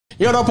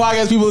Yo, no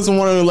podcast people listen to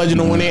one of the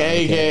legend of winning,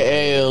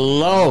 aka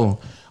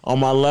Low. On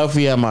my left,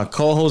 we have my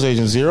co-host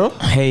Agent Zero.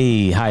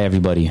 Hey, hi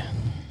everybody.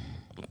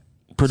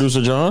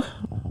 Producer John.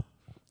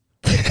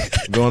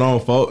 Going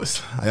on, folks?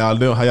 How y'all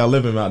doing? How y'all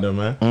living out there,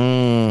 man?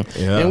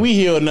 Yeah. And we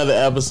here another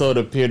episode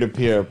of Peer to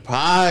Peer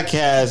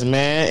Podcast,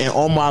 man. And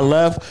on my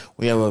left,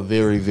 we have a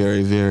very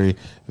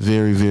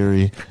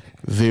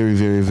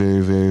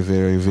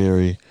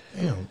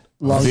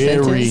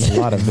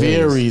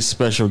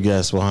special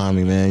guest behind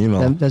me, man. You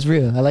know, that's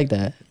real. I like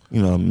that.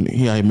 You know,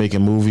 he out here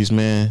making movies,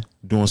 man,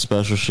 doing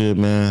special shit,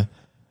 man.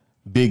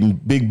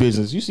 Big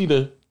business. You see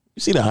the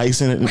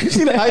ice in it. You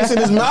see the ice in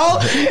his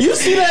mouth. You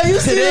see that? You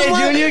see Today,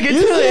 Junior, get to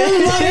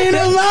it. In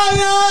his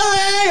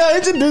mouth.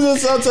 Introduce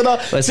yourself to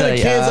the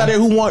kids out there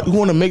who want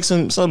to make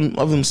some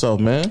of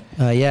themselves, man.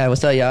 Yeah,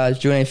 what's up, y'all? It's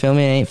Junior Ain't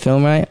Filming, Ain't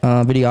Film Right.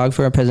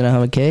 Videographer, President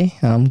Hummer K.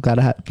 I'm glad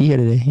to be here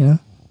today. You know,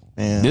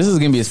 Man. This is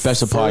gonna be a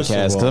special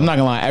podcast because I'm not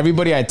gonna lie.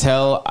 Everybody I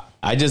tell,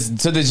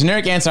 so the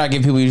generic answer I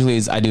give people usually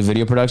is I do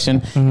video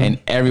production, and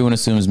everyone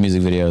assumes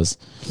music videos.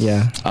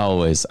 Yeah,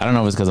 always. I don't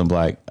know if it's because I'm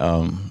black.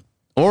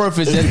 Or if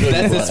it's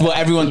that's what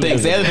everyone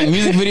thinks. They either think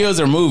music videos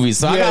or movies.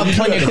 So I got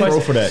plenty of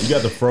questions for that. You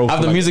got the fro.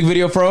 I'm the music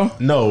video pro?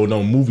 No,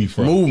 movie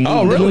fro.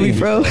 Oh, really? Movie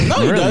pro? No,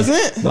 he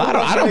doesn't. Well,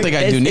 I don't think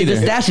I do neither.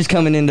 The stash is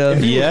coming in though.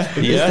 Yeah.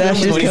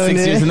 stash is 26 coming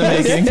years in the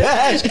making.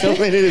 Stash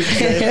coming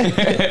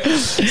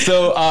in.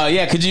 So,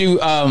 could you,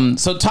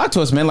 so talk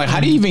to us, man. Like, how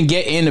do you even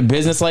get into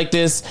business like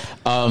this?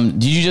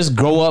 Did you just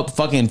grow up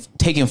fucking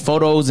taking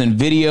photos and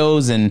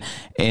videos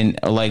and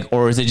like,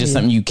 or is it just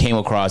something you came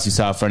across, you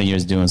saw a friend of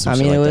yours doing some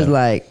shit like that? It was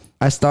like,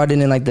 I started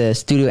in like the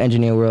studio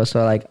engineer world.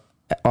 So like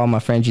all my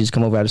friends used to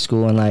come over out of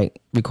school and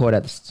like record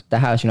at the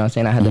house, you know what I'm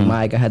saying? I had the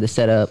mic, I had the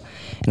setup,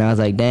 and I was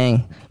like,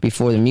 dang,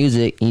 before the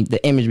music, the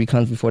image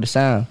becomes before the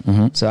sound.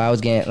 So I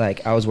was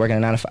working a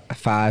 9 to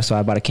 5, so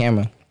I bought a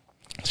camera,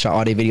 shot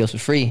all their videos for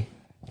free.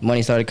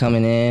 Money started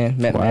coming in,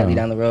 met Madly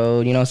down the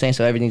road, you know what I'm saying?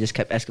 So everything just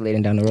kept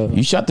escalating down the road.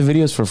 You shot the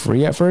videos for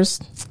free at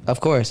first? Of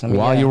course.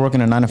 While you were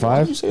working a 9 to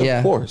 5? You say, Yeah.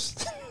 Of course.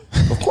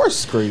 Of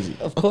course it's crazy.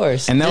 Of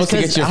course. And that was to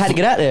get your I had to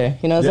get out there,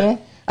 you know what I'm saying?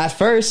 At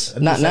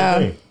first, not now.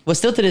 Thing. But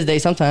still to this day,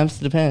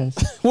 sometimes it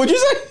depends. What'd you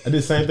say? I did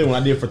the same thing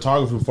when I did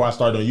photography before I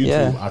started on YouTube.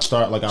 Yeah. I reached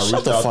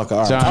Shut the out. fuck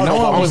up. John, no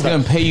one was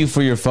going to pay you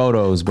for your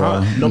photos,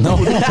 bro. No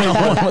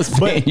one was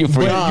paying you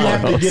for But your you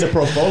have to photos. get a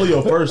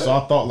portfolio first. So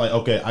I thought like,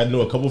 okay, I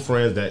knew a couple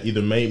friends that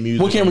either made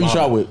music. What camera you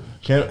shot with?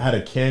 Had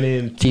a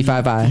Canon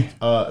T5i. It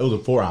was a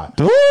 4i.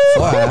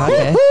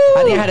 Okay.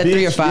 I think I had a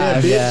 3 or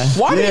 5. Yeah.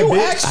 Why do you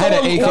bitch. act so I had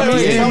an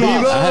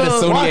A58. I had a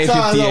Sony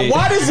A58.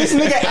 Why does this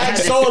nigga act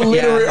so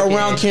illiterate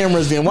around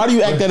cameras then? Why do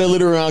you act that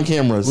illiterate around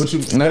cameras?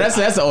 No, that's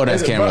an old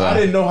ass camera. Bro, I though.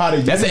 didn't know how to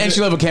use That's an it.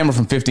 entry level camera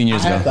from 15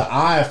 years I had ago. the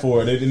eye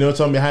for it. You know what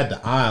I'm saying? I had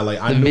the eye. Like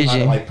I The knew how to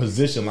vision. like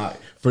position. Like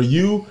for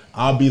you,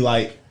 I'll be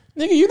like,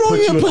 Nigga, you don't Put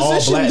even you in all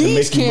position black to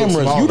these make you look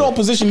cameras. smaller. You don't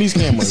position these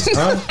cameras.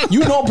 You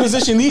don't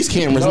position these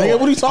cameras, nigga.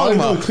 What are you talking all I did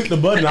about? was click the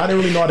button. I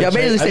didn't really know how to Y'all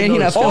basically change. I saying didn't he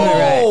know not the-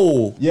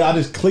 filming right. Yeah, I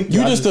just clicked.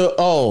 You I just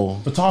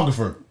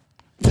photographer.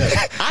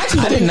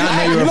 I did not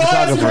know you were a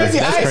photographer.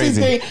 That's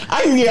crazy.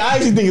 I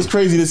actually think it's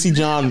crazy to see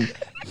John.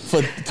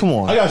 Come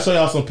on. I gotta show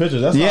y'all some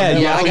pictures. That's Yeah,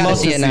 Yeah, I I would gotta love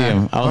to see see it now.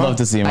 him. I would love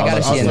to see him. I gotta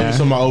I'll see it send you now.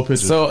 some of my old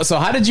pictures. So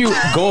how did you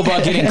go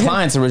about getting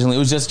clients originally? It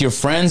was just your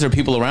friends or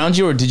people around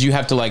you, or did you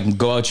have to like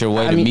go out your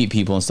way to meet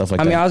people and stuff like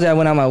I that? mean, I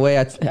went out my way.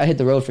 I hit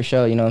the road for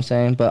sure, you know what I'm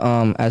saying? But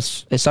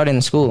as it started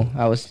in school,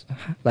 I was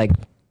like,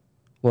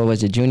 what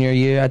was it, junior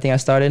year, I think I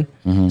started.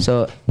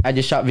 So I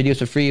just shot videos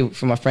for free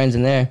for my friends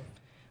in there.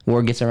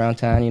 Word gets around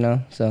town, you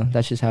know? So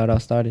that's just how it all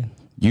started.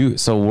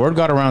 So word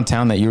got around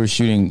town that you were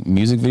shooting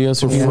music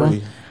videos for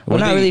free? Well,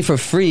 not really for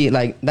free.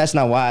 Like, that's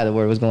not why the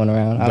word was going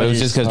around. But it was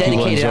just because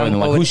people enjoyed it.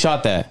 Like, who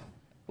shot that?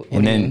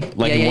 And then,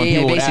 like, when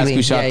people would ask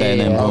who shot that, and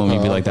then boom,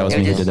 you'd be like, that was me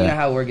who did You know that.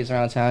 how word gets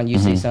around town. You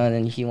say something,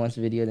 and he wants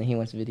a video, then he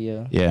wants a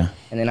video. Yeah.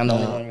 And then I'm the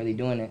only one really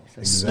doing it.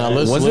 So. Now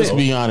let's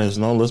be honest.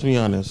 No, let's be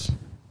honest.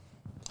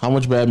 How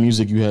much bad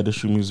music you had to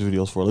shoot music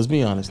videos for? Let's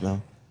be honest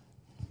now.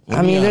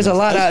 I mean, there's a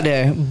lot out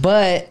there,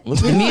 but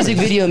the music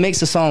video makes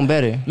the song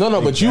better.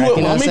 No, but you. You know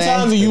How what I'm many saying?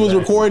 times you was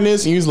recording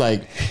this and you was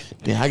like,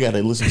 "Damn, I gotta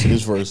listen to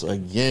this verse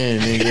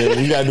again, nigga.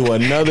 We gotta do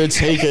another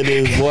take of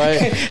this,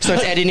 boy."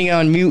 Starts editing it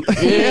on mute.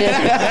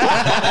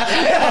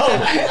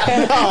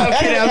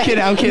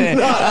 I'm kidding.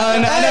 No, I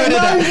never did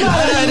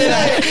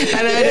that.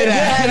 I never did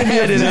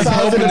that. Just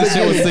hoping the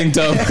shit was synced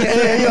up.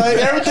 Yeah, like,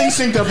 everything's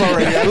synced up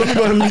already. Let me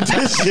go and mute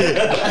this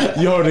shit.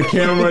 you hold the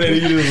camera and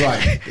you just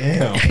like,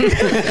 damn, this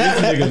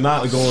nigga's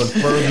not going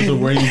further to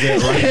where he's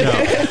at right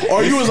now.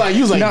 Or you was like,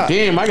 No.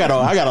 damn, I got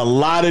a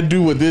lot to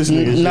do with this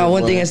nigga. No, shit,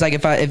 one bro. thing is like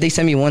if they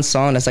send me one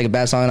song that's like a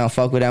bad song and I'll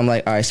fuck with it, I'm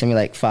like, all right, send me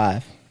like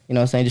 5. You know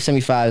what I'm saying? Just send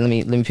me 5. Let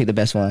me pick the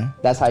best one.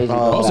 That's how you do it.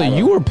 Also,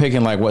 you were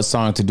picking like what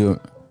song to do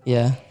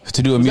Yeah.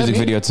 a music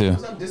video to.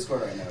 What's up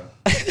Discord right now?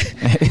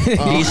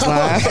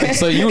 Slime.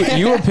 So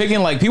you were picking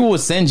like people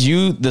would send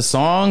you the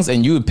songs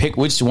and you would pick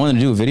which one to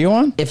do a video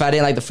on? If I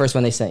didn't like the first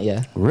one they sent,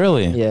 yeah.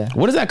 Really? Yeah.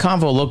 What does that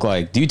convo look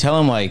like? Do you tell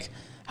them like,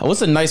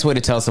 what's a nice way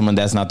to tell someone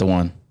that's not the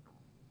one?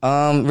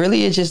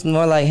 Really, it's just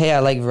more like, hey, I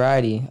like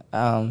variety.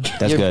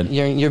 That's good.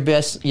 Your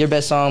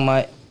best song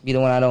might be the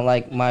one I don't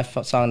like. My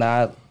song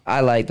that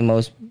I like the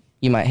most,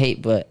 you might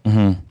hate, but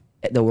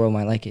the world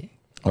might like it.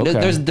 Okay.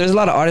 There's a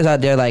lot of artists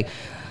out there like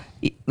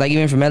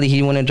even for Melly,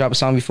 he wanted to drop a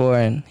song before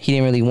and he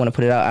didn't really want to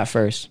put it out at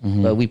first,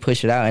 but we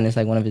pushed it out and it's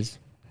like one of his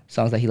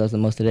songs that he loves the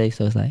most today.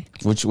 So it's like,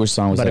 Which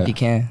song was but that? if you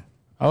can,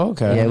 Oh,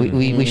 okay. yeah,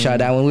 we shot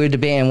that when we were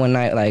debating one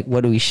night, like,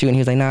 what do we shoot? And he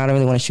was like, nah, I don't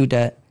really want to shoot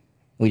that.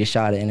 We just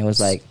shot it and it was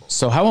like,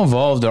 So how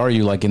involved are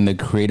you like in the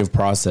creative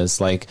process,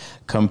 like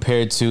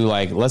compared to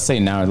like, let's say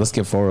now, let's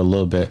get forward a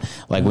little bit.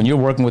 Like when you're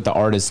working with the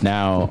artist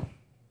now,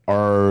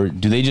 or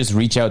do they just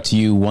reach out to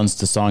you once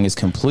the song is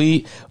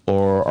complete,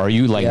 or are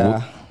you like,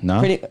 yeah. no?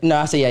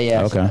 I say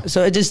yeah. Okay.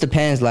 So it just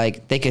depends.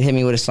 Like they could hit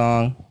me with a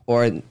song,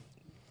 or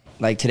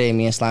like today,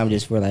 me and Slime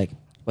just were like,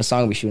 what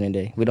song are we shooting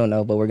today? We don't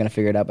know, but we're gonna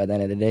figure it out by the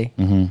end of the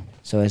day.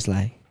 So it's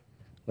like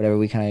whatever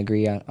we kind of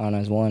agree on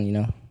as one, you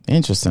know.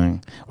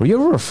 Interesting. Were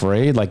you ever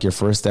afraid like your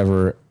first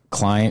ever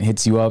client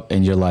hits you up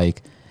and you're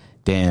like,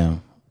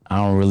 damn, I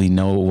don't really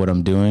know what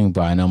I'm doing,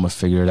 but I know I'm gonna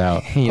figure it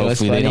out. You know,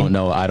 Hopefully they don't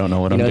know I don't know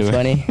what I'm doing. You know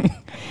what's funny?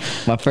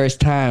 My first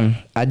time,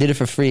 I did it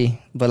for free,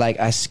 but like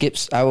I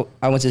skipped. I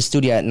went to the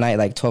studio at night,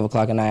 like 12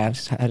 o'clock at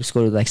night. I had to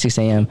go to like 6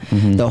 a.m.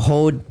 The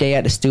whole day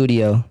at the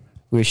studio,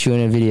 we were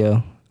shooting a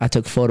video. I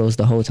took photos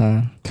the whole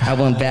time. I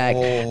went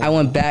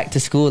back to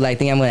school, like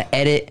thinking I'm gonna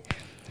edit.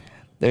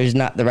 There's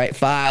not the right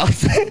files.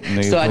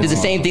 So I did the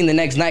same thing the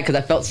next night because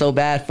I felt so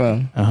bad for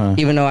him.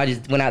 Even though I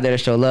just went out there to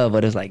show love,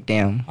 but it was like,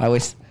 damn, I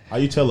always. How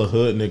you tell a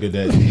hood nigga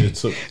that you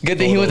just took? Good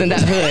thing he wasn't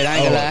that hood. I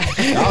ain't gonna lie.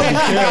 I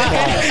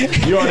would be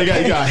terrified. You already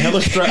got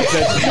hella straps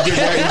that you get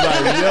back.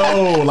 You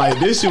like, yo, like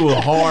this shit was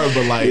hard,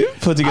 but like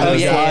Put together a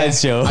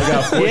slideshow. I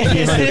got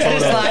 1,400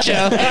 photos.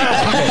 Slideshow.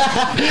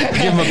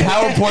 Give him a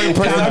PowerPoint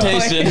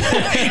presentation.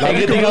 Like,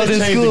 Good thing I was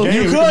in school.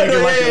 You You could, could,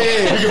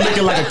 we can make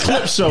it like a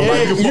clip show. Yeah,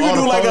 Like, you put all can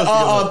the do like photos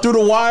together. through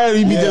the wire.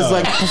 You be Yeah. just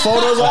like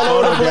photos all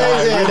over the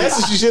place. Yeah,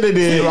 that's what you should have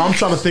did. I'm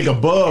trying to think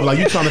above. Like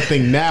you trying to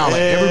think now. Like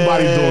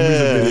everybody's doing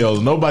music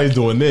videos. Nobody's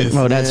doing this.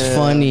 Oh, that's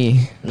funny.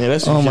 Yeah,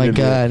 that's what Oh you my shoulda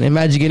did. god!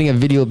 Imagine getting a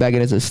video back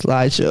and it's a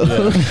slideshow.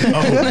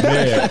 Oh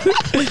man.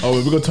 Oh,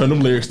 we're gonna turn them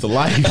lyrics to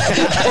life.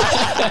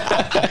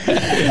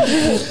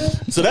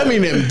 So that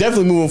means that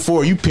definitely moving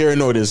forward, you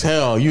paranoid as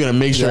hell. You gonna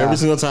make sure Yeah. every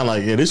single time,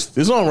 like, yeah,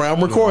 this on right.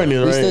 I'm recording it,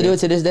 right? We still do it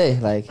to this day.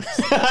 Like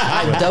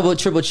I double,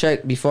 triple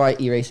check before I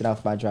erase it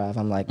off my drive.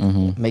 I'm like,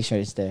 make sure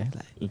it's there.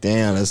 Like,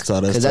 Damn, that's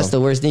tough. Cause that's the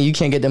worst thing. You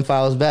can't get them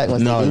files back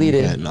once no, they delete you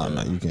it. can't.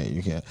 No, you can't.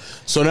 You can't.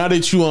 So now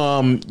that you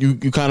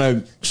you kind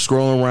of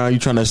scrolling around, you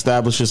trying to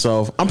establish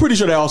yourself. I'm pretty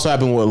sure that also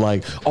happened with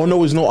like, oh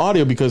no, it's no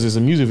audio because it's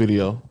a music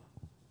video.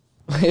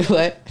 Wait,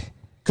 what?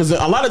 Because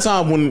a lot of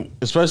time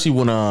especially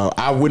when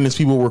eyewitness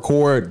people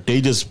record,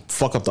 they just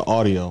fuck up the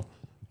audio.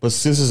 But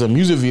since it's a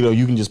music video,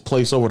 you can just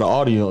place over the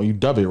audio and you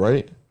dub it,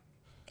 right?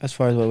 As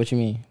far as what you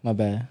mean? My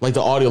bad. Like the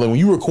audio, like when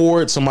you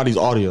record somebody's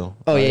audio.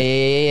 Oh right?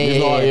 yeah. There's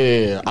no audio,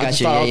 yeah. I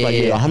just Gotcha, thought, I was like,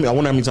 yeah. I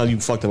wonder how many times you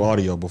fucked up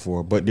audio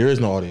before, but there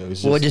is no audio.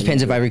 It's Well, it just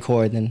depends if I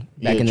record. Then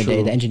back Yeah, in the day,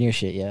 true. the engineer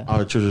shit. Yeah.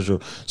 Oh,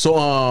 true.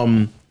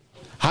 So,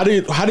 how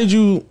did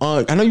you?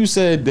 I know you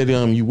said that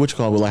you but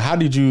like, how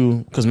did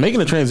you? Because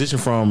making a transition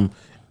from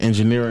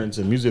engineering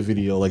to music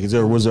video, like,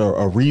 was there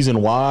a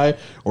reason why,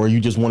 or you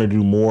just want to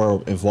do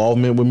more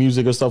involvement with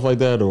music or stuff like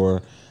that,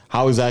 or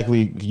how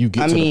exactly you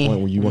get to the point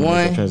where you want to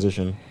make that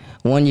transition?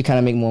 One, you kind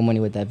of make more money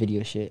with that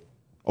video shit.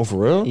 Oh, for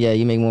real? Yeah,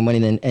 you make more money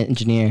than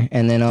engineer,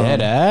 and then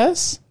Dead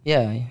ass?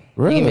 yeah,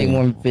 Really? you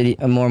can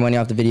make more money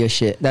off the video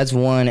shit. That's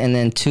one, and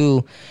then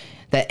two,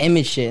 that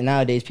image shit.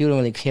 Nowadays, people don't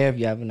really care if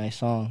you have a nice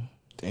song.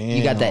 Damn.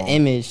 You got that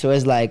image, so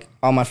it's like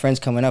all my friends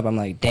coming up. I'm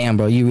like, damn,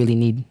 bro, you really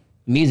need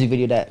a music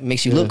video that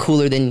makes you look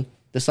cooler than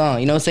the song.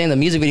 You know what I'm saying? The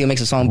music video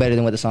makes a song better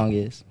than what the song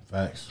is.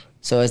 Facts.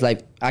 So it's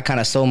like I kind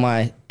of sold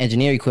my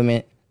engineer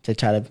equipment to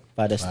try to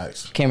buy this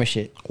Facts. camera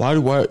shit. Why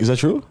is that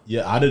true?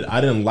 Yeah, I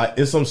didn't like.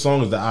 It's some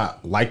songs that I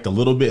liked a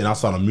little bit, and I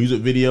saw the music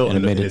video, and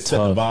it made it set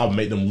the tough. vibe,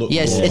 made them look.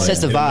 Yes, more, it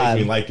sets the and vibe. It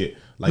made me like it.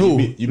 Like Who?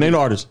 you Name the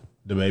artist.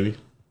 the baby.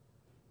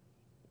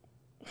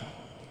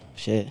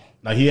 Shit.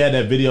 Like he had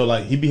that video,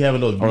 like he be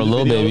having those Or a music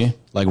Lil videos. Baby.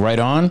 Like Right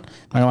On?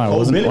 I don't know.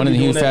 Wasn't Minute one of the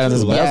be huge doing that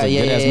fans, too. but that's a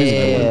Yeah, good ass yeah, music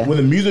yeah, video. yeah. When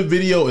the music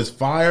video is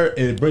fire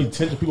and it brings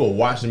attention, people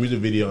watch the music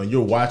video, and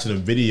you're watching a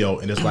video,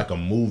 and it's like a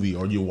movie,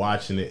 or you're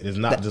watching it. It's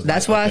not just.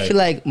 That's like, why okay. I feel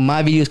like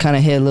my videos kind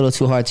of hit a little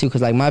too hard too,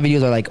 because like my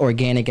videos are like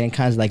organic and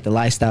kind of like the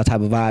lifestyle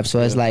type of vibe. So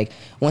it's like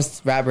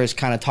once rappers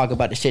kind of talk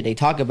about the shit they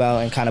talk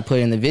about and kind of put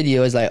it in the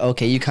video, it's like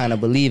okay, you kind of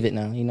believe it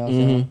now, you know what I'm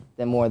saying?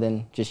 Then more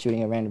than just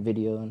shooting a random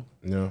video. And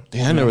Yeah.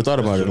 Damn, I never thought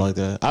about it like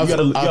that. You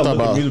gotta I look thought at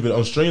about music videos.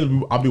 On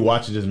streams, I'll be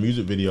watching just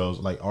music videos,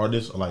 like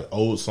artists, or like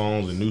old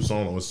songs and new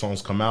songs, or when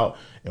songs come out.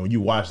 And when you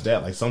watch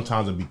that, like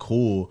sometimes it'd be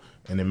cool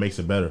and it makes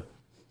it better.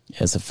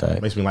 That's a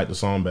fact. Makes me like the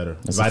song better.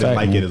 That's If a I didn't fact,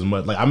 like man. it as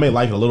much. Like I may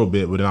like it a little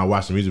bit, but then I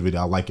watch the music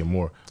video, I like it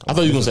more. I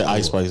thought you were gonna say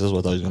Ice Spice. That's what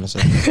I thought you were gonna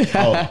say.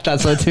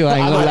 That's what too. I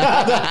ain't gonna lie.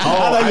 I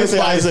thought you were gonna say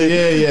Ice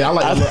Spice. Yeah. I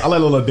like the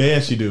little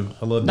dance she do.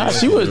 A little Nah, dance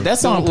she was. do. That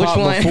song Which popped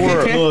one?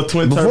 before. Little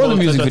twin Before turbo, the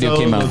music twin video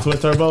turbo, came little out. Twin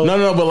turbo.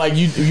 No, but like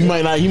you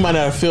might not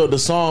have felt the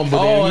song, but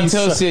Oh, then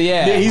until saw,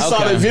 yeah, then he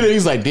saw okay. the video.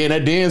 He's like, damn,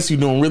 that dance you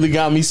doing really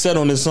got me set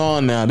on this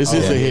song now. This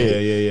is a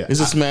hit. Yeah. It's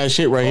a smash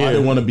hit right I here.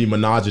 didn't want to be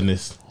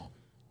monogynous.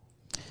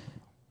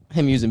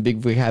 Him using big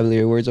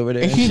vocabulary words over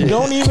there. and He shit.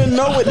 don't even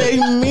know what they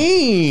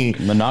mean.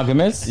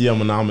 Monogamous. Yeah,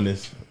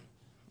 monogamous.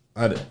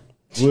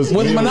 With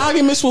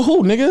monogamous with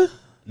who, nigga?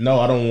 No,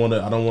 I don't want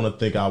to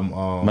think I'm.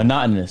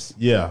 Monotonous.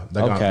 Yeah,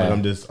 like Okay.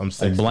 I'm Like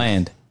sexy.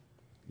 bland.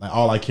 Like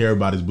all I care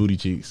about is booty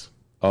cheeks.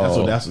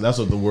 Oh. That's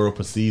what the world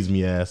perceives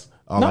me as.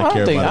 All No, I I care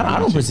don't think. about. is I booty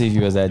don't cheeks. perceive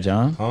you as that,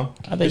 John. Huh?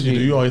 I think you do.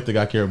 you- You always think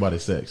I care about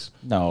is sex.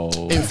 No,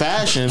 In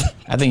fashion.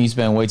 I think you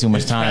spend way too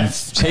much time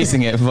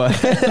chasing it. But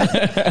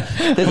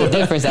There's a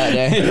difference out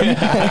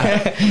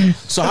there.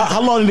 So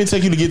how long did it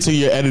take you to get to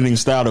your editing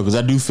style though? Because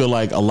I do feel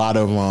like a lot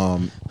of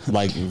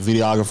like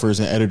videographers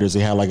and editors,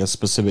 they have like a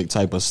specific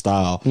type of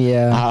style.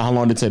 Yeah. How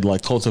long did it take to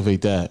like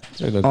cultivate that?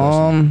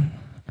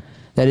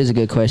 That is a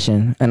good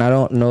question, and I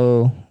don't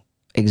know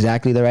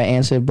exactly the right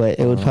answer, but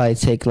it would probably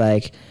take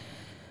like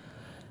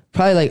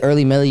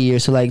early melody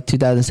years, so like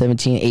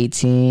 2017,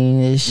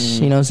 18 ish.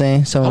 You know what I'm saying?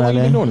 How Something long like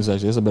you been that. doing this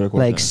actually? That's a better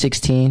question. Like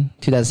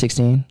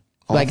 2016.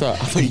 Oh, Like, I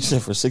thought you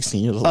said for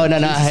 16 years. oh no,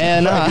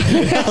 hell no.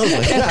 I was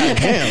like, God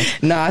damn.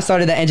 No, I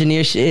started the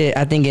engineer shit,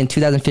 I think in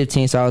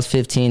 2015, so I was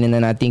 15, and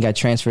then I think I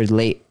transferred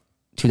late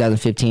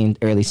 2015,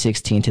 early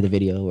 16 to the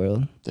video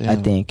world. I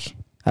Damn. think.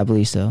 I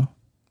believe so.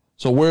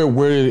 So where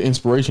did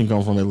inspiration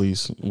come from, at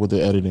least with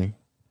the editing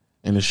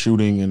and the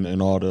shooting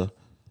and all the?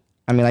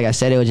 I mean, like I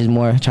said, it was just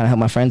more trying to help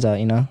my friends out,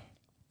 you know?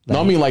 No,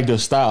 I mean like the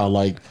style,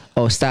 like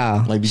Oh,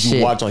 style. did you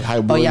Shit. watch like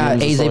Hype Oh, yeah, Williams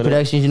and AZ stuff like that?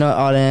 Productions, you know,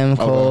 all them,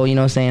 Cole, Okay. you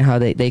know what I'm saying, how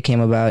they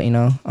came about, you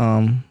know?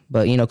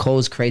 But, you know,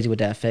 Cole's crazy with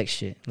that effects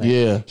shit. Like,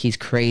 Yeah. He's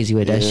crazy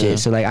with that Yeah. shit.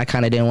 So, like, I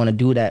kind of didn't want to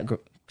do that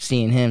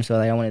seeing him. So,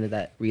 like, I wanted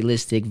that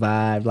realistic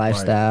vibe,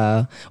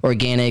 lifestyle,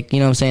 organic, you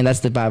know what I'm saying? That's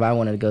the vibe I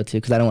wanted to go to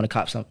because I don't want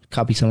to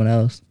copy someone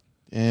else.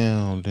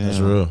 Damn. That's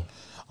real.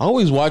 I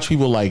always watch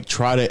people like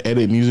try to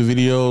edit music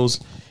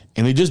videos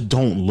and they just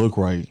don't look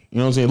right. You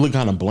know what I'm saying? They look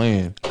kind of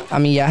bland. I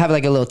mean, yeah, I have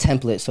like a little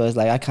template. So, it's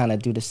like I kind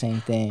of do the same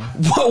thing.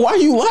 Why are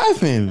you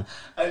laughing?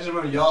 I just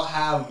remember y'all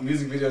have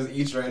music videos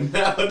each right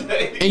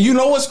nowadays. And you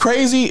know what's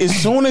crazy? As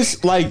soon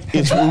as like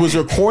it was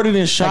recorded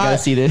and shot, I gotta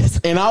see this.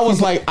 and I was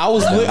like, I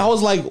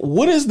was like,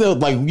 what is the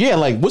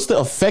what's the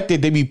effect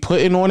that they be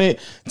putting on it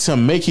to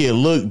make it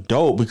look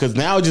dope? Because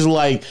now it's just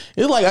like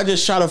it's like I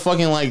just shot a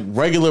fucking like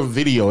regular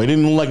video. It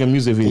didn't look like a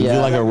music video. It Yeah.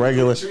 looked like a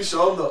regular. Should we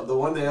show them the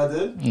one that y'all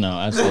did? no,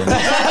 absolutely.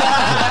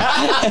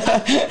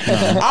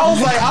 I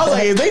was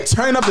like, if they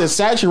turn up the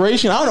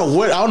saturation, I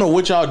don't know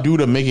what y'all do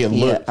to make it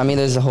Yeah, look. I mean,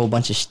 there's a whole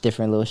bunch of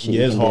different little shit. Yeah,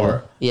 you it's can do.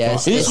 hard. Yeah,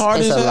 It's hard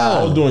as a hell.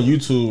 I was lot. doing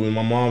YouTube and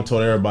my mom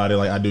told everybody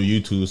like I do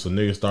YouTube, so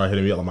niggas started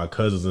hitting me up like my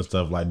cousins and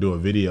stuff like do a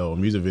video, a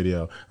music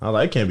video. I was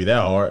like, it can't be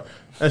that hard.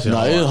 That shit No,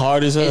 hard. it's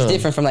hard as hell. It's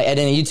different from like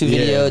editing a YouTube Yeah,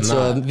 video it's to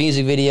a not.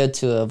 music video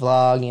to a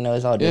vlog. You know,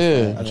 it's all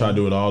different. I tried to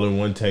do it all in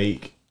one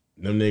take.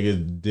 Them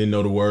niggas didn't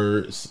know the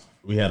words.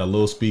 We had a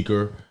little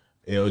speaker.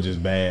 It was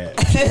just bad.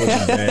 It was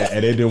just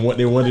bad. And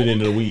they wanted it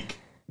in a week.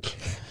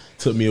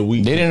 Took me a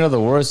week. They didn't know the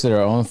words to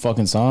their own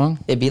fucking song.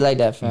 It be like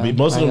that, fam.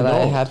 Most of I ain't them gonna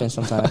lie, don't. It happens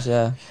sometimes.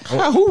 Yeah.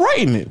 Who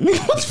writing it?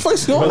 Nigga, what the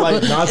fuck's going But on?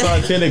 like 9 times out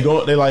of 10,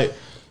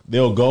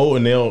 they'll go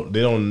and they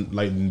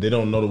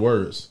don't know the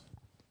words,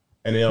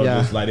 and they'll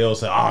Yeah. just like they'll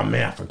say, "Oh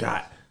man, I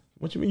forgot."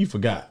 What you mean you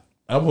forgot?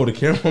 I hold the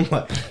camera. I'm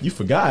like, you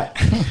forgot.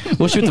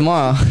 We'll shoot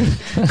tomorrow.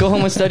 Go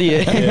home and study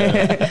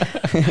it.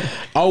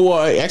 Oh,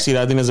 well, actually,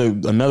 I think there's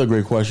another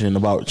great question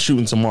about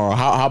shooting tomorrow.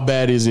 How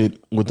bad is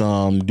it with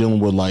dealing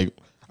with like?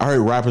 I heard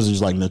rappers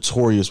is like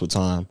notorious with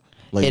time,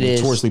 like It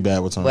is. notoriously bad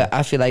with time. But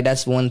I feel like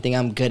that's one thing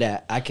I'm good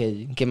at. I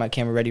could get my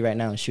camera ready right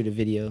now and shoot a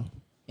video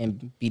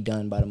and be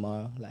done by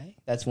tomorrow. Like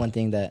that's one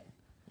thing that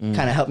kind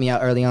of helped me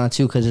out early on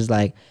too, because it's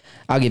like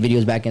I'll get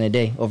videos back in a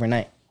day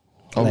overnight,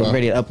 Okay. like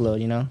ready to upload.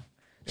 You know,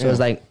 so it's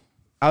like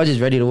I was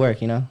just ready to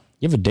work. You know.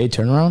 You have a day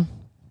turnaround?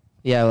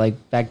 Yeah,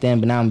 like back then,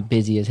 but now I'm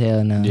busy as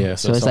hell now. Yeah,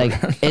 so so it's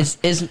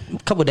it's like it's a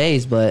couple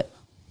days, but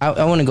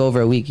I want to go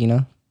over a week. You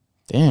know.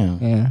 Damn.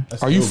 Yeah.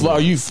 Are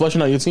you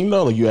fleshing out your team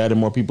though? Like you added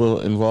more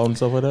people involved and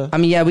stuff like that? I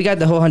mean, yeah, we got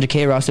the whole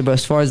 100K roster, but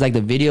as far as like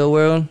the video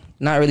world,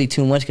 not really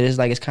too much because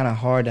it's kind of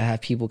hard to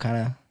have people kind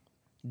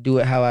of do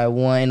it how I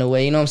want in a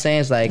way. You know what I'm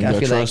saying? It's like You I got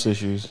feel trust like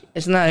issues.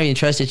 it's not even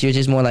trust issues. It's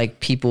just more like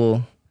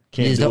people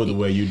Can't just do it don't- the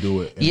way you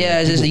do it. And Yeah,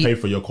 then it's just people you-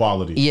 pay for your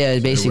quality. Yeah, So they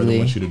basically. really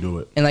want you to do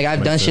it. And like I've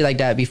Makes done shit sense. like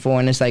that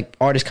before, and it's like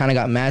artists kind of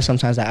got mad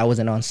sometimes that I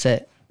wasn't on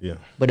set, Yeah.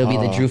 but it'll be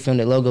the Drew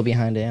Filmed It logo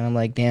behind it, and I'm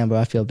like, damn, bro,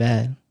 I feel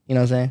bad. You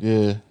know what I'm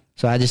saying? Yeah.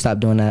 So I just stopped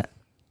doing that.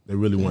 They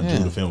really want Drew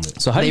to film it.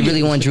 So how They do you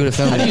really want Drew to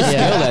film it. scale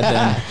Yeah.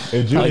 that then?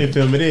 If Drew didn't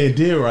film it, they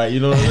did right. You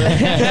know what I'm saying?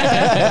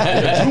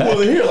 If Drew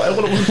wasn't here. Like,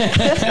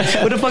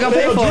 what What the fuck I'm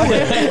paying for?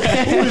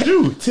 Who is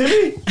you?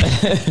 Timmy?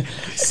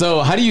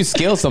 So how do you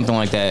scale something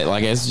like that?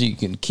 Like, as you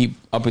can keep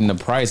upping the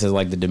price as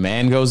like the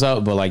demand goes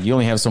up, but like you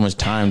only have so much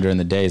time during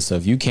the day. So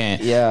if you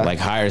can't like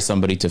hire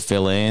somebody to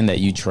fill in that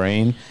you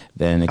train,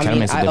 then it kind of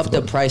makes it difficult. I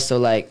upped the price, so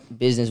like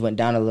business went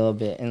down a little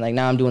bit, and like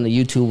now I'm doing the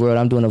YouTube world,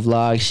 I'm doing the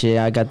vlog shit.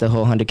 I got the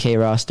whole 100K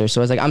roster,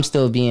 so it's like I'm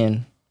still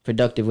being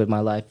productive with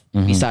my life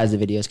besides the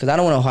videos, because I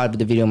don't want to hold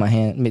the video in my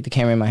hand, make the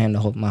camera in my hand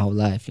my whole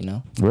life, you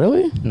know.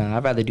 Really? Nah,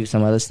 I'd rather do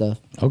some other stuff.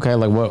 Okay,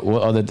 like what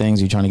other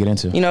things are you trying to get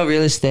into? You know,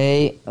 real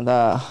estate,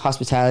 the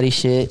hospitality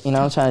shit. You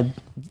know, I'm trying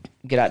to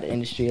get out the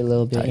industry a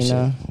little bit. You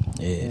know,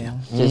 Yeah.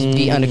 just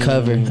be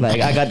undercover.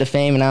 Like I got the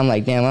fame, and I'm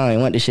like, damn, I don't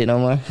even want this shit no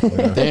more.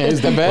 Damn,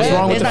 is that bad? What's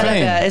wrong with It's the not that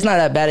fame? bad. It's not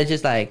that bad. It's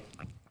just like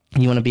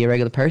you want to be a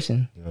regular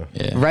person.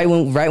 Yeah. Right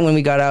when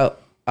we got out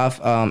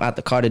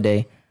the car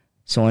today,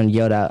 someone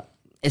yelled out.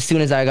 As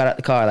soon as I got out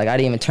the car, like I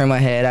didn't even turn my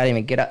head. I didn't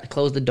even get out,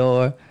 close the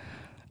door.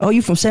 Oh,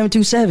 you from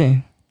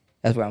 727?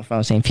 That's where I'm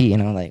from, St. Pete.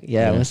 And I'm like,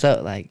 yeah, what's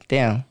up? Like,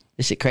 damn,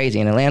 this shit crazy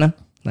in Atlanta.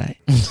 Like,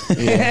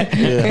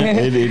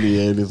 It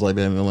is like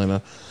that in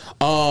Atlanta.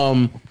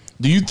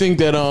 Do you think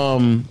that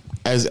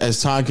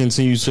as time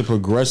continues to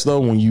progress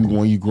though, when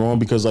you growing,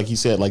 because like he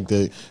said, like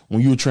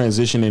when you were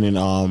transitioning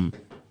and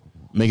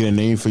making a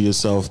name for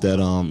yourself, that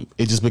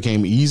it just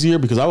became easier?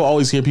 Because I would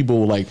always hear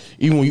people like,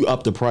 even when you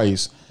up the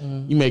price,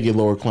 you may get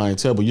lower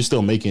clientele, but you're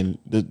still making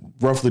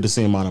roughly the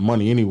same amount of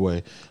money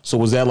anyway. So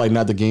was that like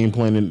not the game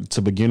plan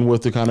to begin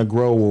with to kind of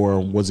grow, or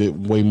was it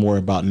way more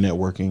about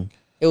networking?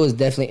 it was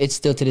definitely, it's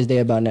still to this day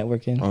about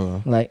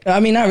networking. Like, I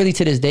mean, not really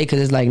to this day, because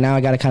it's like now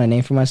I got a kind of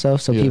name for myself,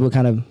 so people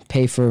kind of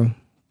pay for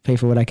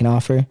what I can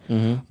offer.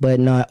 But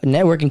no,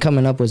 networking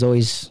coming up was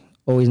always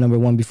number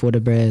one before the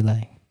bread.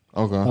 Like,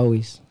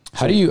 always.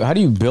 How do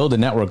you build a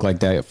network like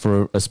that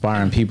for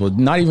aspiring people?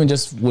 Not even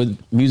just with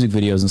music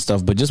videos and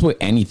stuff, but just with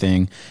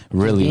anything,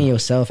 really. Being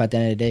yourself at the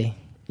end of the day.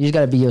 You just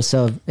gotta be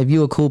yourself. If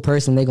you a cool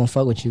person, they gonna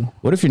fuck with you.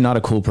 What if you're not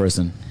a cool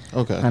person?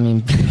 Okay. I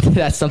mean,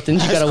 that's something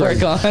you gotta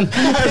work on.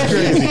 That's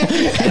crazy.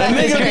 That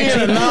nigga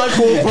being a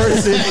non-cool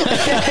person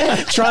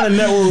trying to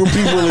network with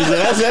people,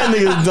 that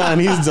nigga's done.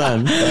 He's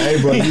done. Hey,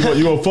 bro,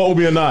 you gonna fuck with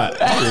me or not?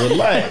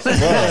 Relax,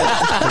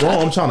 bro.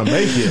 I'm trying to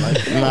make it.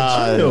 Like,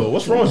 chill.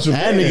 What's wrong with you?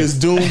 That nigga's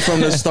doomed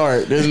from the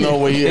start. There's no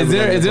way he Is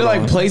there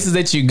like places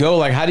that you go?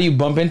 Like, how do you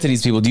bump into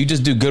these people? Do you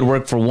just do good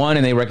work for one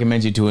and they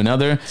recommend you to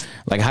another?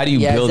 Like, how do you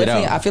build it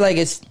out? I feel like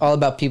it's all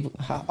about people,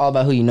 all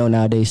about who you know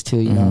nowadays too,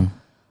 you know.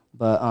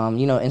 But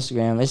you know,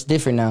 Instagram, it's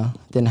different now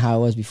than how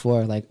it was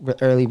before. Like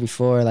early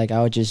before, like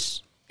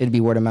it'd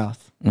be word of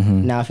mouth.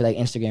 Now I feel like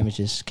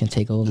Instagram can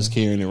take over. Just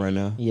carrying it right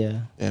now.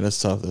 Yeah. Yeah,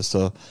 that's tough. That's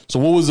tough. So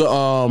what was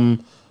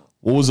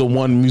the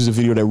one music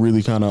video that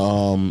really kind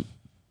of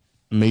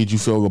made you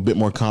feel a bit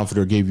more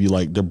confident, or gave you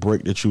like the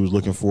break that you was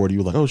looking for? You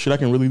were like, oh shit, I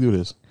can really do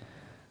this.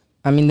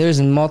 I mean,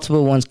 there's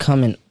multiple ones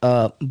coming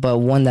up, but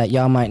one that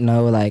y'all might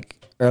know, like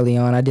early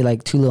on, I did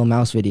like 2 Lil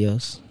Mouse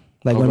videos.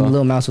 Like when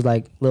Lil Mouse was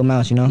like Lil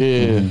Mouse, you know?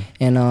 Yeah.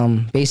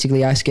 And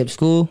basically I skipped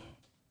school,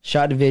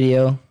 shot the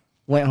video,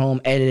 went home,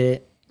 edited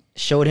it,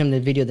 showed him the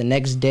video the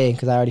next day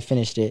because I already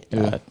finished it.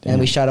 And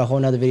we shot a whole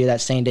nother video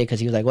that same day because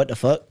he was like, what the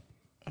fuck?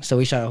 So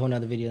we shot a whole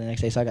nother video the next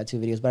day. So I got 2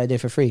 videos, but I did it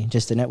for free,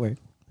 just to network.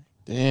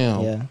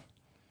 Damn. Yeah.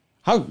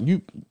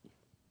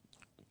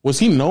 Was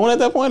he known at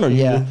that point, or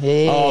you? Yeah.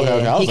 Oh,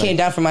 okay. He came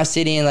down from my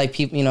city, and like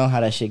people, you know how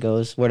that shit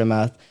goes, word of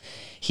mouth.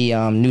 He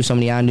knew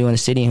somebody I knew in the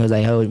city, and he was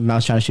like, "Oh,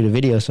 Mouse trying to shoot a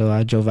video." So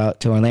I drove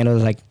out to Orlando. It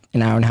was like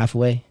an hour and a half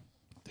away.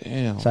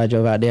 Damn. So I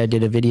drove out there,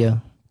 did a video.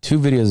 2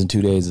 videos in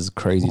 2 days is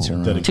crazy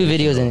turnaround. 2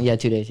 videos in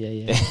 2 days.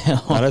 Yeah.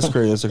 Oh, that's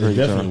crazy. That's a crazy. It's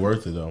definitely turn.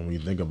 worth it though when you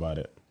think about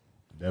it.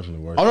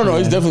 Definitely worth it. Oh no,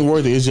 it's definitely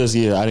worth it. It's just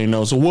I didn't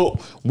know. So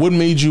what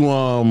made you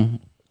I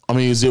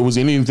mean, was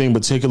anything in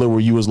particular where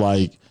you was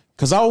like?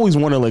 Because I always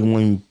wonder, like,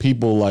 when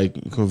people like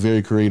are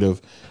very creative,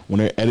 when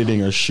they're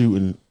editing or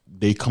shooting,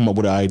 they come up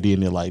with an idea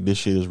and they're like, "This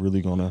shit is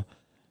really gonna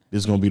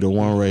be the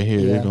one right here."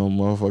 Yeah. They're gonna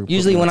motherfucker.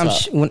 Usually when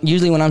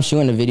I'm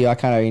shooting the video, I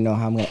kind of already know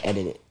how I'm gonna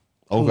edit it.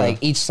 Okay. Like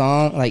each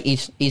song, like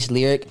each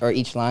lyric or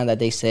each line that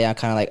they say, I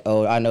kind of like,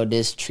 oh, I know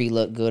this tree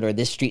look good or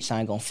this street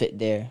sign gonna fit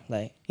there.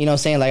 Like, you know what I'm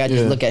saying? Like I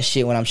just look at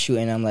shit when I'm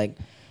shooting. And I'm like,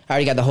 I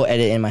already got the whole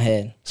edit in my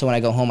head. So when I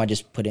go home, I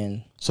just put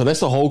in. So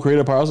that's the whole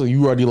creative process.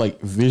 You already like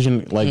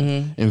envision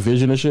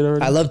the shit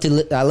already. I love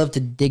to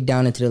dig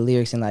down into the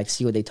lyrics and like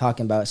see what they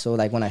talking about. So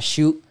like when I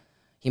shoot,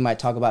 he might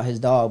talk about his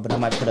dog, but I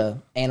might put a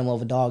animal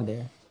of a dog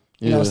there.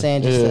 You know what I'm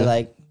saying? Just to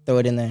like throw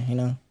it in there. You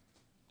know.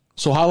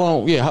 So how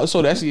long? Yeah.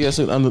 So that's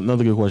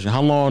another good question.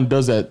 How long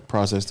does that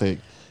process take?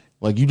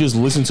 Like you just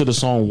listen to the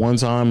song one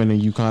time and then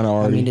you kind of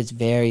already. I mean, it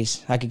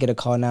varies. I could get a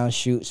call now and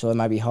shoot, so it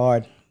might be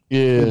hard.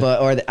 Yeah. But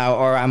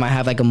or I might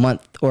have like a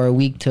month or a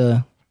week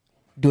to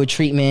do a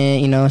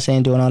treatment. You know what I'm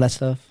saying? Doing all that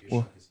stuff.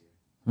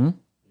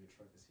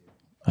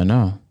 I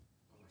know.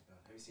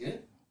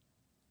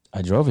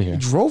 I drove it here.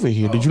 Drove it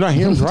here. Did you not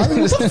hear him driving?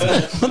 What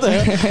the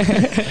heck?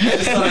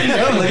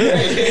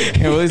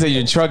 Willie said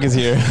your truck is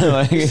here.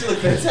 Like,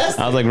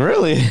 I was like,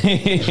 really?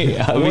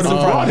 I'd be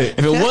surprised.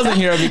 If it wasn't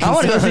here, I'd be concerned. I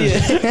want to go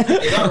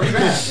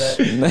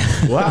see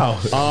it. Wow.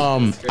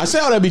 I say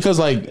all that because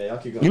like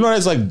you know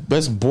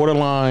that's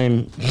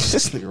borderline.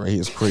 This nigga right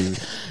here is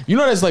crazy. You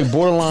know that's like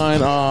borderline.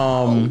 You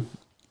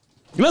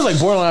know that's like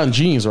borderline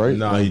genius, right?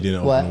 No, he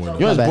didn't. What? Open the window. You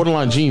know My that's bad.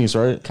 borderline genius,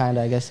 right?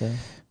 Kinda, I guess so.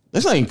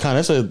 That's not even kind.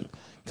 That's a.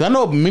 Cause I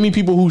know many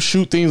people who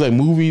shoot things like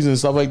movies and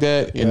stuff like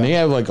that, and they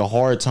have like a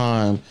hard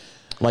time.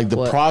 Like the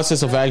What?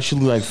 process of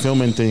actually like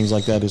filming things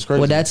like that is crazy.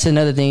 Well, that's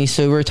another thing.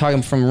 So we're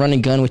talking from run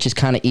and gun, which is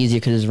kind of easier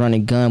because it's run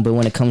and gun. But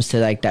when it comes to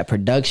like that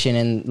production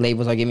and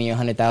labels are giving you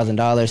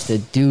 $100,000 to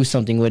do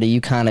something with it, you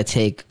kind of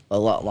take a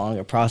lot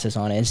longer process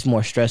on it. It's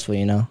more stressful,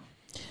 you know.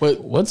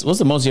 But What's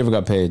the most you ever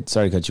got paid?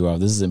 Sorry to cut you off.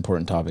 This is an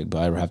important topic, but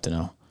I have to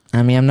know.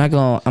 I mean, I'm not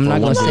gonna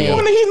say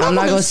he's not I'm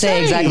not gonna gonna say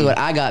say. exactly what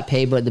I got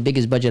paid, but the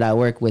biggest budget I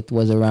worked with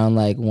was around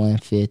like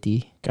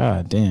 150.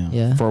 God damn.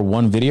 Yeah. For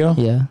one video?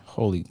 Yeah.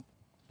 Holy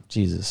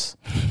Jesus.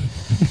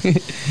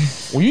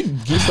 when you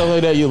get stuff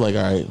like that, you're like,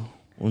 all right,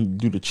 we'll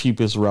do the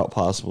cheapest route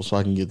possible so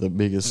I can get the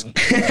biggest.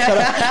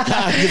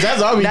 Because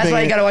that's all we That's thinking.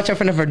 why you gotta watch out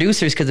for the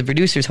producers because the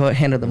producers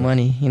handle the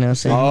money. You know what I'm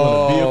saying?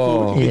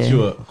 Oh, get Yeah.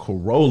 you a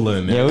Corolla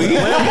in there. Yeah, we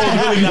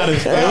Lambo's really not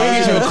as we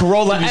get you a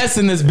Corolla S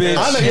in this bitch.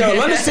 I know,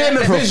 yo, understand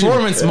the vision.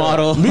 performance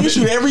model. We can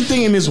shoot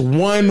everything in this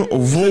one You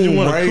room,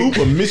 want right? a coupe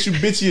or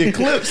Mitsubishi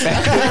Eclipse?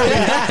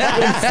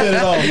 Set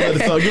it off.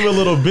 So give it a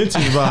little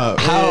vintage vibe.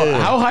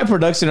 How high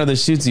production are the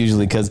shoots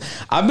usually? Because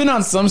I've been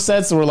on some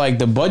sets where like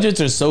the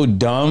budgets are so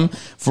dumb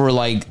for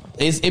like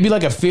it'd be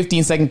like a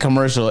 15-second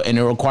commercial and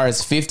it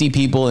requires 50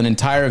 people, an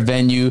entire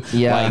venue,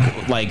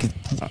 Yeah. like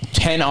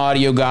 10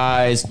 audio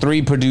guys,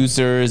 3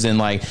 producers, and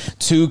like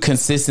 2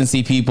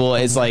 consistency people.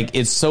 It's like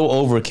it's so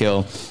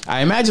overkill.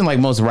 I imagine like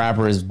most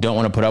rappers don't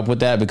want to put up with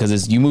that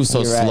because you move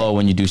so You're right. slow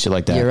when you do shit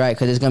like that. You're right,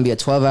 because it's gonna be a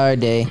 12-hour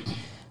day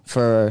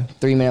for a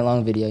 3-minute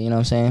long video. You know what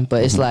I'm saying?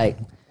 But it's like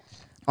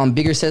on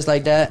bigger sets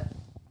like that,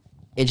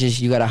 it just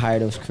you gotta hire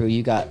those crew.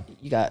 You got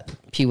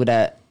people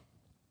that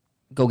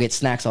go get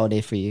snacks all day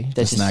for you.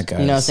 That's snack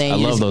just, you know what I'm guys. saying? I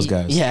You love just- those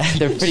guys. Yeah,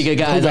 they're pretty good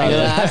guys.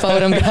 I follow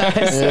them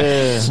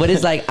guys. But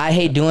it's like I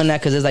hate doing that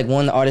because it's like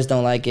one, the artists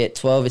don't like it.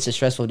 12, it's a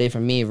stressful day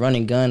for me. Run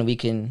and gun, we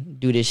can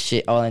do this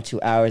shit all in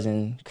 2 hours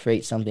and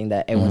create something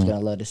that everyone's gonna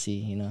love to see.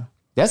 You know.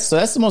 That's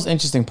the most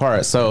interesting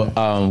part. So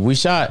we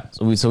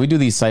do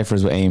these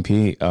ciphers with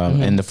AMP,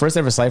 and the first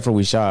ever cipher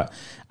we shot,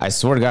 I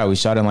swear to God, we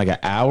shot in like an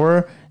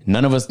hour.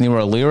 None of us knew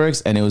our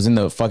lyrics, and it was in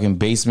the fucking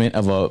basement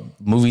of a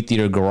movie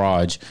theater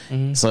garage.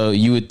 So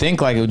you would think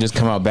like it would just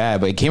come out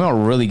bad, but it came out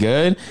really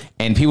good.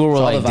 And people were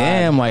all like, the vibe.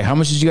 "Damn, like how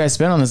much did you guys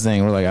spend on this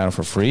thing?" We're like, "I don't know,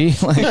 for free."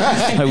 like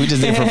we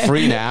just did it for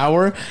free in an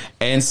hour.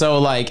 And so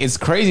like it's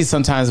crazy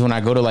sometimes when I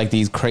go to like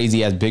these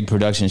crazy ass big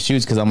production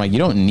shoots because I'm like, you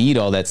don't need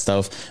all that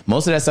stuff.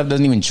 Most of that stuff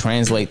doesn't even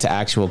translate to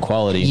actual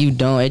quality. You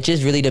don't. It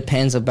just really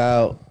depends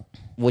about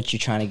what you're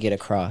trying to get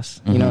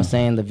across. You know what I'm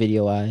saying? The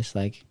video wise,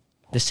 like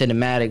the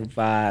cinematic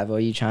vibe, or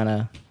you trying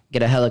to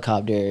get a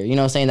helicopter. You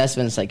know what I'm saying? That's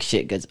when it's like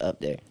shit gets up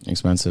there.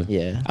 Expensive.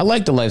 Yeah. I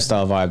like the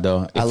lifestyle vibe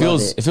though. I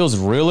love it. It feels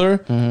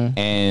realer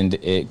and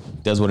it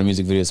does what a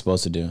music video is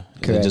supposed to do.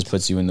 It Correct. just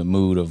puts you in the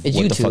mood of It's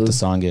what the fuck YouTube. the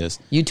song is.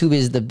 YouTube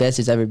is the best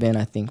it's ever been,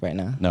 I think, right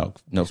now. No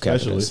Especially.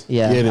 capitalists.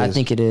 Yeah, Yeah, it I is.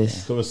 think it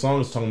is. So a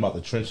song is talking about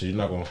the trenches. You're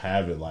not gonna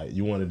have it like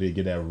you wanted to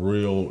get that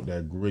real,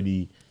 that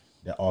gritty,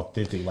 that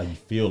authentic. Like you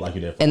feel like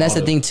you're there. For And that's the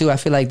all thing too. I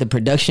feel like the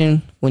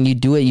production, when you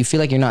do it, you feel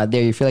like you're not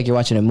there. You feel like you're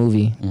watching a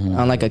movie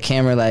on like a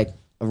camera, like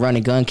a run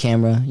and gun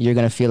camera. You're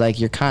gonna feel like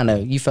you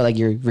feel like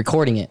you're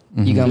recording it.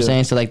 You know what I'm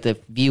saying? So like the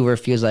viewer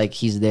feels like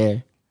he's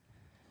there.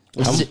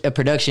 A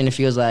production, it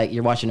feels like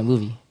you're watching a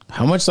movie.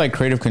 How much like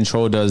creative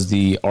control does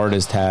the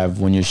artist have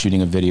when you're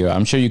shooting a video?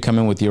 I'm sure you come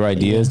in with your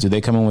ideas. Do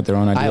they come in with their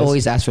own ideas? I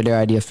always ask for their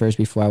idea first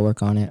before I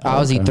work on it. I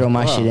always throw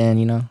my shit in,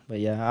 you know. But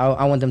yeah,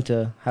 I want them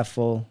to have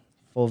full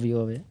view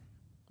of it.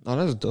 Oh,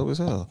 that's dope as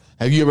hell.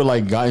 Have you ever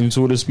like gotten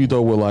into a dispute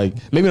though with like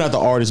maybe not the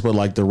artist but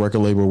like the record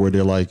label where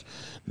they're like,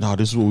 no,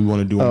 this is what we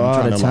want to do. And Oh, we're all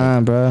trying the to,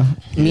 time, bro.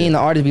 Me and the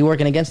artist be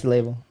working against the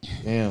label.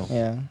 Like, damn.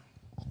 Yeah.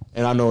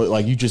 And I know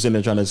like you just in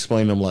there trying to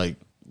explain them like,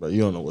 but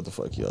you don't know what the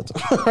fuck y'all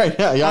talking right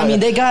now. Y'all, I mean,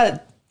 they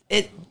got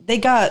it. They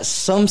got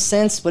some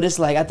sense, but it's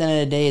like at the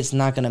end of the day, it's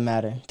not gonna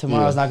matter.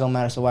 Tomorrow's not gonna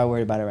matter, so why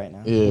worry about it right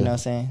now? Yeah. You know what I'm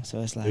saying? So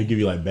it's They like, give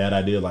you like bad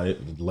ideas,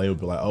 like the label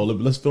be like, "Oh,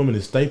 let's film it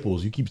in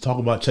Staples." You keep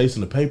talking about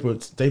chasing the paper.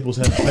 Staples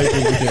has the paper.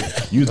 We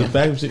can use the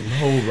factory shit.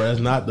 No, bro, that's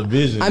not the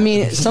vision. I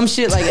mean, some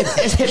shit like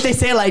if they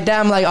say it like that,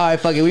 I'm like, all right,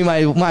 fuck it, we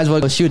might as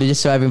well go shoot it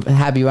just so I'm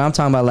happy. I'm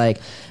talking about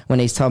like when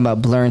they talking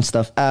about blurring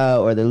stuff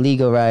out or the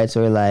legal rights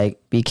or like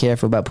be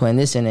careful about putting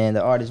this in there and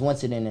the artist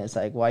wants it in there. It's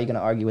like, why are you gonna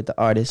argue with the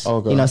artist?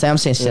 Okay. You know what I'm saying? I'm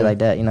saying shit like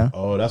that, you know.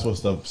 oh, that's what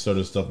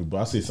certain stuff. But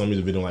I see some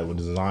music video like with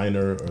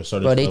designer or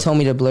certain. Bro, they stuff. told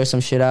me to blur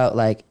some shit out.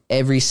 Like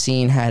every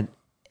scene had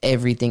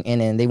everything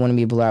in it. And they wanted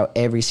me to blow out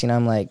every scene.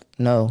 I'm like,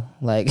 no,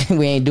 like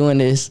we ain't doing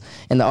this.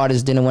 And the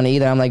artist didn't want to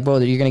either. I'm like, bro,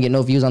 you're gonna get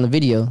no views on the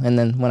video. And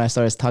then when I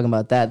started talking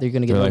about that, they're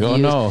gonna get no like,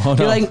 views. oh no.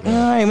 You're like, all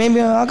right,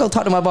 maybe I'll go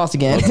talk to my boss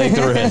again. Take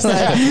the risk.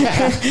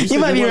 You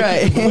might be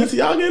right.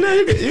 Y'all getting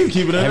that? You can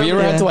keep it up. Have you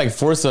ever had to like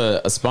force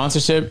a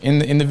sponsorship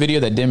in the video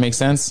that didn't make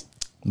sense?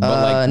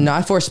 But No,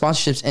 I forced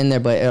sponsorships in there,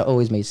 but it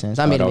always made sense.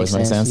 I made it make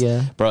sense.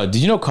 Yeah. Bro,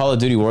 did you know Call of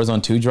Duty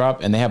Warzone 2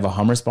 dropped and they have a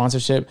Hummer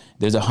sponsorship?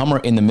 There's a Hummer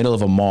in the middle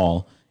of a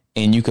mall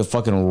and you could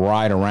fucking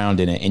ride around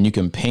in it and you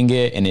can ping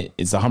it and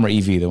it's a Hummer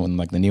EV, the one,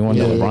 like the new one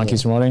that LeBron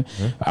keeps promoting.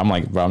 I'm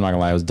like, bro, I'm not gonna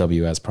lie, it was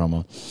WS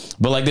promo.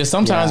 But like there's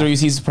sometimes where you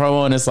see some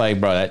promo and it's like,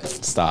 bro,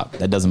 stop.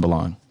 That doesn't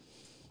belong.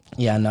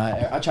 Yeah,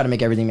 no, I try to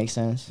make everything make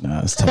sense.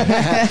 Nah, it's tough.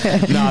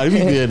 Nah, it be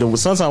good.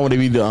 Sometimes when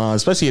they be,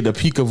 especially at the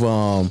peak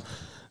of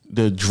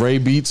the Dre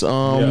beats.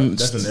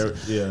 That's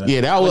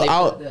that was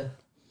out.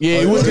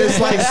 Yeah, it was just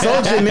like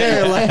so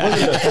generic. Like,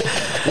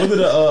 was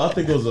it I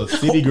think it was a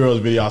City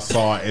Girls video I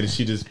saw, and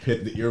she just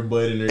put the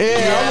earbud in her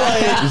ear.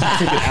 I'm Just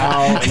took it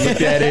out and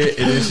looked at it,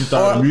 and then she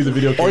started the music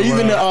video. Or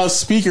even the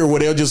speaker where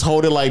they'll just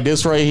hold it like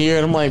this right here,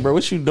 and I'm like, bro,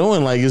 what you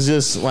doing? Like, it's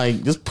just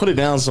like, just put it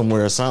down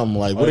somewhere or something.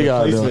 Like, what are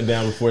y'all doing? Placement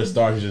down before it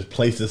starts. You just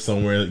place it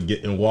somewhere,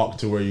 and walk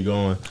to where you're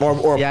going.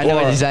 Or I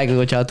know exactly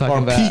what y'all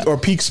talking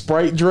about. Peak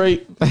Sprite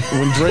Drake,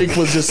 when Drake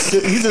was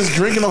he's just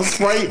drinking on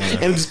Sprite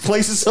and just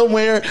places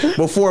somewhere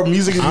before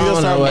music and video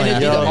starts. And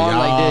it's either on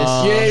like this.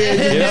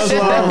 Yeah, that's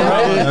why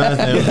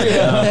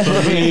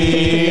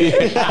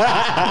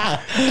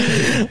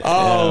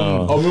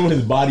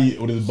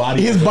remember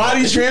his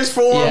body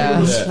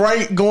transformed with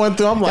Sprite going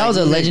through. I'm like, that was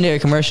a legendary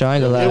commercial. I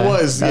ain't gonna lie. It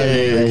was,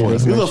 it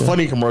was. It was a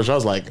funny commercial. I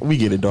was like, we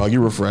get it, dog.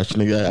 You refreshed,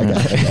 nigga. I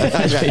got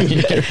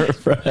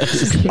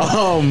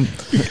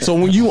it. So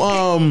when you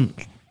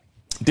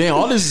damn,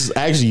 all this is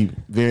actually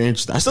very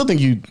interesting. I think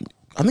you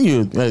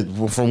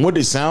from what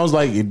it sounds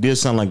like, it did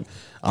sound like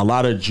a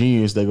lot of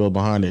genius that goes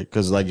behind it.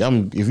 Because like,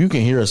 if you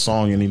can hear a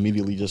song and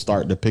immediately just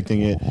start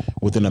depicting it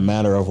within a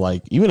matter of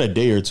like even a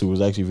day or two is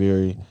actually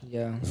very,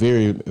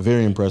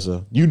 very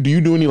impressive. Do you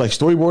do any like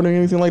storyboarding or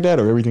anything like that,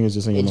 or everything is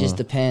just in your mind? It just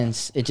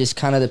depends. It just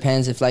kind of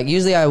depends. If like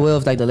usually I will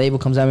if like the label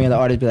comes at me and the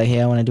artist be like,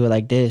 hey, I want to do it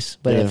like this.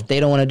 But if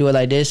they don't want to do it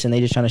like this and they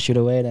just trying to shoot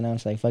away, then I'm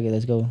just like, fuck it,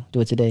 let's go do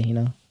it today. You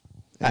know.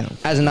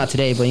 As in not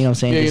today, but you know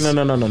what I'm saying? Yeah,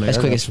 no. As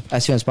quick as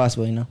soon as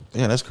possible, you know?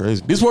 Yeah, that's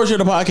crazy. This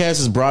portion of the podcast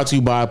is brought to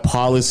you by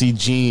Policy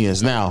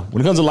Genius. Now,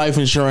 when it comes to life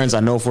insurance, I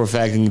know for a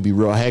fact it can be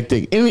real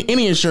hectic.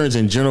 Any insurance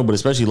in general, but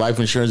especially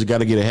life insurance, you got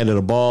to get ahead of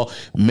the ball.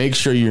 Make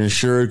sure you're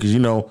insured because, you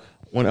know,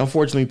 when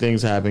unfortunately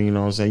things happen, you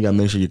know what I'm saying? You got to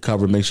make sure you're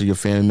covered, make sure your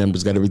family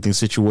members got everything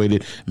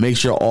situated, make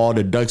sure all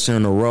the ducks are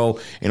in a row,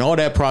 and all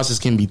that process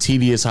can be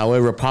tedious.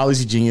 However,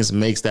 Policy Genius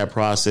makes that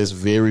process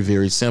very,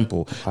 very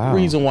simple. Wow. The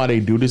reason why they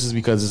do this is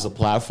because it's a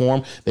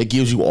platform that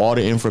gives you all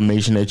the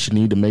information that you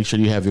need to make sure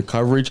you have your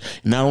coverage,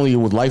 not only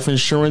with life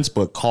insurance,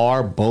 but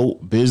car,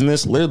 boat,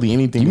 business, literally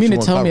anything. You mean to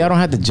tell me I don't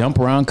have to jump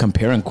around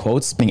comparing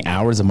quotes, spending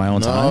hours of my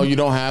own time? No, you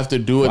don't have to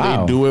do it.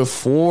 Wow. They do it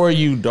for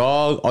you,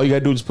 dog. All you got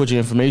to do is put your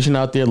information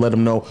out there, let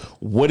them know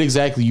what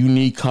exactly you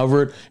need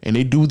covered, and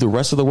they do the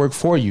rest of the work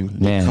for you.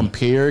 They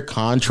compare,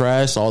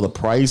 contrast all the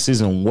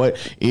prices and what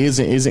is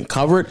and isn't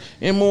covered,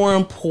 and more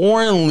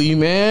importantly,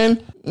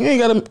 man, you ain't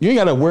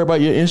gotta worry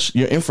about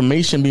your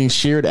information being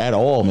shared at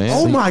all, man.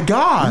 Oh my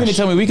God! You're gonna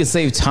tell me we could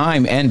save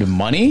time and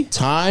money?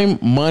 Time,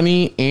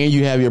 money, and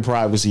you have your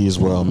privacy as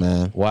well,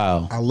 man.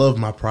 Wow, I love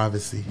my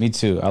privacy. Me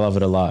too. I love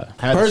it a lot.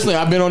 Personally,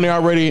 I've been on there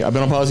already. I've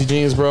been on Policy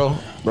Genius, bro.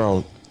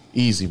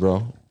 Easy,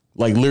 bro.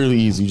 Like literally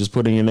easy. You just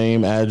put in your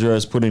name,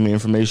 address, put in the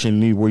information you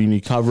need, where you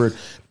need covered,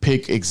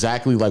 pick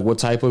exactly like what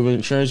type of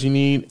insurance you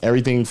need,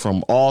 everything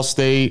from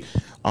Allstate,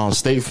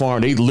 State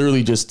Farm. They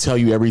literally just tell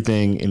you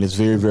everything, and it's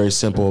very, very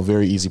simple,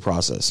 very easy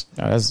process.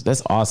 Oh,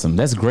 that's awesome.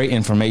 That's great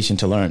information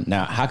to learn.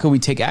 Now, how can we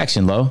take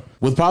action, Lo?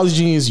 With Policy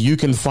Genius, you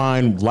can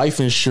find life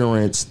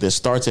insurance that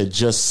starts at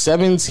just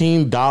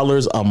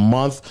 $17 a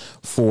month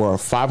for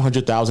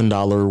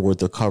 $500,000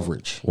 worth of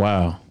coverage.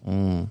 Wow.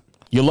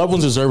 Your loved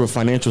ones deserve a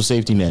financial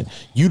safety net.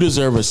 You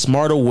deserve a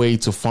smarter way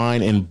to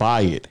find and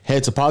buy it.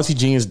 Head to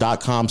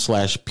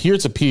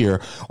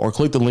policygenius.com/peer-to-peer or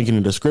click the link in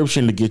the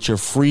description to get your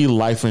free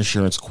life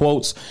insurance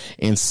quotes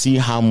and see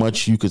how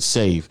much you could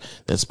save.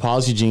 That's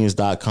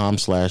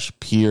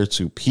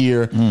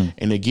policygenius.com/peer-to-peer.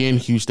 And again,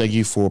 huge thank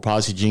you for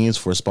Policy Genius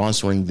for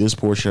sponsoring this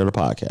portion of the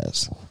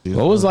podcast.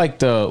 What was like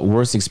the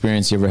worst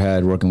experience you ever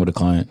had working with a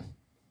client?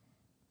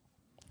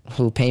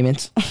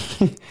 Payments.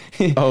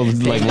 Oh,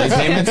 like late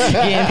payments?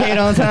 Getting paid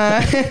on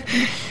time.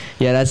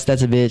 Yeah, that's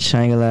a bitch.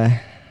 I ain't gonna lie.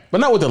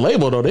 But not with the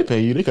label though. They pay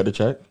you. They cut the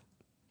check.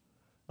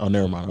 Oh,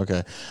 never mind.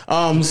 Okay.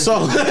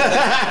 So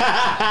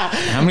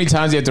how many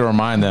times do you have to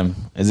remind them?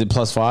 Is it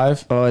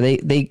 +5? Oh,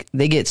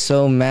 they get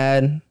so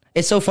mad.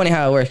 It's so funny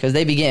how it works because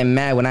they be getting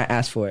mad when I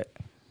ask for it.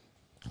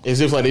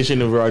 As if like they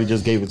shouldn't have already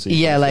just gave it to you.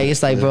 Yeah, like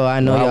it's like, bro, I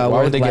know y'all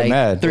worth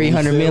like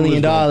 $300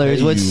 million.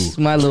 What's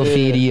my little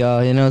fee to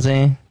y'all? You know what I'm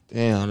saying?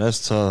 Damn,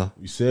 that's tough.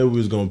 We said we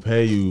was gonna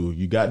pay you.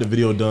 You got the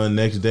video done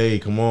next day.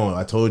 Come on,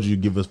 I told you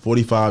give us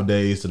 45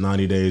 days to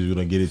 90 days. We're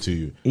gonna get it to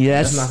you.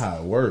 Yeah, that's not how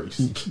it works.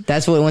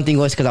 That's what one thing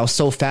was, because I was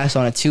so fast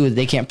on it too.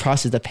 They can't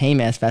process the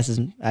payment as fast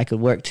as I could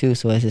work too.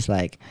 So it's just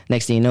like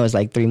next thing you know, it's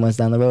like 3 months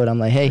down the road. I'm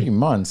like, hey, 3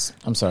 months.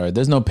 I'm sorry.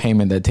 There's no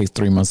payment that takes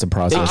 3 months to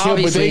process. They kill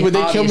me, but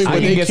they kill me. I But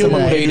can they get kill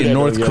someone me. paid in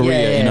North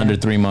Korea Yeah. in under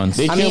 3 months.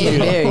 They I kill mean, it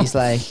me. varies.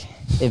 Like,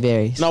 it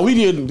varies. No, we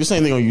did the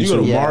same thing on You go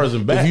to YouTube. Yeah. Mars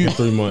and back in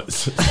 3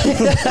 months.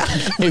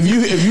 If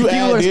you People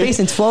add are it, space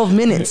in 12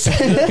 minutes.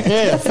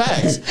 yeah,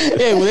 facts.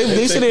 Yeah, well,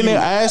 they sit in there,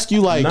 ask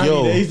you like, 90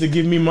 yo, days to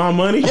give me my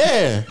money.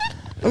 yeah.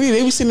 I mean,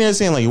 they be sitting there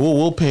saying like,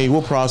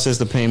 we'll process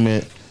the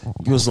payment.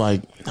 It was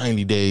like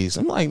 90 days.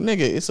 I'm like,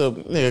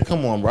 nigga,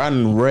 come on, bro. I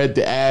done read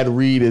the ad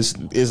read. It's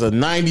a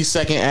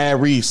 90-second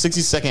ad read,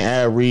 60-second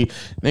ad read.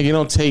 Nigga, it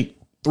don't take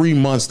 3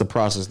 months to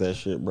process that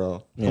shit,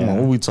 bro. Come on,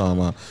 what we talking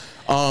about?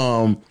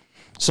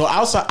 So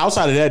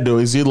outside of that though,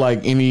 is it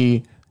like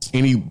any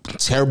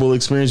terrible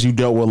experience you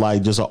dealt with,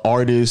 like just an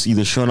artist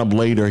either showing up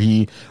late or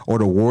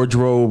the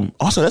wardrobe?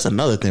 Also, that's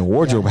another thing.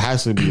 Wardrobe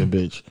has to be a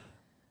bitch.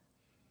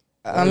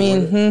 I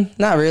mean,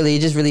 not really.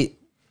 Just really.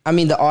 I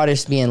mean, the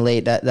artist being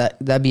late,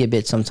 that'd be a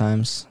bitch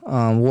sometimes.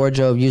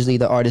 Wardrobe, usually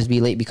the artist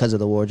be late because of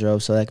the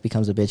wardrobe, so that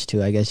becomes a bitch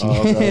too, I guess.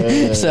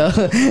 So,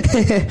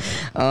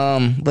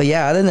 but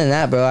yeah, other than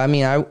that, bro, I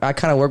mean, I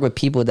kind of work with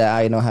people that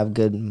I know have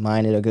good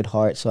minded or good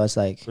heart, so it's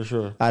like, For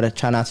sure. I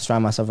try not to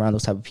surround myself around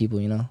those type of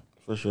people, you know.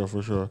 For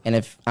sure. And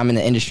if I'm in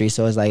the industry,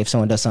 so it's like if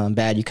someone does something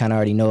bad, you kind of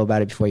already know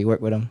about it before you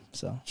work with them.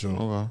 So Sure.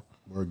 Okay.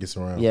 Word gets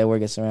around. yeah, word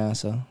gets around.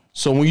 So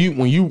So when you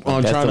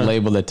That's trying the to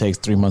label that takes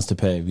 3 months to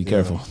pay. Be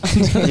careful.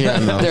 yeah, I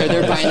know.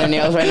 they're biting their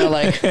nails right now.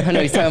 Like, I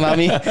know he's talking about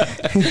me.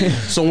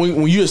 So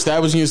when you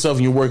establishing yourself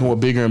and you're working with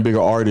bigger and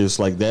bigger artists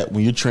like that,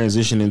 when you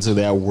transition into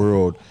that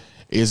world,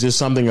 is there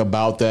something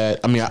about that?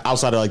 I mean,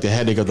 outside of like the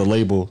headache of the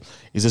label,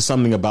 is there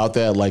something about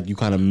that like you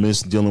kind of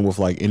miss dealing with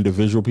like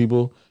individual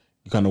people?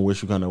 You kind of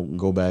wish you kind of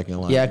go back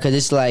and like Yeah, because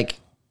it's like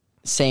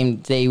same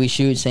day we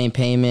shoot, same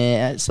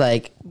payment. It's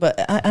like, but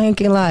I ain't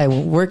gonna lie,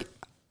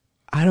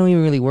 I don't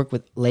even really work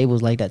with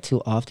labels like that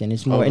too often.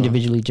 It's more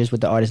individually just with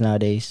the artists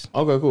nowadays.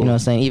 Okay, cool. You know what I'm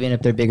saying? Even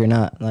if they're big or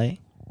not, like.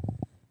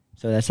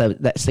 So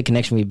that's the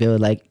connection we build.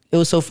 Like, it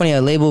was so funny.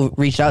 A label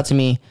reached out to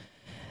me.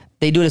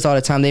 They do this all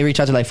the time. They reach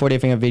out to like 4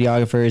 different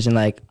videographers and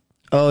like,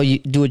 oh, you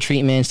do a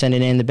treatment, send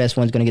it in. The best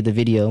one's gonna get the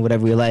video,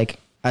 whatever we like.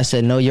 I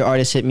said, no, your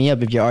artist hit me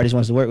up. If your artist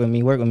wants to work with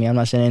me, work with me. I'm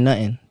not sending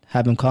nothing.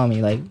 Have him call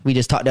me. Like, we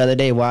just talked the other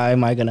day. Why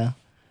am I gonna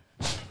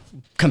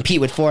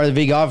compete with 4 other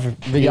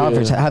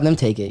videographers? Yeah. Have them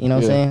take it. You know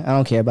what I'm saying? I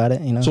don't care about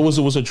it. You know. So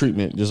what's a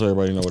treatment? Just so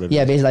everybody know what it is.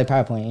 Yeah, basically like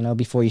PowerPoint. You know,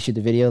 before you shoot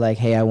the video, like,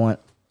 hey, I want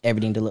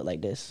everything to look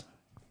like this.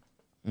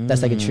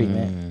 That's like a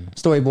treatment,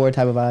 storyboard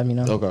type of vibe. You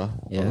know. Okay.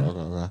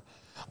 Yeah.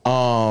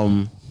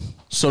 Okay.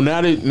 So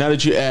now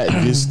that you're at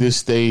this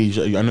stage,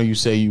 I know you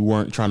say you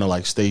weren't trying to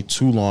like stay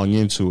too long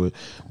into it,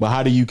 but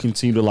how do you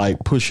continue to like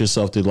push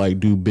yourself to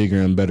like do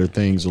bigger and better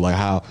things? Or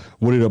like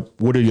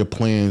what are your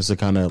plans to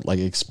kind of like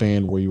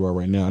expand where you are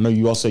right now? I know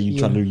you also you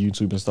trying to do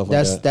YouTube and stuff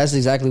like that. That's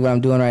exactly what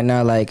I'm doing right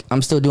now. Like,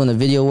 I'm still doing the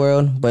video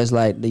world, but it's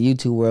like the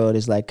YouTube world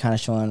is like kind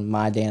of showing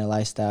my day in the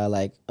lifestyle,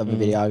 like of a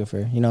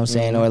videographer. You know what I'm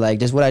saying? Or like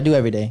just what I do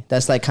every day.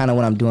 That's like kind of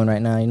what I'm doing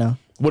right now. You know.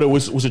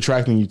 What's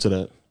attracting you to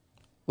that?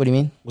 What do you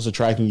mean? What's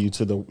attracting you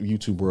to the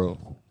YouTube world?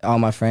 All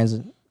my friends,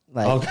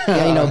 like, Okay.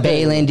 yeah, you know,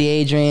 Balin,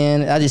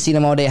 DeAdrian. I just see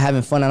them all day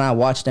having fun, and I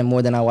watch them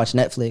more than I watch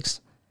Netflix.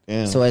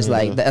 Damn, So it's yeah.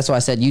 like, that's why I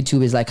said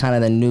YouTube is like kind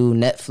of the new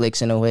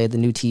Netflix in a way, the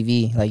new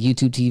TV, like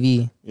YouTube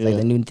TV, like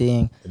the new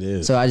thing. It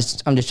is. So I'm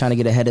just trying to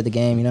get ahead of the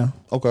game, you know.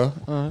 Okay. All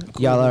right.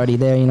 Cool. Y'all already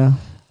there, you know.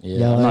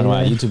 Yeah, I'm not gonna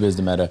lie. YouTube is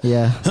the meta.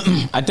 Yeah.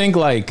 I think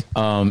like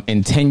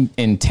in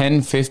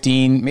 10,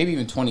 15, maybe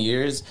even 20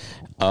 years,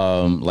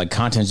 like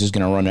content's just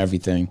gonna run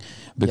everything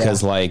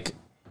because like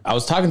I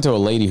was talking to a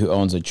lady who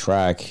owns a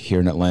track here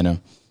in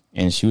Atlanta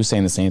and she was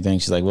saying the same thing.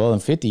 She's like, well, in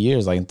 50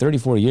 years, like in 30,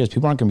 40 years,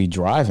 people aren't gonna be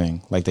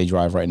driving like they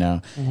drive right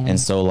now. And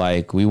so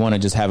like we want to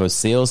just have a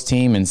sales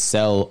team and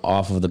sell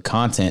off of the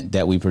content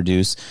that we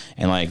produce.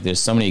 And like there's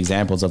so many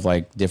examples of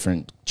like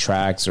different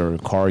tracks or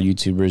car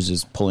YouTubers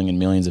just pulling in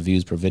millions of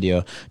views per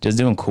video, just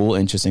doing cool,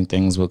 interesting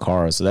things with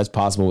cars. So that's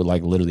possible with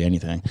like literally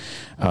anything.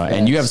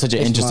 And you have such an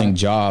interesting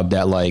job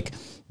that like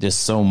there's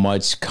so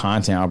much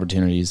content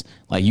opportunities.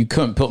 Like you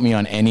couldn't put me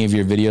on any of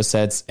your video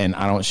sets and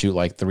I don't shoot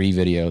like 3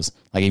 videos.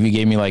 Like if you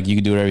gave me like, you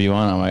could do whatever you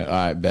want, I'm like, all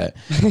right, bet.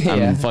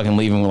 I'm fucking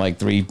leaving with like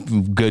 3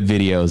 good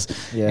videos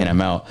and I'm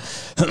out.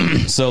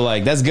 So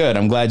like, that's good.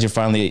 I'm glad you're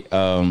finally,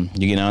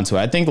 you getting onto it.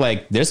 I think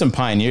like there's some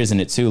pioneers in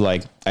it too.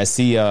 Like I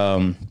see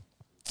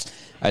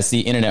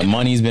Internet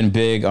Money's been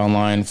big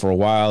online for a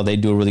while. They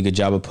do a really good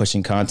job of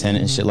pushing content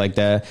and shit like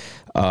that.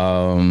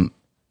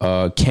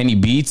 Kenny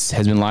Beats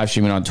has been live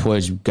streaming on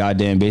Twitch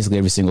goddamn basically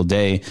every single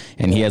day,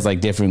 and he has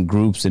like different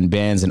groups and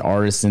bands and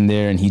artists in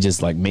there, and he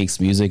just like makes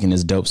music and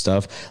his dope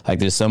stuff. Like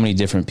there's so many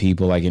different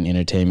people like in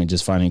entertainment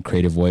just finding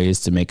creative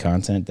ways to make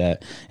content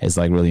that is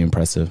like really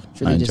impressive.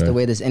 It's really just the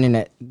way this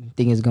internet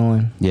thing is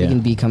going. Yeah. You can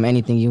become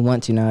anything you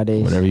want to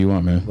nowadays. Whatever you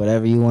want, man.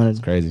 Whatever you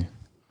want. Crazy.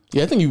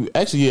 Yeah, I think you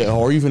actually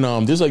or even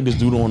there's like this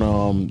dude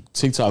on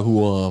TikTok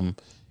who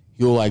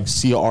he'll like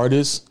see an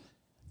artist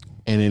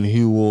and then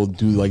he will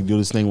do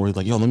this thing where he's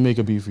like, yo, let me make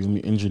a beat for you, let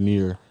me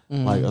engineer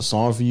like a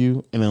song for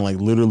you, and then like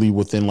literally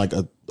within like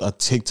a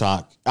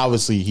TikTok,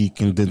 obviously he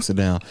condensed it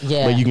down.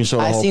 Yeah, but you can show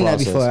the I've whole seen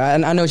process. that before. I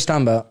know what you're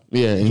talking about.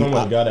 Yeah, and You talking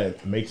about the guy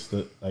that makes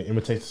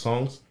imitates the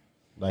songs?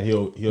 Like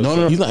he'll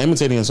no, he's not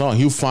imitating a song.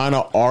 He'll find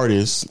an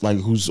artist like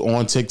who's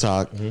on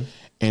TikTok, and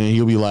then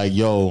he'll be like,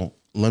 "Yo,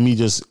 let me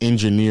just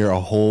engineer a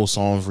whole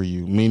song for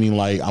you." Meaning,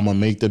 like, I'm gonna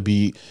make the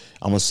beat,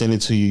 I'm gonna send it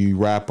to you, you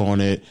rap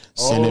on it,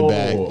 send it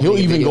back. He'll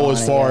even video go on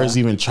as it, far yeah. as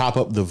even chop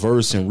up the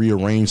verse and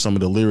rearrange some of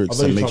the lyrics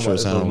to make sure it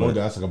sounds one right.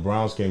 guy, it's like a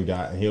brown skin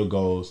guy, and he'll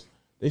goes.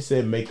 They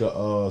said make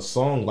a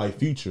song like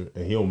Future,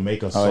 and he'll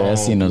make a song yeah, I've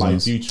seen those like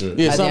ones. Future.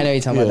 Yeah, I think I know what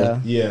you're talking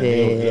about though. Yeah,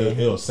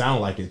 he'll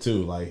sound like it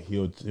too. Like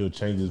he'll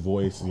change his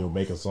voice and he'll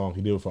make a song.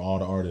 He did it for all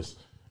the artists.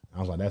 I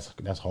was like,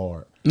 that's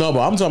hard. No, but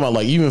I'm talking about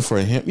like even for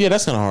him, yeah,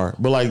 that's kind of hard.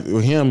 But like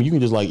with him, you can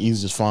just like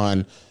easily just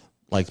find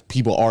like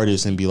people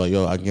artists and be like,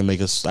 yo, I can make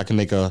a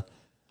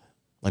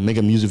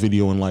music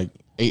video in like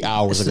 8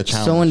 hours, like a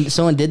challenge.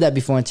 Someone did that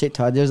before on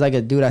TikTok. There was like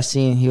a dude I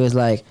seen. He was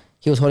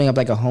holding up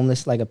like a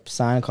homeless, like a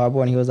sign on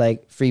cardboard, and he was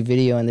like free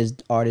video, and this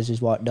artist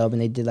just walked up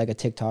and they did like a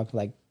TikTok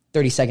like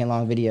 30-second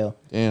long video.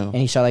 Damn. And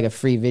he shot like a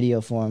free video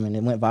for him, and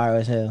it went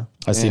viral as hell.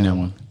 I seen that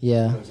one.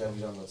 Yeah,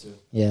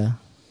 yeah.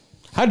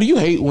 How do you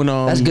hate when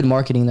That's good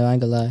marketing though. I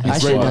ain't gonna lie. I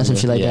should have done some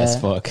shit like yeah, that. as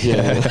fuck. Yeah. I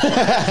ain't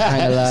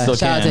gonna lie. Still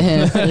Shout out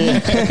can. I to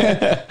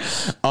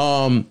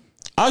him.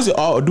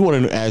 do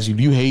want to ask you,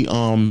 do you hate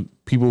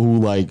people who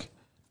like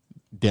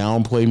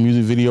downplay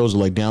music videos or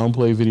like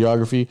downplay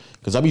videography?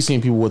 Because I be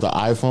seeing people with the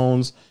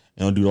iPhones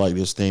and they'll do like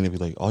this thing and be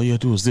like, all you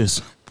gotta do is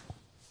this.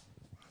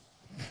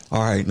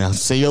 All right, now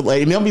say your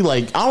like, and they'll be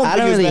like, I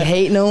don't really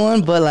hate no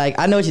one, but like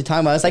I know what you're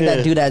talking about. It's like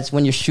that dude that's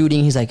when you're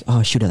shooting, he's like,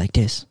 oh, shoot it like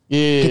this.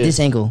 Yeah. Get this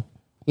angle.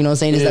 You know what I'm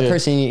saying? There's that Yeah.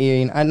 person in your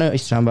ear. I know what you're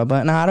talking about,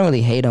 but no, I don't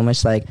really hate them.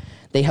 It's like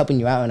they helping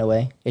you out in a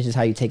way. It's just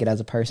how you take it as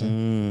a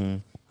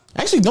person.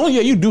 Actually,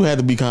 you do have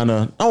to be kind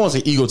of, I don't want to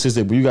say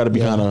egotistic, but you got to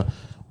be kind of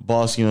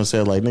bossy, and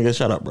say like, nigga,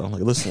 shut up, bro.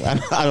 Like, listen, I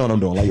know what I'm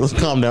doing. Like, let's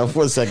calm down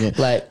for a second.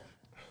 Like,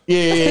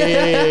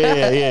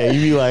 Yeah. You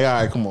be like, all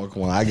right, come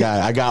on. I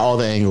got all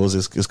the angles.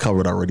 It's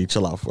covered already.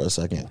 Chill out for a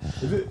second.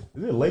 Is it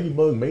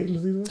Ladybug mating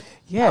season?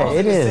 Yeah,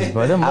 it is.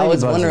 But I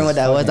was wondering what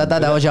that was. I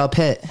thought that was y'all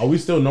pet. Are we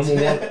still number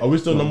one? Are we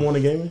still number one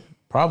in gaming?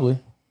 Probably.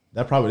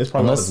 That's probably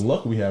all Unless- this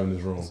luck we have in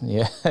this room.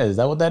 Yeah, is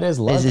that what that is?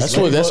 Luck? Is this-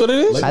 That's what it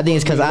is. I think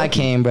it's because I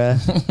came, bruh.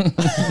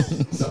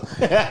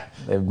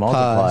 They've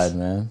multiplied,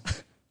 man.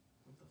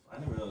 I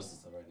never noticed this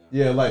stuff right now.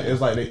 Yeah, like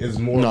it's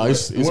more. No,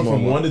 it's it went more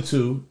from more. 1 to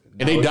 2.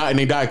 And they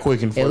die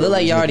quick. And It looked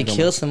like y'all already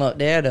killed some up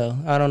there, though.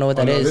 I don't know what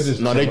that no, is. they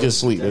just- No, they just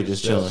sleep. They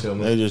just They're chilling.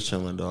 chilling. They just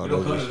chilling, dog. We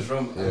don't They come to just- this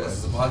room unless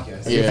it's a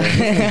podcast.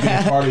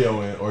 Yeah.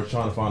 Cardioing or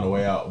trying to find a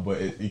way out, but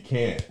it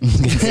can't. You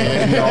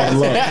need all the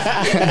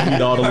luck. You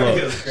need all the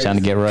luck. Trying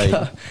to get right.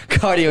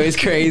 Cardio is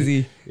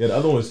crazy. Yeah, the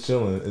other one's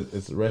chilling.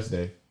 It's a rest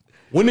day.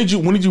 When did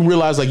you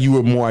realize like you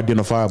were more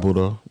identifiable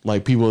though?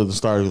 Like people at the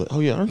start were like,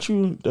 oh yeah, aren't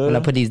you? When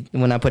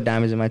I put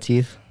diamonds in my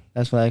teeth,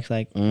 that's what it's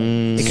like.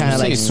 It kind of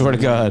Say, like, swear to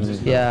God.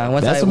 yeah.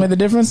 Once That's what made the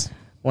difference?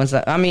 once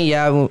I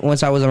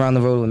was around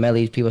the road with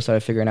Melly, people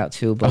started figuring out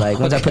too. But like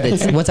once I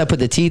put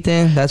the teeth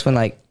in, that's when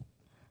like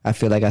I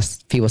feel like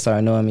people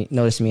started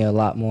noticing me a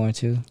lot more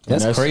too.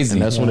 That's crazy.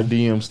 And that's when the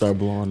DMs start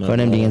blowing up. But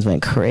them DMs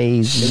went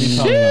crazy.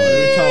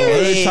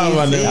 Every time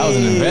I That was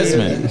an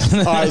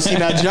investment. All right, see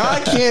now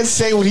John can't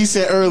say what he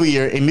said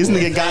earlier, and this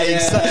nigga got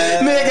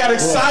excited. Nigga got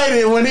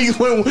excited when I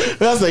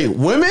was like,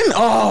 women?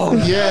 Oh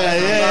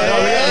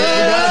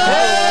yeah.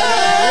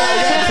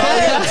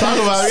 Talk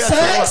about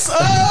sex.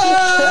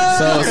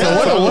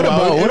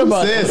 What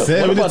about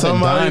the talking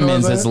about, you know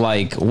diamonds? what I'm It's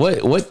like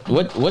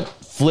what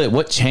flip?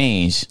 What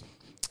changed?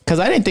 Because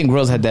I didn't think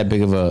grills had that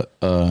big of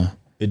a.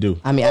 It do.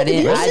 I mean, I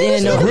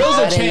didn't know Grills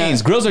I or didn't know-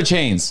 chains? Grills or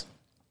chains?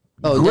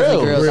 Oh,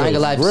 definitely grills. I ain't gonna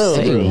lie. Grills.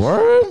 Hey,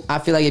 Word. I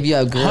feel like if you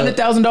have grills,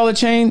 $100,000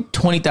 chain,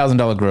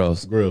 $20,000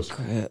 grills. Grills.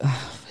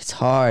 it's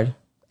hard.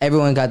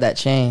 Everyone got that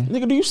chain.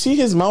 Nigga, do you see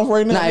his mouth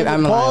right now? No,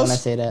 I'm lying Pause. when I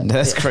say that.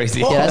 That's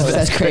crazy. Yeah,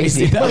 that's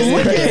crazy. Look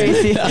at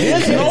it.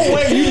 There's no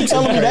way you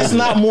telling me that's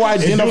not more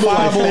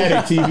identifiable.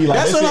 TV, like,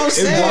 That's what I'm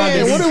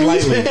saying. What are we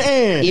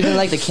saying? Even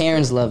like the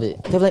Karens love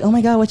it. They're like, "Oh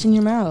my god, what's in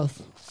your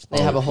mouth?"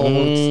 They have a whole.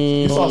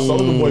 You saw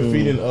Soulja Boy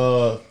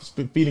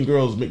feeding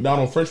girls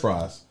McDonald's French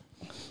fries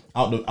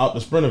out the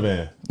Sprinter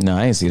van. No,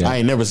 I ain't see that. I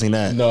ain't never seen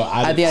that. No,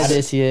 I think I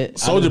did see it.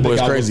 Soulja Boy's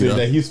crazy though.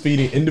 That he's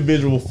feeding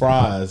individual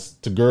fries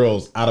to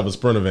girls out of a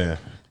Sprinter van.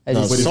 I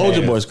No, just- With his Soulja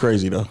hands. Boy's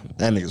crazy though.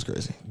 That nigga's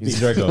crazy. He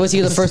Draco. Was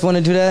he the first one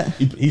to do that?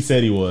 He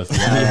said he was. He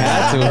He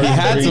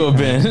had to have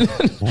been.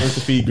 First to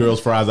feed girls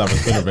fries out of a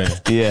Sprinter van.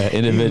 Yeah, He's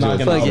individual.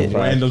 knocking Fuck out it.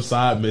 random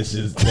side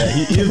missions. That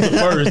he is the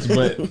first,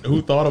 but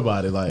who thought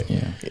about it? Like,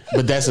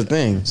 But that's the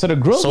thing. So the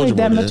grills Soulja make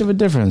that Boy much did. of a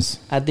difference.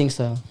 I think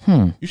so.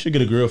 you should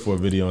get a grill for a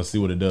video and see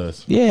what it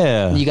does.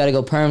 Yeah. You got to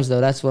go perms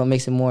though. That's what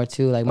makes it more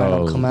too. Like mine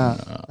don't come out.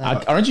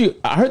 Aren't you?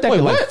 I heard that could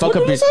like fuck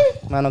up your.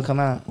 Mine don't come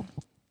out.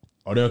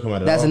 Oh, they'll come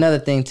out at That's all. another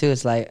thing too.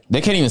 It's like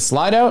They can't even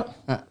slide out.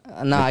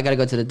 Nah, I gotta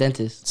go to the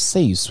dentist.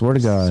 Say you swear to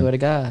God. Swear to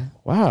God.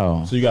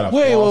 Wow. So you got to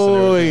Wait, floss and wait,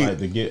 everything, wait. like,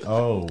 to get.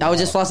 Oh, I was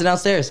just flossing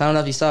downstairs. I don't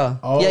know if you saw.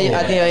 Oh.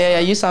 Yeah,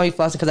 you saw me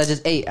flossing because I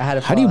just ate. I had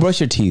a. How do you brush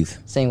your teeth?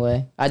 Same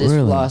way. I just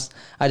Really?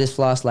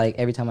 floss like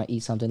every time I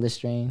eat something.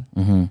 Listerine.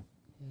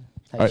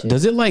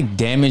 Does it like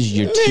damage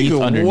your teeth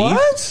Nigga, underneath?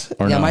 what?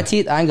 Or Yeah, no? my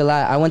teeth. I ain't gonna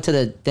lie. I went to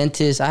the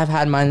dentist. I've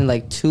had mine in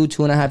like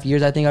 2.5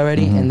 years, I think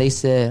already. And they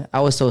said I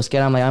was so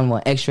scared. I'm like, I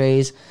want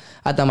X-rays.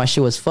 I thought my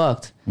shit was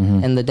fucked.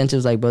 And the dentist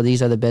was like, bro,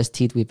 these are the best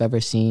teeth we've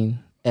ever seen.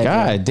 Ever.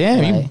 God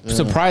damn, Like, you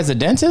surprised the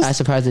dentist? I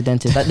surprised the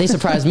dentist. They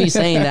surprised me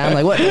saying that. I'm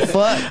like, what the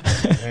fuck?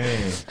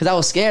 Because I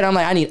was scared. I'm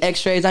like, I need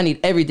X-rays. I need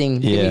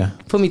everything. Yeah.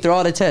 Put me through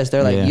all the tests.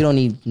 They're like, Yeah. you don't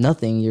need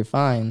nothing. You're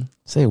fine.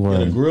 Say a the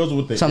word. grills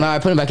with the. So now I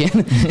put them back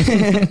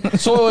in.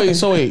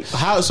 So wait.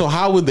 How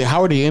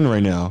are they in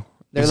right now?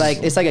 They're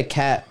like, it's like a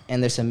cap,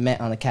 and there's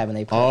cement on the cap, and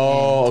they put it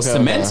Oh, okay.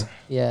 Cement? okay.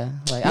 in. Yeah.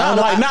 Like,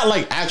 Not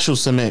like actual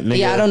cement, nigga.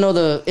 Yeah, I don't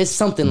know it's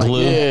something like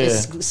Glue. that.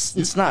 Yeah.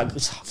 It's not.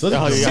 So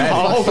Oh, the- yeah.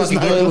 I hope it's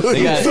not Glue. glue.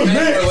 They got What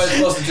it's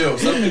supposed to do.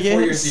 Something for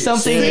your teeth.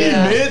 Something.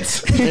 Yeah.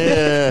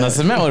 Yeah. no,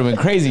 cement would have been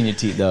crazy in your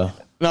teeth though.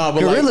 No,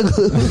 but Gorilla like,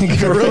 glue.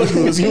 Gorilla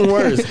glue is even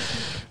worse.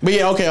 But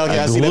yeah, okay,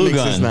 I see that glue makes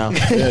gun. sense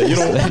now. yeah, you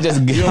don't. They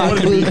just You don't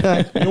want to be.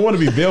 You don't want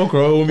to be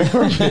Velcro. It would be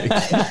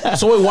perfect.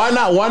 So wait, why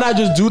not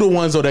just do the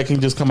ones though that can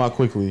just come out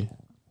quickly?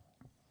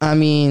 I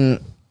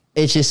mean,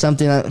 it's just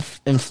something that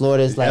in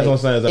Florida is like. That's what I'm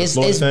saying, is that a it's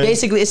Florida it's thing?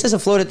 basically it's just a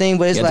Florida thing,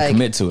 but it's you have to like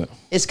commit to it.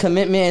 it's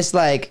commitment. It's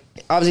like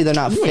obviously they're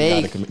not You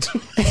ain't fake. gotta commit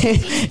to.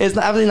 It's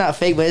not, obviously not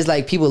fake, but it's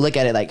like people look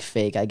at it like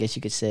fake. I guess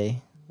you could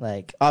say.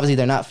 Like obviously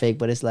they're not fake,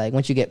 but it's like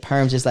once you get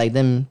perms, it's like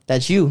them.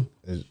 That's you.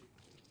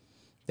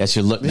 That's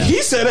your look now.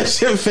 He said that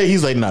shit fake.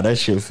 He's like, nah, that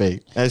shit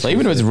fake. That So shit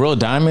even if it's fake. real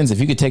diamonds, if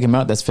you could take them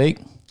out, that's fake.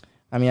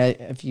 I mean,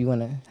 if you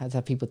wanna, that's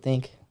how people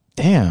think.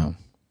 Damn.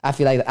 I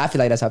feel like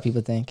that's how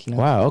people think. You know,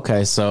 Wow.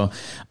 Okay. So,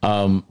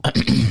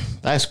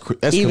 that's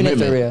even if commitment.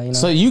 they're real. You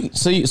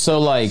know, so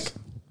like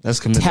That's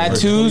commitment.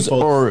 tattoos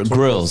or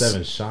grills.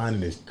 7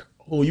 shining is.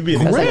 Oh, you be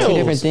that's like two Grills.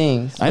 different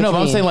things. I know,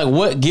 but I'm saying like,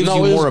 what gives No,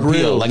 you it's more appeal?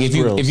 grills, Like if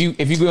grills. you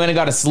go in and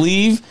got a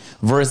sleeve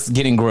versus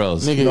getting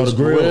grills. Nigga, No, it's the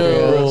grill.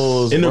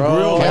 grills, In the bro.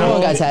 grill,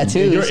 Everyone got In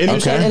tattoos. your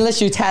industry? Okay.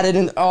 Unless you tatted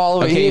in all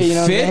over Okay, here, you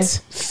know what I'm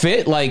saying?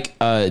 fit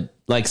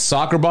like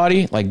soccer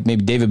body, like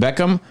maybe David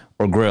Beckham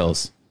or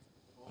grills.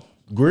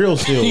 grill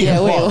still. Yeah,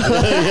 wait. I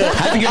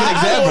have to give an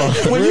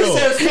example. When you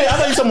said fit, I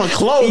thought you someone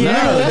clothes. Yeah.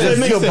 No, that's a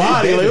nigga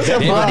body. Like, what's that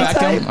David body Beckham.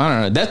 type? I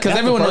don't know. That's because That's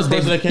everyone the knows first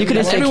person David. that came You could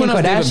have said Everyone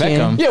Kim knows David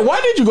Kardashian. Beckham. Yeah,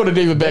 why did you go to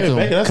David Beckham?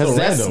 That's so Because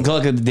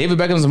random. like, David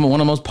Beckham's one of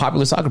the most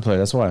popular soccer players.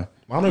 That's why.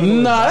 I don't even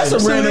know Nah, what that's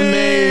a body- random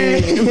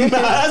name. Nah,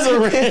 that's a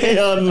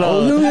random. What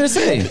are you No. gonna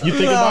say? You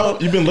think about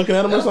him? You been looking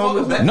at him or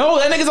something? No,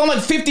 that nigga's on like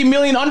 50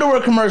 million underwear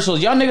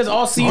commercials. Y'all niggas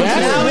all see him.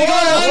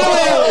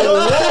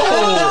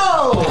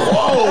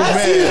 Oh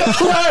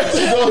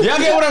man. Y'all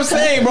get what I'm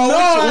saying, bro?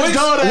 I which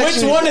don't which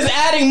actually. one is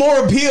adding more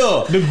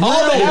appeal? The grill,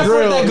 All the the effort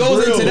grill, that the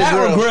goes grill, into the that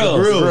grill, or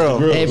the grills?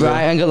 grill. Hey, bro,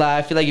 I ain't gonna lie.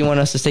 I feel like you want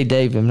us to say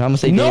David. I'm gonna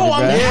say No, David,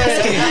 I'm bro.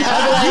 asking.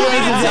 You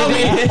need to tell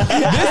me.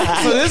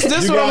 This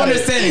is what I'm got it.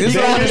 understanding. This is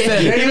what I'm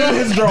understanding. David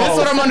is This draws. is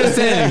what I'm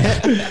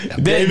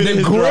understanding. David The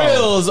is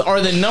grills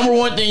are the number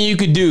one thing you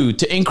could do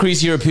to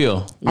increase your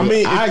appeal. I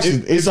mean,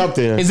 Actually, it's up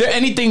there. Is there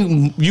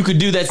anything you could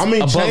do that's I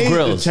mean, above change, the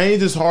grills?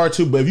 change is hard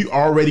too, but if you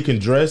already can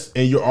dress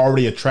and you're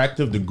already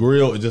attractive, the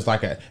grill is just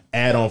like an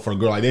add-on for a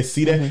girl. Like they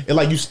see that, and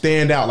like you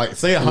stand out. Like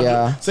say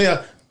Yeah.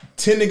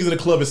 10 niggas in the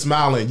club is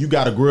smiling, you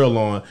got a grill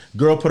on.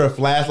 Girl put her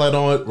flashlight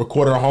on,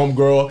 record her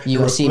homegirl. You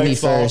the will see me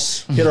reflects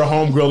off, first. Hit her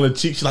homegirl in the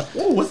cheek. She's like,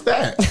 "Oh, what's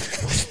that?"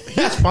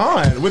 He's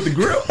fine with the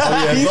grill.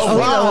 Oh yeah, it's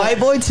over. Oh, white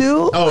boy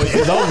too. Oh, it's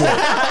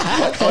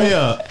over. Oh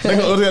yeah, they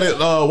go look at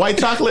it, white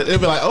chocolate. They'll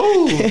be like,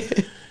 "Oh."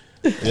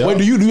 Yeah. Wait,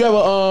 do you have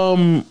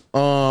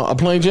a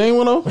plain Jane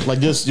one though? Like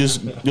just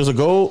a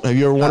gold? Have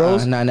you ever worn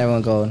those? Nah, never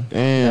went gold.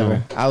 Damn.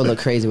 Never. I would look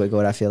crazy with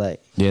gold. I feel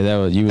like Yeah, that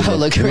was you. I would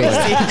look crazy.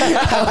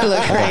 I would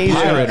look crazy.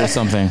 pirate or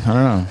something.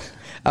 I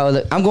don't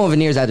know. I'm going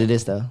veneers after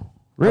this though.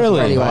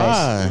 Really? Pearly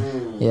whites.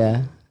 Why?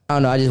 Yeah. I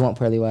don't know. I just want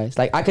pearly whites.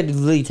 Like I could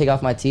literally take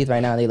off my teeth right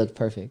now and they look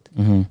perfect.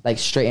 Like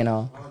straight and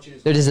all.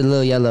 They're just a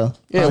little yellow.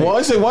 Yeah,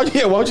 why don't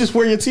you just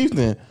wear your teeth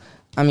then?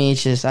 I mean,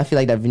 it's just I feel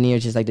like that veneer,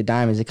 just like the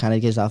diamonds, it kind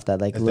of gives off that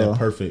like That's little that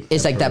perfect.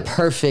 It's like that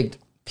perfect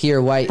pure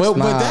white But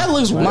smile. that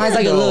looks Mine's weird,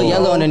 like a little though.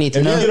 yellow underneath.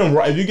 You If you know? get them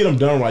right, if you get them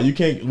done right, you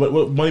can't.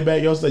 What money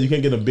bag y'all said? You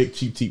can't get them big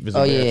cheap teeth.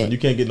 Oh, yeah. You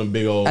can't get them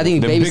big old. I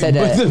think The baby big, said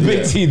that. the big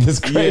Yeah. teeth is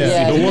crazy. yeah,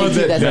 Yeah, the the ones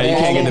big that teeth, Yeah, you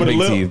that's can't get the over big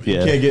lip, teeth. Yeah.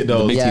 You can't get The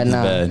those. big Yeah, teeth is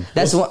nah. bad.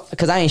 That's one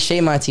because I ain't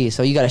shave my teeth,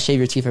 so you gotta shave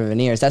your teeth for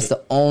veneers. That's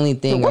the only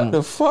thing. What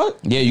the fuck?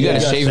 Yeah, you gotta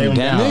you gotta shave shave them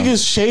them down.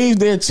 Niggas shave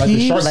their the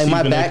teeth. shark- like my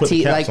Even they back put the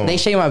teeth, caps like on. they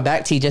shave my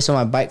back teeth just so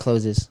my bite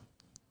closes.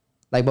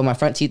 Like, but my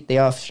front teeth, they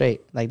off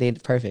straight. Like they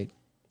perfect.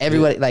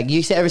 Everybody, like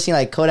you ever seen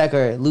like Kodak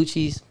or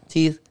Lucci's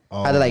teeth?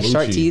 Oh, How they're like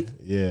shark Lucci. teeth.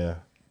 Yeah,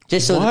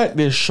 Just so What?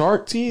 They're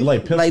shark teeth?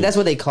 like pencils. like that's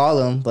what they call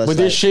them. But, but it's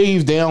they're like,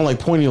 shaved down like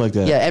pointy like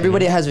that. yeah,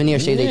 everybody that has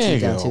veneers shave their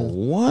teeth down Nigga, too.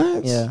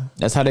 what? Yeah,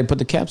 That's how they put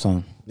the caps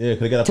on. Yeah, because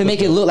they got to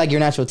make it look like your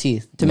natural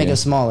teeth, to make them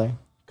smaller.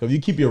 Because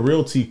you keep your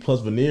real teeth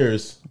plus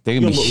veneers, They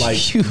You can don't be look like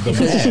huge. the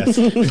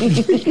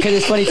mask. Because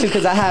it's funny too.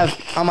 Because I have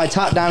on my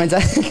top diamonds, I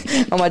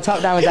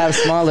have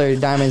smaller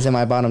diamonds than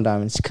my bottom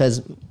diamonds.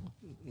 Because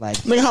like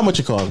Nigga, how much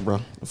it cost, bro?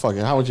 Fuck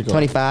it. How much it cost?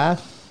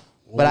 25,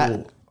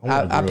 but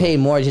Whoa, I paid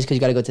more just because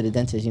you got to go to the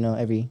dentist. You know,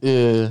 every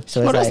Yeah.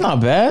 so Oh, it's that's like, not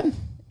bad.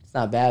 it's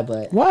not bad,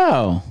 but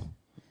Wow.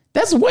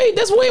 That's way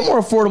more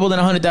affordable than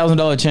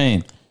 $100,000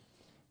 chain.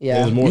 yeah.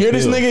 There's more You hear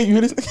this pills. nigga? You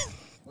hear this nigga?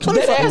 Dead ass,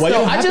 Well, you though.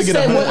 don't I have just to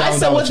get a said, I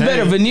said, $100,000 what's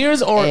better, chain.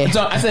 veneers or? Hey,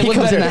 So I said, he what's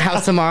comes in the better,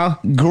 house tomorrow.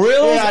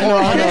 grills Yeah, I or know,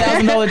 I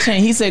know. $100,000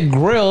 chain? He said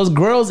grills.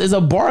 Grills is a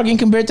bargain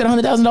compared to the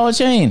 $100,000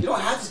 chain. You don't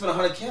have to spend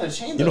 $100K on a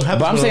chain. You Though. don't have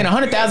But to I'm saying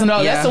spend-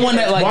 $100,000. Yeah. That's the one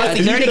that like Why- that's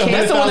if you the, get a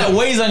that's the one that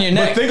weighs on your But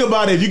neck. think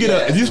about it.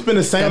 If you spend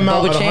the same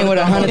amount Bubble on chain with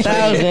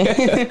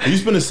 $100,000. if you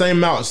spend the same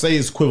amount, say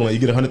it's equivalent. You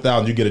get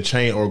 100,000, you get a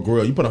chain or a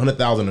grill. You put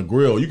 100,000 in a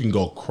grill, you can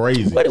go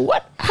crazy. Wait,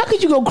 what? How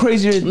could you go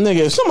crazier?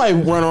 Nigga, if somebody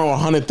run around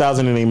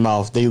 100,000 in their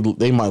mouth,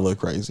 they might look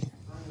crazy.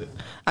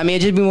 I mean,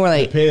 it'd just be more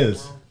like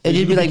Depends. it'd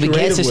You just be can like creative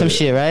baguettes or with some it.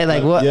 shit, right?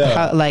 Like what?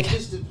 Yeah. How, like It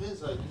just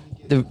depends. Like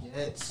you The- can get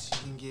baguettes, you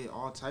can get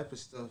all type of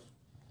stuff.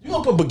 You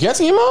gonna put baguettes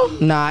in your mouth?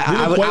 nah, Didn't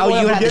you would Quavo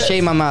have have to baguettes?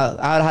 shave my mouth.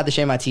 I would have to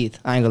shave my teeth.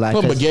 I ain't gonna lie.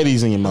 Put 'cause-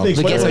 baguettes in your mouth. I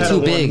think Baguettes Quavo are had too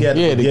one, big. he had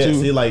Yeah, they baguettes,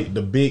 too- he like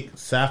the big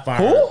sapphire.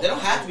 Who? They don't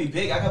have to be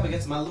big. I got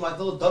baguettes. My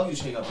little W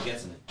chain got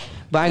baguettes in it.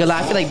 But I ain't gonna lie.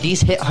 I feel like these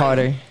hit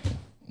harder.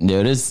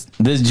 Yo, this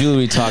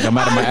jewelry talk. I'm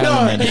out of my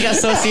element. You got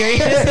so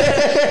serious.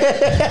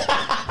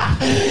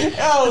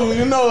 Oh,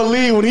 you know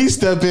Lee when he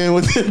step in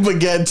with his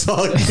baguette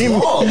talk.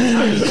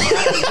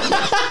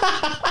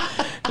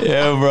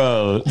 Yeah,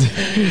 bro.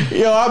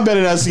 Yo, I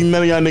better not see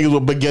none of y'all niggas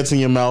with baguettes in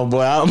your mouth,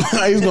 boy.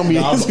 It's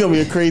gonna be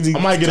a crazy. I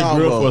might get a combo.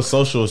 grill for a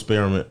social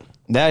experiment.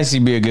 That actually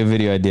be a good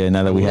video idea.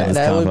 Now that we have this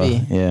That would combo.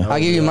 be. Yeah. I'll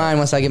give you mine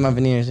once I get my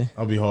veneers.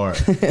 I'll be hard.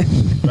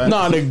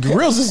 Nah, the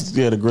grills is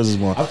the grills is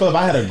more. I feel if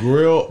I had a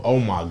grill, oh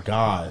my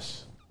gosh.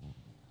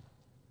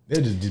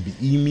 They'd just be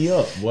eating me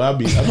up. Boy, I'd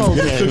be good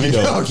as cookie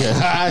dough. Okay,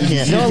 I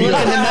can't. Don't look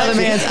at another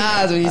man's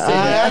eyes when you say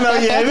that. I know,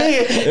 yeah,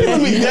 nigga. It'll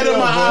be dead in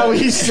my eye when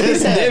he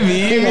says that.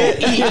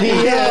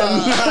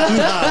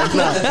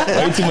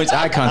 Way too much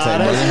eye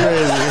contact,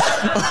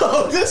 brother.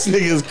 Oh, this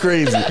nigga is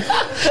crazy.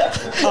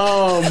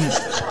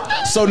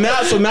 So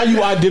now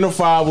you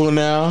identifiable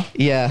now.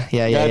 Yeah.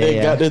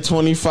 Got the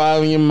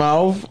 25 in your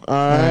mouth. All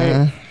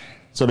right.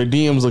 So the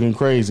DM's looking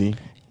crazy.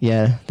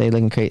 Yeah, they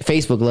looking crazy.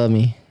 Facebook love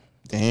me.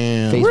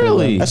 Damn. Facebook Really?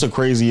 love me. That's a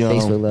crazy.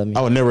 Facebook love me.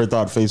 I would never have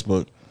thought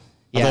Facebook.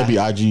 I Yeah. thought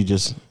it'd be IG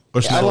just.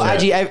 Or Well,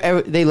 Snapchat.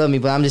 IG, they love me,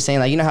 but I'm just saying,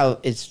 like, you know how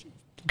it's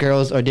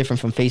girls are different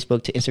from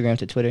Facebook to Instagram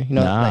to Twitter. You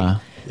know, Nah.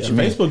 Yeah,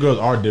 Facebook girls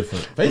are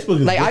different. Facebook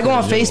is like I different go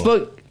on in general.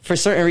 Facebook for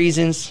certain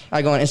reasons.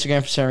 I go on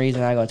Instagram for certain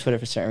reasons. I go on Twitter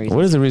for certain reasons.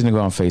 What is the reason to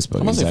go on Facebook?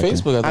 I'm gonna say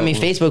exactly? Facebook. I mean,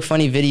 Facebook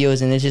funny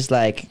videos, and it's just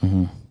like,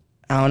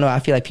 I don't know. I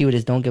feel like people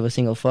just don't give a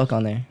single fuck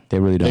on there. They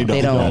really don't.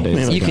 They don't.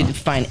 Nowadays, they You don't. could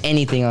find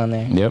anything on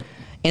there. Yep.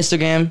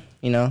 Instagram,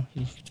 you know,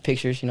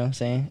 pictures, you know what I'm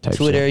saying? Type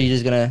Twitter, shit. you're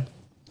just gonna,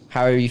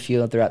 however you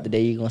feel throughout the day,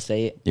 you're gonna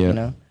say it, Yeah. you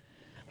know?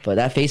 But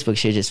that Facebook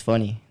shit is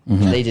funny.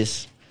 They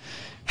just,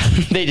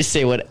 they just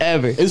say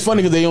whatever. It's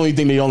funny because they only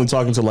think they only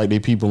talking to like their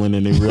people, and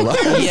then they realize.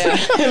 Yeah.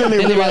 And then they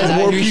Then they realize realize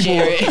more I people.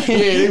 reshare it.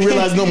 Yeah, they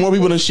realize no more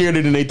people done shared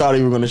it than they thought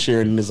they were going to share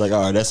it, and it's like,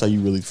 all right, that's how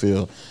you really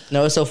feel.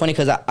 No, it's so funny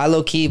because I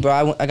low key,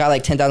 bro, I got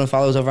like 10,000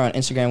 followers over on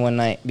Instagram one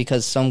night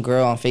because some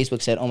girl on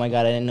Facebook said, oh my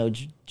God, I didn't know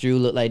Drew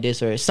looked like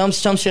this, or some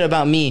shit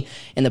about me,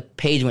 and the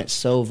page went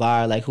so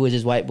viral, like, who is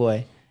this white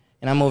boy?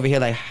 And I'm over here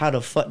like, how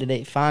the fuck did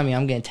they find me?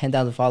 I'm getting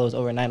 10,000 followers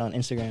overnight on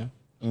Instagram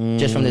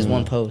just from this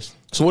one post.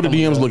 So what the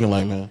DMs looking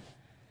like, man?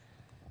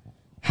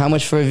 How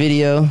much for a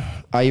video?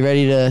 Are you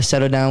ready to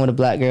settle down with a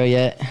black girl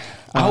yet?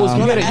 I was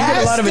going to you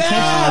get a lot of attention.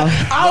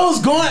 I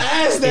was going to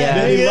ask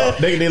that. Yeah.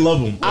 nigga. They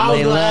love them. I was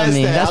They gonna love ask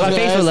me. that. That's I why was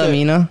gonna Facebook ask love that. me,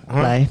 you know?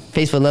 Like,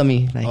 Facebook love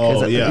me. Like,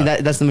 'cause Oh,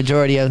 yeah. that's the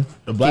majority of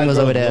The black females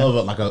girls over there.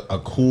 love a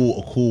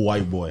cool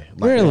white boy.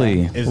 Like,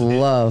 Really?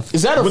 Love.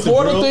 Is that a With the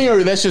Florida girls? thing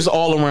or that's just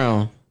all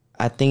around?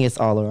 I think it's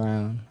all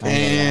around.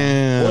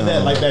 Damn. Or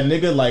that like that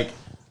nigga like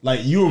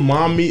you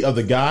remind me of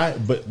the guy,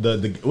 but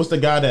the what's the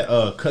guy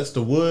that cuts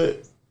the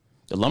wood?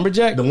 The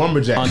lumberjack? The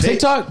lumberjack On They-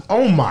 TikTok?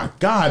 Oh my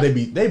god, they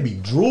be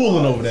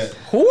drooling over that.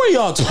 Who are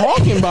y'all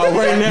talking about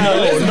right now?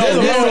 No,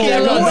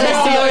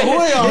 Who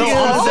are y'all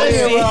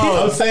talking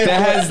about? I'm saying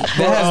That has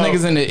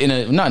niggas in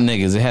a not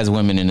niggas. It has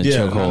women in a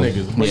Yeah, not chokehold.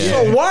 niggas, but Yeah.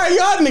 So why are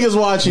y'all niggas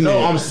watching No,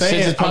 it? I'm Shit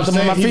saying, just popped up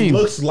on my he feed.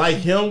 looks like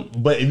him,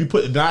 but if you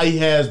put now he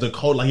has the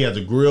coat, like he has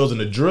the grills and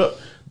the drip,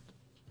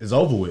 it's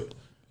over with.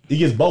 He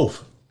gets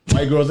both,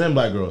 white girls and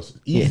black girls,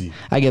 easy. Yeah,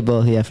 I get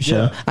both. Yeah, for sure.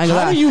 Yeah. I ain't gonna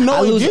How lie. do you know I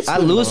it lose, gets I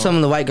them, lose though? some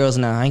of the white girls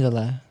now. I ain't gonna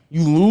lie.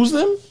 You lose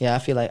them? Yeah, I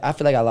feel like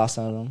I lost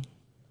some of them.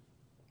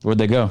 Where'd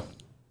they go?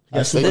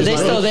 Yes, They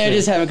still there,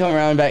 just haven't come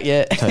around back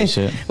yet. Type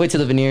shit. Wait till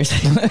the veneers.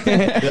 He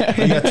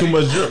got too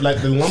much drip.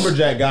 Like the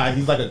lumberjack guy,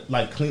 he's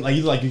like clean. Like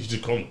he's like you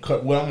should come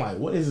cut wood. I'm like,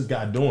 what is this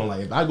guy doing?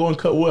 Like if I go and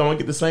cut wood, I'm gonna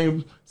get the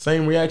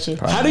same reaction.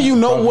 How do you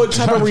know what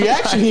type of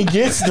reaction he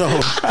gets though?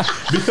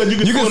 Because you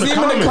can You can see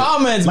him in the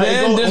comments, Like,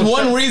 man. go There's on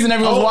one Snap- reason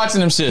everyone's Oh,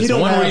 watching them shits. he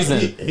don't One have-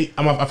 reason.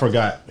 I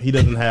forgot. He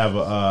doesn't have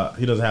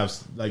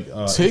like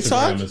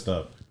TikTok? Instagram and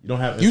stuff. You don't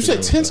have Instagram. You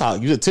said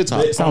TikTok. You said TikTok.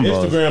 On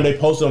Instagram, they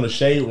posted on the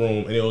Shade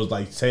Room, and it was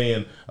like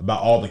saying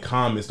about all the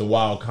comments, the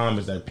wild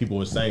comments that people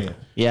were saying.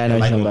 Yeah, I know.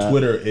 And like on about.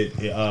 Twitter,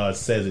 it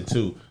says it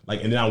too.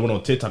 Like, and then I went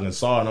on TikTok and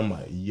saw it, and I'm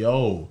like,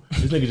 yo,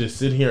 this nigga just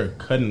sitting here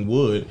cutting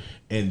wood,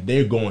 and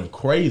they're going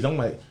crazy. I'm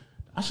like,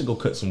 I should go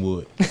cut some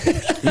wood.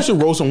 You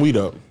should roll some weed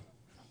up.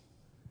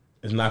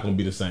 It's not gonna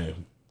be the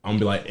same. I'm gonna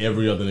be like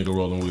every other nigga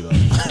rolling weed up.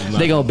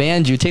 They gonna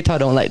ban you. TikTok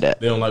don't like that.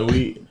 They don't like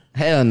weed.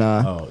 Hell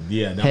no. Oh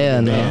yeah,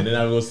 Hell no. They're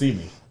not gonna see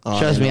me.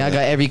 Trust me, I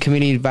got every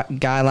community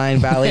guideline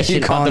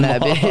violation caught on them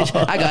that all.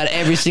 bitch. I got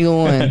every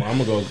single one. I'm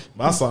gonna go.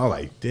 I saw. I'm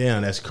like,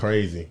 damn, that's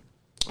crazy.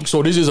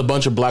 So this is a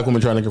bunch of black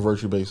women trying to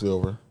convert you basically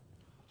over.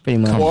 Pretty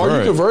much. Well, are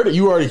you converted?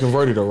 You already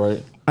converted though,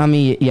 right? I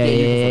mean, yeah. I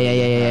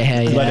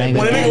ain't Like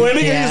gonna- When a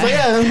nigga Yeah. is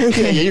like,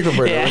 yeah, you're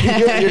converted.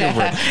 Yeah. You're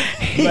converted.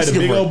 You like the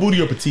big old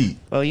booty or petite?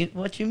 Well,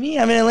 what you mean?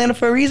 I'm in Atlanta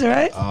for a reason,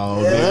 right?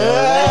 Oh,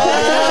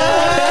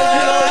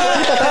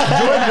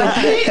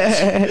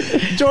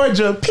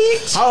 Georgia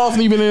Peach. How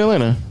often you been in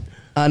Atlanta?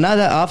 Not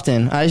that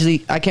often.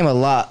 I came a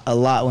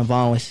lot when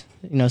Vaughn was,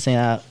 you know what I'm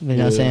saying? You know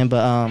what I'm saying?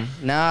 But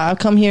now I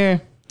come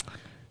here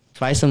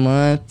twice a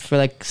month for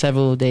like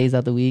several days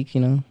out the week,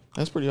 you know.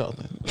 That's pretty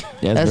often.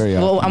 Yeah, it's very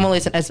well,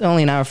 often. it's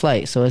only an hour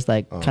flight, so it's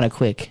like kind of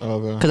quick.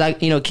 Okay.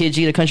 Cause Kid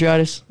G, the country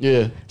artist,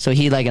 Yeah. so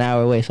he like an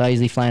hour away. So I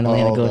usually fly in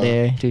Atlanta, go okay.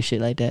 there, do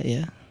shit like that.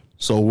 Yeah.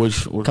 So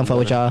which Come fuck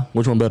with y'all.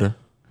 Which one better?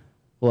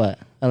 What?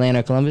 Atlanta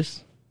or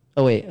Columbus?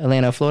 Oh wait,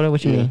 Atlanta or Florida?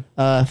 What you mean?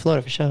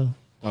 Florida for sure.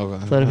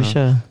 Okay. Florida for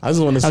sure. I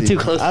just want to see. I'm too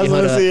close I to just you,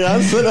 want to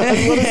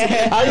hold see.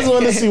 I just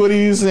want to see what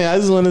he's saying. I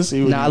just want to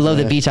see. Nah, I love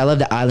the beach. I love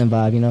the island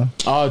vibe. You know,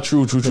 Oh,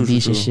 true. the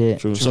beach and shit.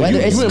 True. So Weather,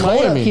 you it's in cold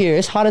up Miami. here.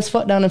 It's hot as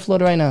fuck down in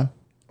Florida right now.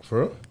 for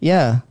real?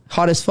 Yeah,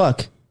 hot as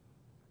fuck.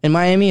 In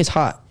Miami, it's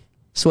hot,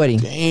 sweaty.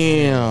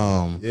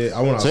 Damn. Yeah,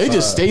 I went So they just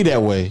outside. stay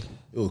that way. It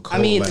was cold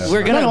I mean, last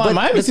we're night. I don't gonna. know, But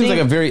Miami the seems thing-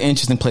 like a very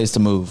interesting place to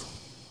move.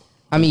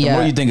 I mean, The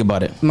more yeah. you think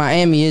about it.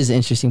 Miami is an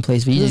interesting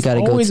place, but you just There's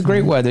gotta go. always to-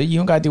 great weather. You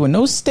don't got to deal with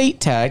no state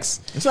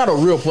tax. It's not a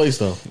real place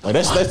though. Like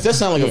that sounds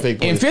like a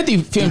fake In place.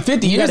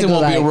 50 years, gotta it go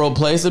won't be a like- real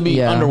place. It'll be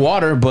Yeah.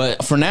 underwater.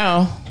 But for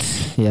now,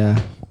 Yeah.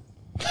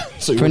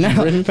 So For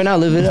now,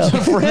 live it up.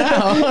 for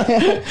now,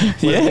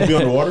 It'll be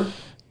underwater.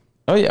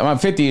 oh yeah, my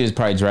 50 years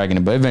probably dragging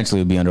it, but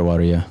eventually it'll be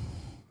underwater. Yeah,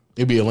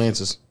 it'd be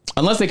Atlantis.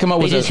 unless they come up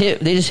They with just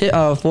hit.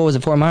 What was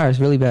it? Fort Myers,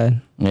 really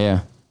bad. yeah,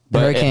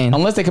 hurricane.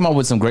 Unless they come up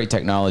with some great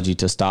technology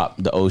to stop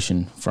the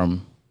ocean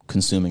from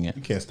consuming it.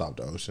 You can't stop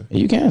the ocean.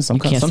 You can. Some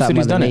Can't stop cities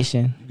Mother done it.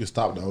 Nation. You can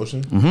stop the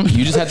ocean.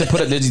 You just have to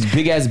put up there's these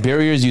big ass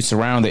barriers you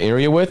surround the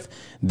area with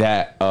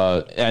that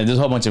and there's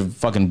a whole bunch of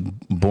fucking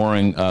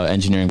boring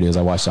engineering videos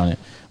I watched on it.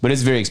 But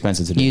it's very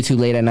expensive to do. YouTube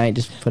late at night,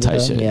 just put Type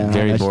it up. shit. Yeah,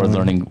 Very that's bored fine.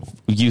 learning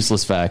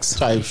useless facts.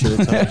 Type shit.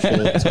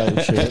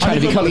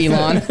 Trying to become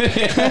Elon.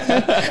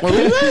 I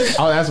was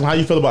asking how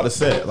you feel about the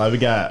set. Like we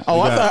got. Oh,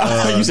 we I got,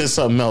 thought you said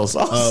something else.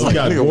 I was we like,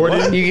 got nigga, Gordon.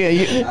 what? You get,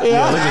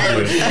 Yeah, look at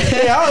you.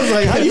 Hey, I was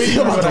like, how you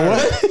feel about the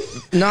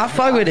what? no, I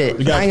fuck with it.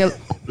 We got. I ain't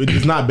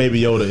It's not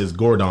Baby Yoda. It's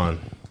Gordon.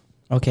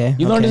 okay.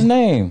 You learned his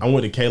name. I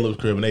went to Caleb's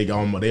crib and they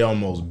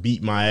almost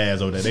beat my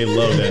ass over there. They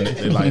loved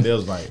that. They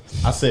was like,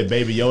 I said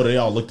Baby Yoda. They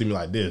all looked at me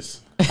like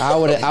this. I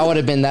would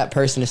have been that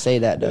person to say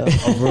that though.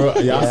 Oh, bro.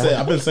 Yeah,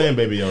 I've been saying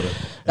Baby Yoda.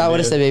 I would have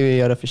And said Baby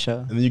Yoda for sure.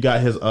 And then you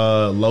got his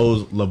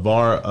Lazar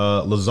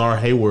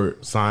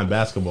Hayward signed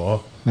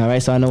basketball. All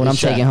right, so I know what I'm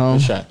taking home.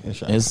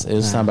 It's It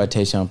was signed by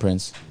Tayshaun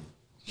Prince.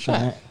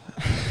 Alright.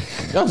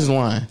 Y'all just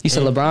lying. You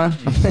said LeBron?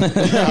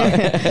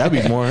 That'd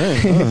be more.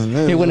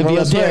 He wouldn't be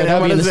up there.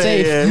 That'd be in the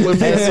safe.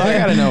 Hey, so I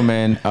gotta know,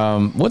 man.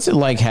 What's it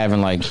like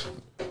having like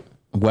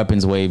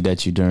weapons waved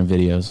at you during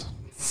videos?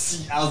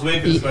 I was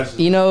waiting for this question.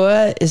 You know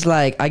what? It's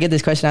like I get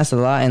this question asked a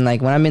lot, and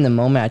like when I'm in the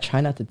moment, I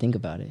try not to think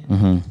about it.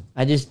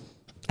 I just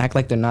act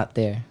like they're not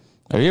there.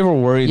 Are you ever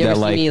worried You that ever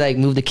see like me like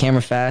move the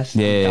camera fast?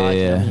 yeah, dodge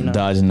yeah, them, you know?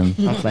 dodging them?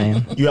 I'm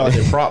playing. You got like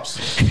their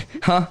props.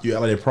 Huh? You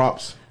got like their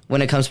props.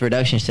 When it comes to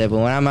production shit, but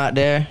when I'm out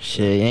there,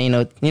 shit, ain't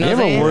no. You know You what I'm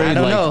ever saying? worried I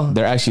don't like know.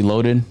 they're actually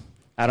loaded?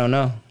 I don't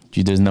know.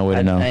 There's no way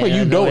to know. I- But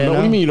you don't know. What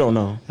do you mean you don't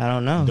know? I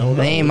don't know. Don't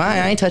They know. ain't mine.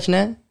 I ain't touching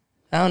that.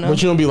 I don't know.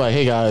 But you don't be like,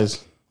 hey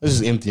guys, let's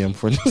just empty them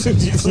for.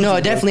 No,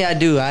 definitely I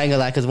do. I ain't gonna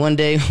lie, cause one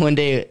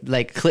day,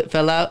 like clip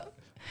fell out,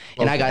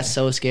 and I got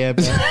so scared,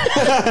 bro.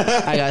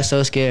 I got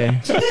so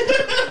scared.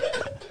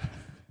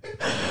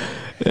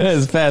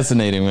 It's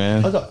fascinating,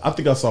 man. I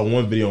think I saw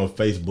one video on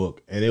Facebook,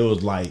 and it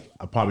was like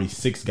probably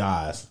 6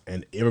 guys,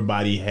 and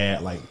everybody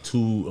had like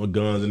 2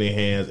 guns in their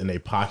hands in their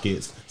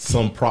pockets,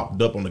 some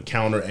propped up on the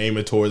counter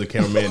aiming towards the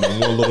cameraman,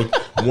 and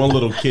one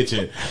little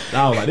kitchen. And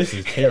I was like, this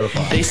is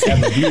terrifying. As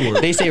a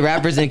viewer. They say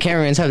rappers and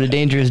Karens have the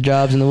dangerous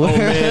jobs in the world. Oh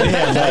man, they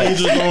have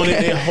lasers on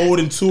it. They're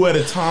holding 2 at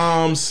a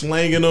time,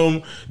 slanging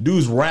them.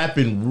 Dude's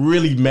rapping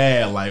really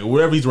mad, like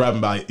whatever he's rapping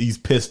about, he's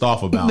pissed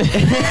off about. The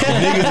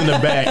niggas in the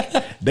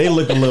back, they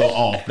look a little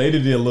off. They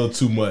did a little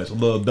too much, a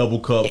little double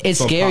cup. It's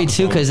some scary pop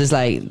too, song. because it's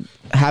like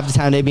half the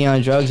time they be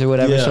on drugs or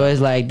whatever. Yeah. So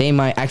it's like they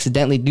might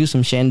accidentally do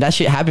some shit. And that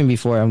shit happened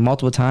before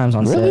multiple times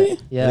on Really?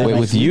 set. Yeah. Wait,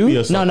 like- with you?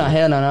 no,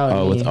 hell no.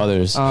 Oh, with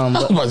others. I'm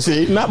about to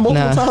say, not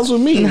multiple times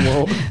with me,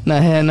 bro. No,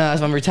 hell no.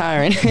 I'm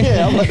retiring.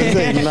 Yeah, I'm about to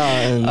say,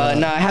 nah.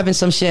 No, it happened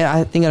some shit.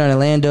 I think in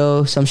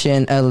Orlando, some shit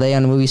in LA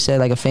on the movie set.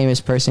 Like a famous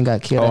person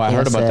got killed. Oh, I think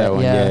heard on about set. that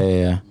one.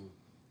 Yeah.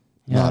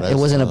 Yeah, Nah, it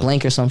wasn't a that's,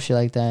 blank or some shit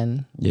like that.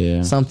 And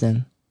Yeah.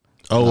 something.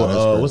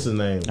 Oh, what's his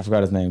name? I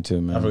forgot his name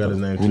too, man. I forgot his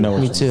name, We too. know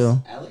Me what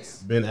too.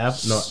 Alex?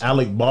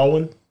 Alec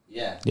Baldwin.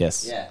 Yeah.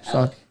 Yes. Yeah. So-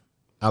 Alec.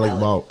 Alec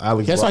Baldwin.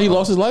 Alex That's how he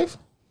lost his life?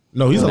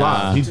 No, he's Nah.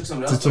 alive. He Took took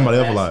somebody somebody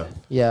else else by alive.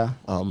 accident. Yeah.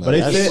 Oh, man. But they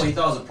that's- said- Well, he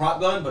thought it was a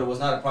prop gun, but it was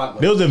not a prop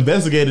gun. They was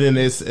investigated and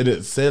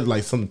it said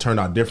like something turned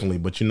out differently,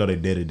 but you know they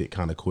did it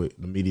kind of quick.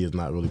 The media is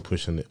not really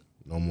pushing it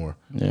no more.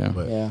 Yeah.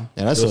 But Yeah.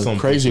 and that's There's a something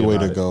crazy fishy way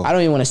about to it. go. I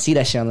don't even want to see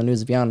that shit on the news,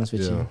 to be honest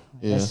with Yeah. you.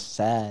 Yeah. That's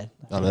sad.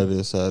 Oh, that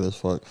is sad as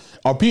fuck.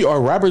 Are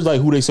rappers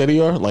like who they say they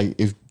are? Like,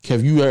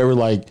 have you ever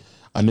like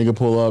a nigga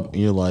pull up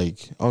and you're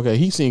like, okay,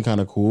 he seemed kind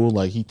of cool,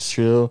 like he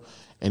chill,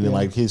 and then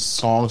like his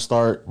songs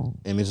start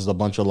and it's just a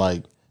bunch of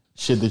like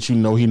shit that you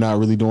know he not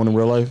really doing in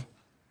real life?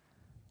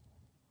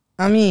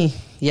 I mean,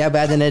 yeah, but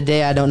at the end of the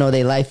day, I don't know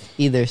their life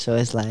either, so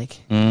it's like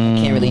I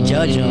can't really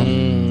judge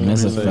them.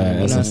 That's a fact. You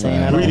know what I'm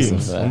saying? I don't-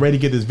 greetings. I'm ready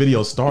to get this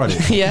video started.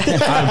 Yeah,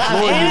 and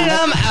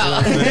I'm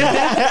out.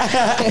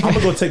 I'm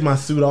gonna go take my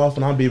suit off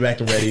and I'll be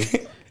back and ready.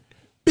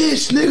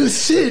 Bitch,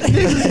 nigga, shit,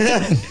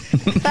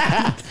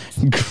 nigga.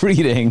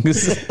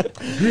 Greetings.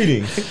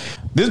 Greetings.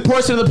 This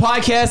portion of the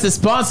podcast is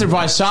sponsored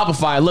by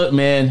Shopify. Look,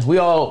 man, we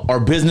all are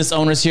business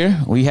owners here.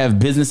 We have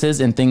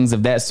businesses and things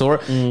of that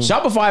sort.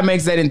 Shopify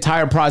makes that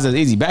entire process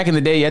easy. Back in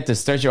the day, you had to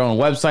start your own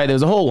website. There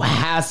was a whole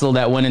hassle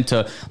that went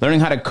into learning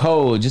how to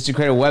code just to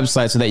create a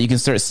website so that you can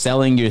start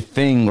selling your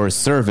thing or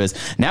service.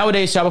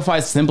 Nowadays,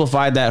 Shopify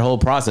simplified that whole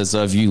process.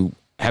 So if you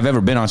have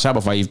ever been on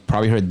Shopify, you've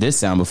probably heard this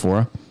sound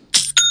before.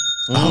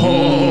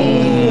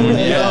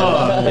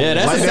 Yeah,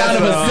 that's Like the sound that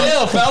of a sound.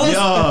 sale, fellas.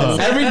 Yeah.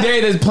 Every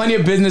day, there's plenty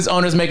of business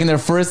owners making their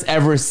first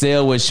ever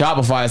sale with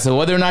Shopify. So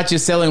whether or not you're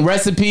selling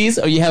recipes,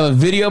 or you have a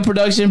video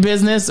production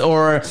business,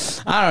 or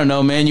I don't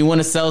know, man, you want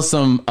to sell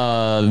some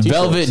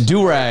velvet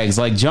do-rags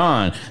like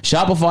John,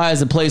 Shopify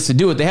is a place to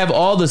do it. They have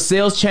all the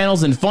sales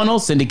channels and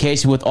funnels,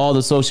 syndication with all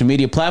the social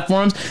media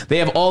platforms. They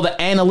have all the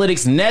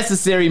analytics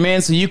necessary,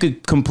 man, so you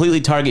could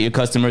completely target your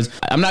customers.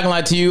 I'm not gonna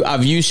lie to you,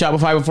 I've used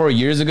Shopify before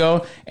years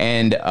ago,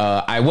 and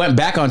I went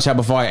back on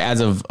Shopify as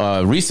of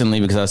recently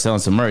because I was selling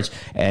some merch,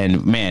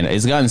 and man,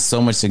 it's gotten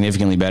so much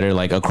significantly better,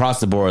 like across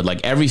the board.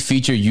 Like every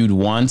feature you'd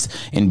want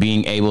in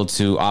being able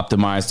to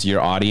optimize to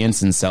your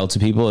audience and sell to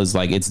people is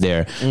like it's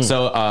there.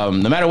 So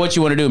no matter what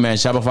you want to do, man,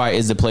 Shopify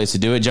is the place to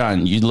do it.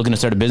 John, you looking to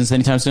start a business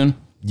anytime soon?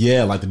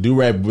 Yeah, like the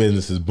do-rag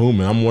business is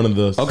booming. I'm one of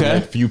the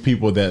select few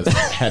people that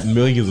had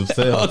millions of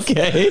sales.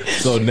 Okay.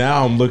 So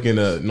now I'm looking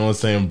to, you know what I'm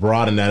saying,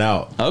 broaden that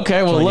out.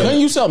 Okay. Well, So, look, Can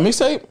you sell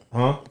mixtape?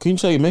 Huh? Can you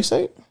sell your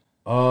mixtape?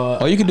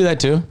 oh, you can do that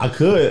too. I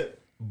could,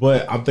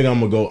 but I'm thinking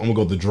I'm gonna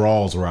go the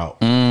draws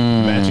route.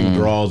 Matching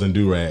draws and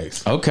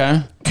do-rags.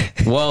 Okay.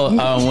 Well,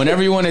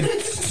 whenever you want to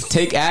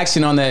take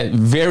action on that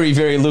very,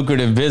 very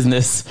lucrative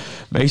business,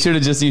 make sure to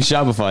just use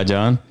Shopify,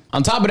 John.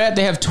 On top of that,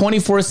 they have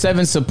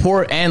 24/7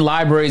 support and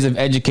libraries of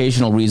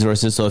educational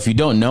resources. So if you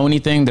don't know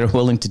anything, they're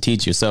willing to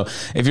teach you. So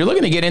if you're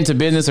looking to get into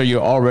business or you're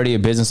already a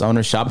business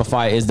owner,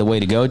 Shopify is the way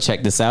to go.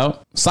 Check this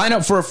out. Sign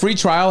up for a free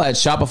trial at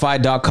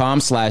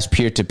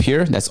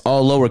shopify.com/peer-to-peer. That's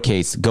all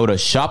lowercase. Go to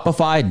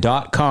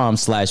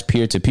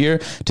shopify.com/peer-to-peer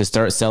to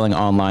start selling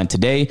online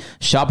today.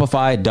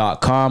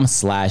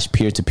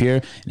 Shopify.com/peer-to-peer.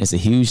 And it's a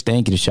huge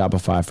thank you to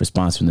Shopify for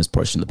sponsoring this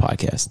portion of the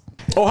podcast.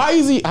 Oh, how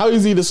easy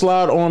to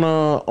slide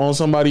on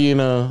somebody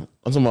I'm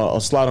talking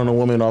about slide on a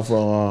woman off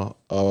a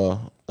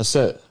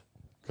set?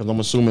 Because I'm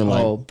assuming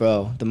like Oh,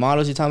 bro, the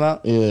models you talking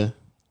about? yeah.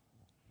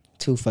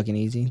 Too fucking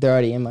easy. They're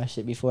already in my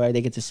shit before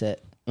they get to set.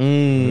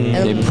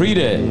 They pre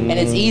it. And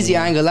it's easier,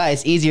 I ain't gonna lie,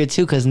 it's easier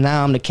too, because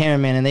now I'm the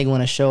cameraman and they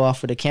want to show off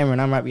for the camera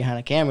and I'm right behind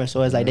the camera.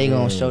 So it's like they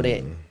gonna show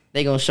that.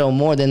 They gonna show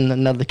more than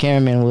another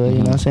cameraman would, you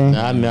know what I'm saying?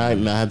 I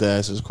had to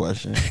ask this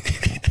question.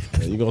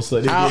 You gonna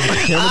set this camera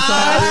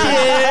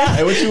time?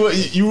 Hey, what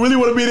you really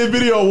want to be in this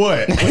video or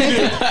what?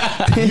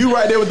 You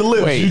right there with the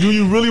lips. Wait. Do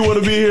you really want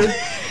to be here?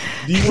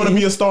 Do you want to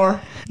be a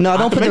star? No,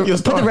 don't can make you a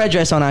put the star. red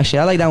dress on actually.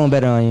 I like that one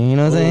better on you. You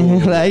know what I'm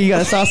saying? Like you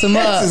gotta sauce them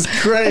up. This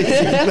is crazy.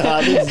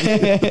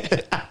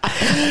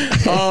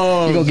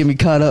 You gonna get me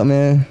caught up,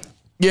 man.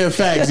 Yeah,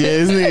 facts. Yeah,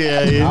 isn't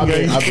it?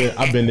 Yeah.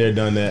 I've been there,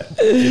 done that.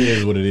 It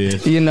is what it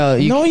is. You know,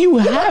 you, No, you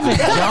haven't,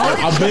 John.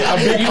 I've been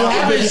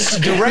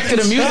Directed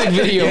a music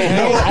video.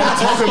 No, I'm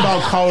talking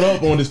about caught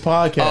up on this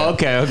podcast. Oh,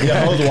 okay.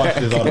 Yeah, hoes watch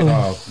this all the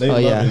time. They oh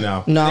love yeah. it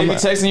now. No, They I'm, be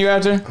texting you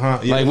after? Huh?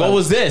 Yeah, Like, what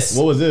was this?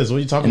 What was this? What are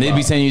you talking And about? they'd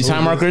be sending you What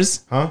time was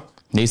this? markers? Huh?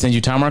 They send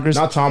you time markers?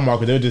 Not time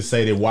marker. They'll just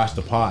say they watched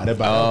the pod. They're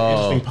like,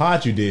 interesting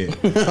pod you did.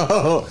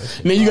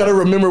 Then you got to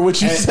remember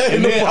what you said.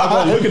 And then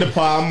I go look at the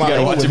pod. I'm like,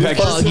 gotta watch was it this back.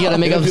 person? You gotta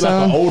make It'll up be like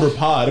sound. an older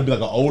pod. It'll be like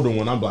an older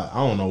one. I'm like, I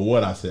don't know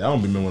what I said. I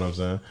don't remember what I'm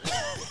saying.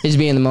 Just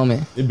be in the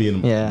moment. It'd be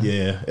in the Yeah.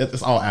 yeah.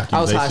 It's all I was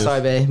accusations. high,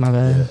 sorry, babe. My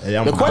bad. Hey,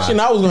 I'm The question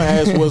high. I was gonna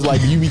ask was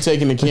like, do you be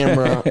taking the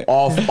camera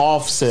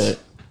offset?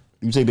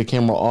 You take the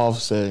camera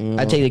offset. You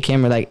know? I take the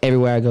camera like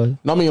everywhere I go.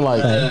 No, I mean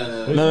like,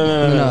 no.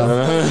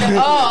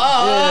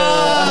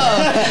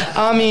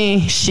 I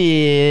mean,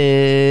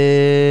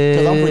 shit.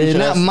 'Cause I'm pretty sure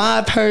Not that's-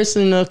 my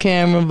personal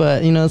camera,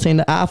 but you know what I'm saying,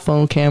 the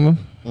iPhone camera.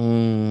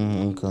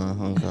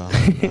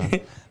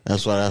 Okay.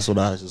 That's what I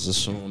just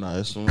assumed. I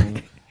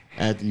assumed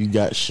after you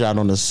got shot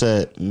on the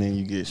set and then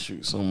you get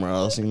shoot somewhere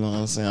else. You know what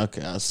I'm saying?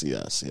 Okay, I see.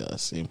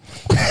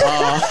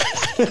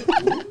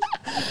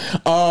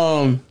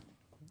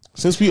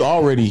 Since we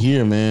already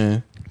here,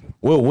 man,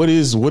 what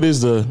is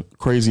the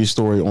craziest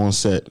story on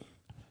set?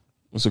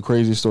 What's the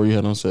craziest story you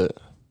had on set?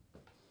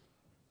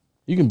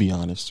 You can be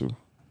honest too.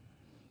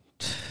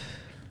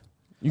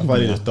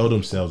 Somebody just throw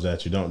themselves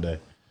at you, don't they?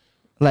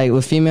 Like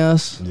with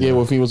females, Yeah,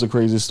 what was the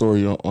craziest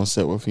story on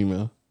set with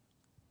female?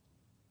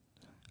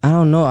 I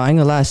don't know. I ain't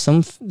gonna lie.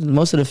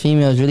 Most of the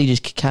females really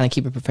just kind of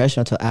keep it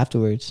professional until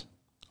afterwards.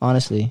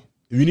 Honestly.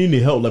 If you need any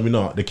help, let me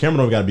know. The camera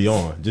don't got to be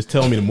on. Just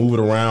tell me to move it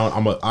around.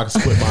 I can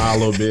split my eye a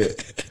little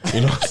bit.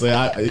 You know what I'm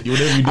saying?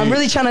 Whatever you do. I'm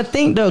really trying to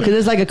think though, because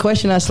it's like a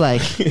question that's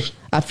like,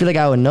 I feel like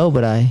I would know,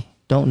 but I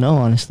don't know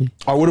honestly.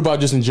 Or what about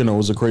just in general?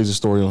 What's the craziest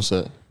story on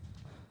set?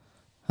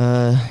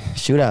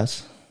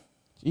 Shootouts.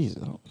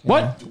 Jesus.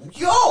 What?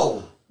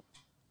 Yo!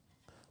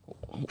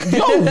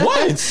 Yo,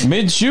 what?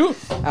 Mid shoot?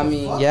 I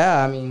mean,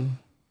 yeah. I mean,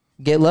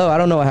 get low. I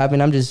don't know what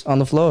happened. I'm just on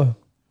the floor.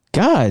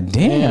 God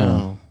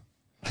damn.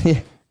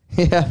 Damn.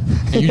 Yeah.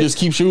 And you just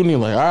keep shooting. You're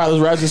like, all right,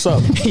 let's wrap this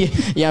up.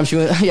 Yeah, I'm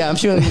shooting. Yeah, I'm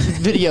shooting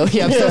video.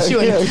 Yeah, I'm still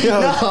shooting. yeah.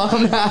 No,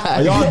 I'm not.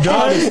 Are y'all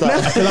done and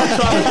stuff? Because I'm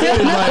trying to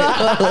finish.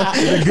 Like,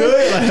 is it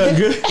good? Like,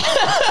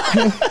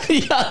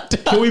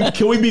 good?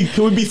 Can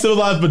we be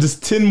civilized for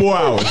just 10 more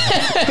hours?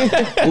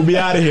 We'll be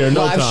out of here in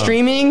no Live time.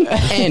 streaming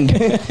and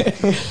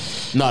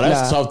No,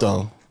 that's Nah. tough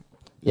though.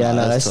 yeah,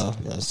 no, that's tough.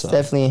 That's tough.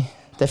 definitely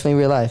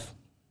real life.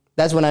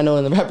 That's when I know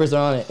when the rappers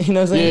are on it. You know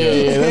what I'm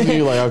saying? Yeah. That's when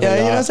you like, okay. Yeah,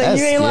 you know what I'm saying?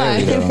 You ain't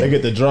lying. They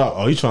get the drop.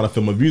 Oh, he's trying to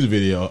film a music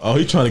video. Oh,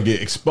 he's trying to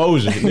get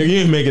exposure. Nigga, you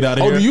ain't make it out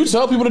of Oh, here. do you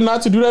tell people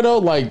not to do that though?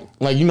 Like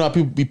you know how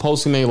people be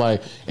posting they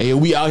like, hey,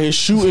 we out here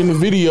shooting the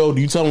video. Do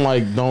you tell them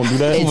like, don't do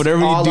that? It's Whatever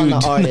you all do, on the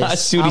do not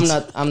artist. shoot each-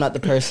 I'm not the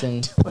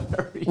person.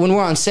 When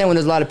we're on set, when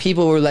there's a lot of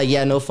people, we're like,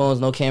 yeah, no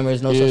phones, no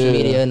cameras, no social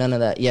media, none of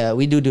that. Yeah,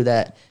 we do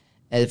that.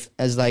 If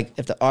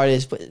the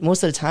artist, but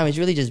most of the time it's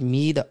really just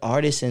me, the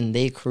artist, and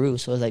their crew.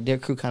 So it's like their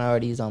crew kind of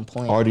already is on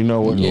point. Already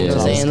know what. Yeah. You know what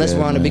I'm saying? Sounds Unless good,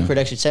 we're on a big man.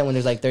 production set when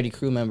there's like 30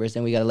 crew members,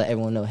 then we gotta let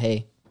everyone know,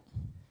 hey,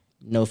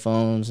 no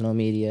phones, no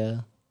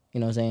media.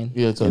 You know what I'm saying?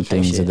 Yeah, it's And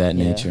things of that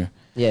Yeah. nature.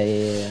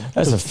 Yeah.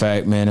 That's a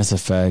fact, man. That's a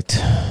fact.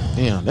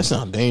 Damn, that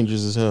sounds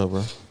dangerous as hell,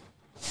 bro.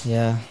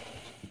 Yeah.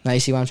 Now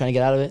you see why I'm trying to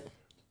get out of it?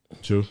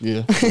 True.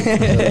 Yeah.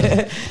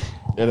 It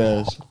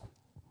is.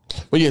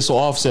 But yeah, so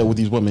Offset with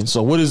these women.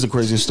 So what is the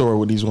craziest story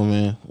with these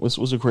women? What's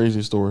the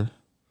craziest story?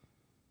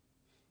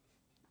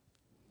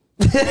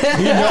 He knows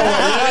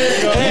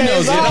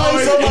it.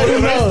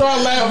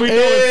 Start laughing. We know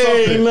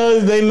Hey, it's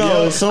something. they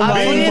know.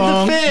 Somebody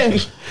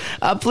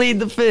I plead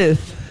the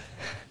fifth.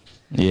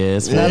 Yeah,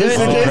 it's Yeah, one. it's It's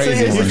a a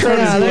crazy crazy one.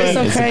 one. Nah, there's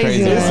some It's a crazy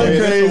crazy ones. one.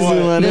 crazy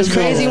one. There's It's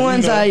crazy one.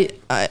 ones. I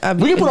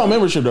We can put on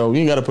membership though. You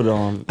ain't got to put it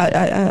on. We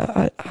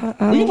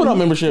can put on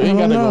membership. You ain't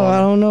got to go. I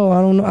don't know. I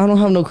don't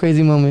have no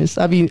crazy moments.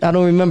 I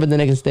don't remember the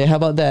next day. How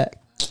about that?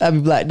 I'll be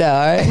blacked out.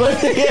 All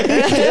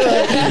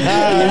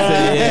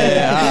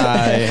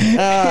right.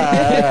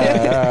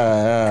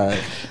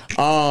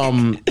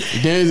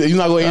 Then you're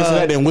not gonna answer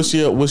that. Then what's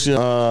your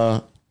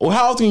well,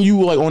 how often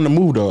you like on the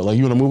move though? Like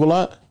you on the move a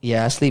lot?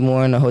 Yeah, I sleep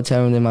more in the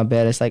hotel room than my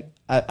bed. It's like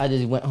I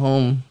just went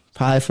home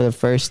probably for the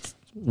first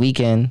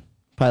weekend,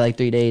 probably like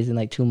 3 days in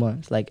like 2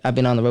 months. Like I've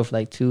been on the road for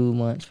like 2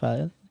 months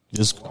probably.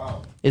 Just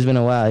It's been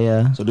a while,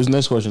 yeah. so this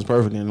next question is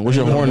perfect. Then what's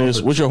your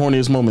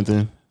horniest moment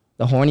then?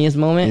 The horniest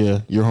moment? Yeah,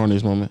 your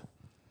horniest moment.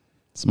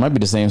 This might be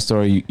the same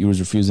story you was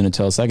refusing to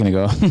tell a second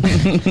ago.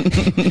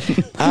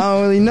 I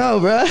don't really know,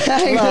 bro. I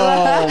ain't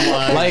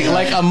gonna lie.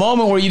 like a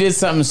moment where you did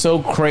something so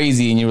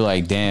crazy and you were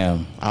like,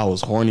 damn. I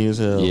was horny as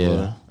hell. Yeah.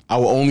 Bro. I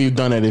would only have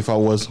done that if I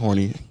was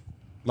horny.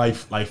 Like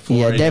 4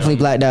 Yeah, definitely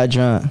blacked out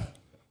drunk.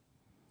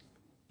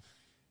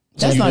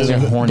 That's not your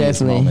horniest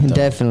Definitely, moment, though.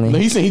 definitely. No,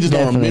 he said he just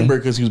don't Definitely. remember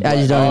because he was black. I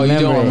just don't Oh,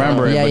 remember. you don't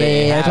remember it, Yeah, but yeah,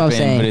 it yeah. That's what I'm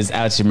happened, saying. but it's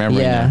out your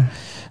memory Yeah. now.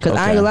 Because I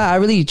ain't Okay. gonna lie, I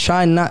really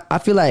try not. I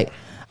feel like,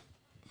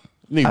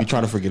 Nigga be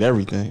trying to forget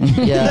everything.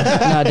 yeah,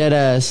 nah, dead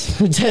ass.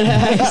 Dead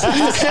ass.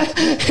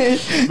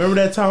 Remember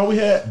that time we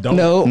had? Don't.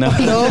 No, No. no,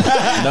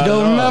 Not don't at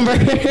all. remember.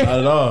 Not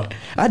at all.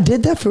 I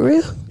did that for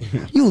real.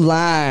 You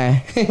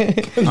lying.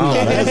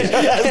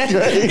 That's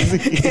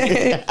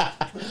crazy.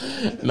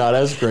 No,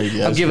 that's crazy.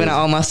 I'm That's giving crazy. out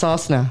all my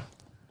sauce now.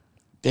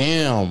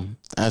 Damn,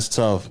 that's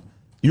tough.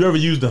 You ever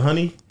used the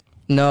honey?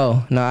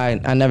 No,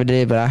 I never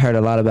did, but I heard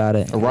a lot about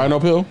it. A rhino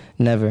pill?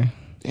 Never,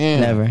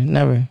 Damn.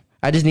 never.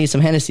 I just need some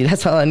Hennessy.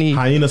 That's all I need.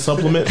 Hyena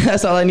supplement?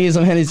 That's all I need is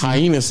some Hennessy.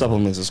 Hyena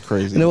supplements is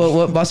crazy. You know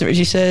what Boston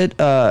Richie said?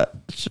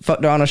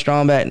 Fucked her on a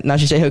strong back. Now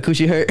she say her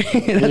coochie hurt.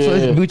 That's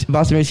Yeah. what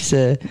Boston Richie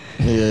said.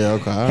 Yeah,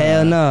 okay.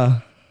 Hell no.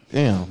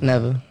 Damn.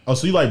 Never. Oh,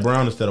 so you like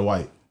brown instead of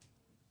white?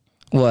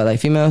 What, like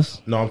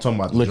females? No, I'm talking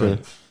about the Liquor.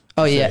 drink.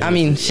 Oh yeah, I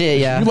mean shit,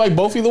 yeah. You like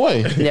both either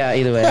way. Yeah,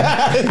 either way.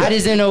 I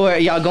just didn't know where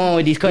y'all going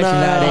with these questions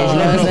nowadays. You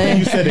know what I'm saying?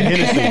 You said the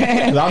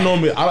Hennessy. 'Cause I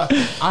normally,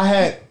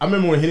 I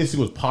remember when Hennessy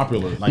was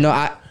popular. Like, No,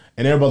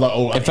 and everybody like,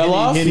 oh, It fell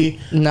off? Henny.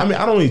 No. I mean,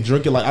 I don't really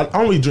drink it like, I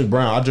don't really drink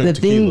brown. I drink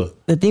tequila.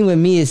 The thing with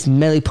me is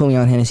Melly put me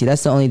on Hennessy.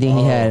 That's the only thing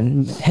he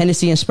had.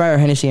 Hennessy and Sprite or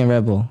Hennessy and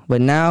Red Bull.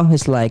 But now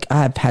it's like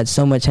I've had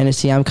so much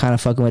Hennessy. I'm kind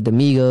of fucking with the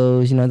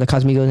Migos, you know, the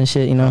Casamigos and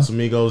shit. You know.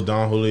 Casamigos,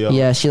 Don Julio.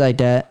 Yeah, she like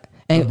that.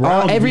 And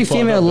Browns every be fucked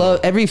female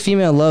up, though. every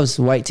female loves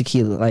white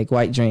tequila, like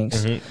white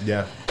drinks.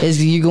 Yeah. It's,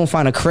 you gonna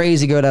find a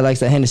crazy girl that likes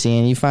that Hennessy,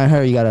 and you find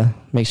her, you gotta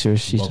make sure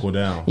she's Buckle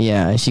down.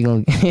 yeah, and she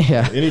gonna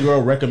yeah. Any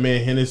girl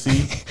recommend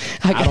Hennessy.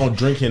 I don't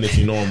drink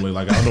Hennessy normally.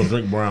 Like, I don't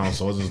drink brown.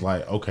 So it's just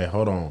like, okay,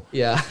 hold on.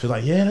 Yeah. She's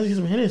like, yeah, let's get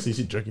some Hennessy.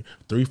 She's drinking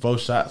 3-4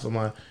 shots. I'm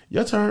like,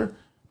 your turn.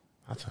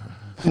 My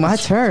turn. My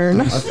turn.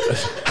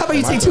 How about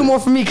you take two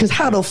more from me? Cause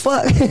how the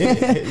fuck? You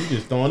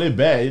just throwing it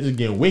back. You're just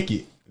getting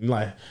wicked. You're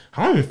like,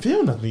 I don't even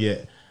feel nothing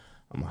yet.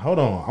 I'm like, hold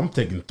on. I'm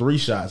taking 3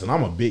 shots and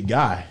I'm a big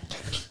guy.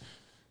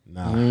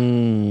 Nah.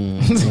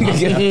 I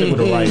stick with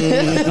the right.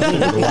 I stick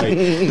with the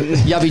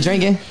right. Y'all be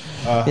drinking?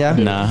 Yeah.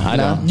 Nah, I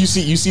don't. You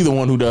see the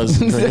one who does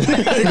drink.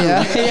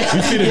 Yeah.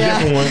 You see the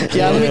different one.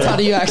 Yeah, let me talk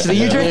to you actually.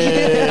 You drinking?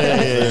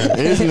 Yeah,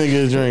 this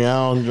nigga drink. I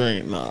don't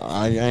drink. No,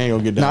 I ain't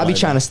gonna get that. No, I be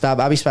trying to stop.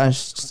 I be trying to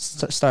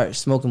start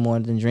smoking more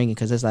than drinking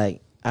because it's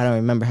like I don't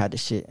remember how the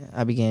shit.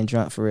 I be getting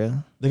drunk for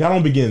real. Like, I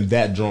don't be getting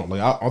that drunk. Like,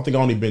 I don't think I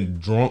only been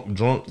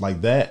drunk like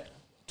that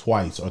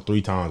twice or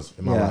 3 times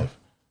in my Yeah. life.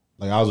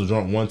 Like, I was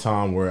drunk one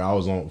time where I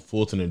was on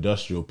Fulton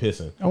Industrial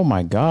pissing. Oh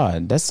my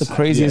god, that's the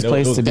craziest Yeah,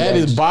 place to be. That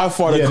is by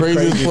far the Yeah,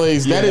 craziest crazy.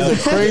 place. That Yeah.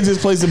 is the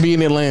craziest place to be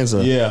in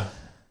Atlanta. Yeah,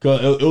 cause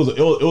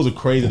it was a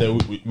crazy that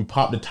we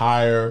popped the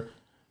tire,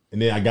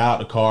 and then I got out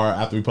the car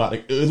after we popped.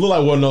 It looked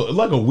like one of those, it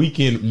looked like a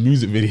weekend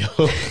music video.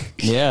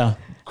 Yeah.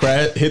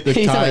 Crash, hit the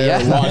He's tire,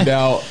 like, yeah. walked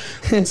out,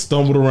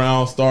 stumbled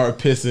around, started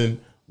pissing,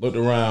 looked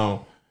around.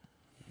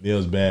 It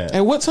was bad.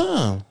 At what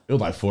time? It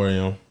was like 4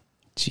 a.m.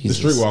 The Jesus.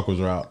 streetwalkers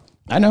were out.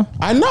 I know.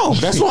 I know.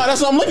 That's why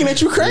I'm looking at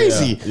you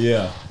crazy.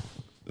 Yeah.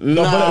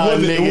 No,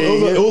 But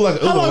it was like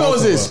How long ago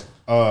was this?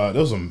 That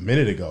was a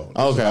minute ago.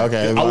 Okay.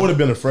 I would have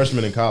been a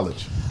freshman in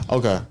college.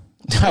 Okay.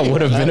 I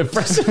would have been a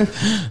person.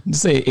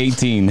 Say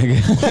 18, nigga.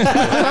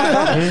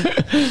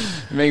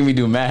 Making me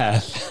do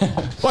math.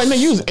 Wait, nigga,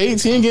 you was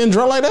 18 getting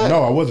drunk like that?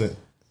 No, I wasn't.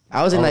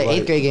 I was in I like was 8th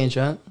like- grade getting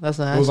drunk. That's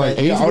not. It was like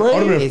Eighth I would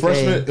have been a grade?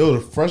 freshman. Eighth It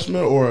was a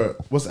freshman or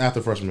what's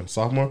after freshman?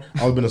 Sophomore?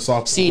 I would have been a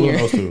sophomore. Senior.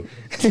 One of those two.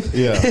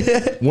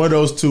 Yeah, one of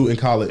those two in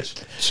college.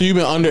 So you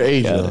been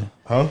underage though?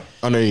 Huh?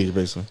 Underage,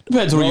 basically.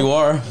 Depends where you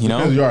are, you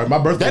know? You are. My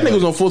birthday. That nigga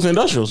was on Fulton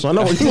Industrial, so I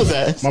know where he was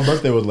at. My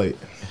birthday was late.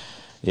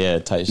 Yeah,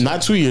 tight shit.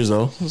 Not 2 years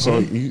though, so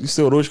you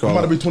still the which I'm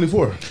about to call. be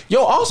 24.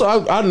 Yo, also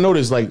I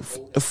noticed like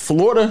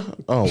Florida.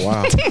 Oh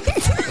wow.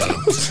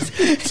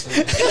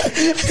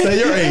 Say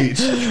your age,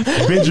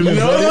 Benjamin.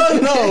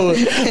 Button. No.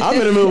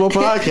 I'm in the middle of a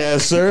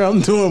podcast, sir.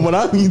 I'm doing what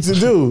I need to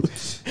do.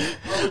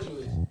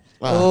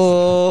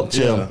 Oh,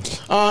 Chill.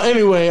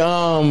 Anyway,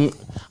 I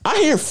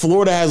hear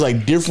Florida has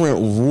like different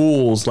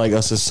rules, like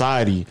a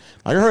society.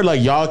 I heard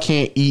like y'all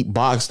can't eat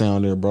box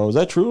down there, bro. Is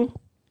that true?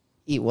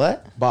 eat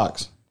what?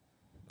 Box,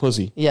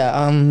 pussy.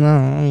 Yeah. No.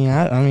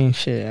 I mean,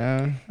 shit.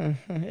 I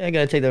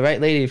gotta take the right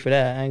lady for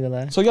that. I ain't gonna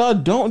lie. So y'all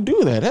don't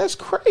do that. That's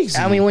crazy.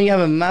 I mean, when you have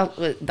a mouth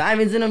with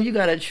diamonds in them, you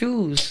gotta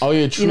choose. Oh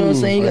yeah, true. You know what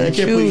I'm saying? You gotta You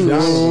can't put choose.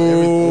 diamonds on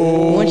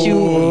everything. Once you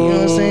know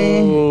what I'm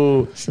saying?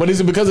 Oh. But is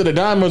it because of the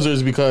diamonds or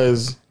is it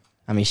because?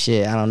 I mean,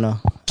 shit. I don't know.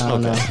 I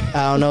don't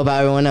know about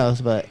everyone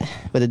else, but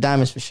the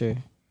diamonds for sure.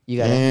 You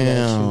gotta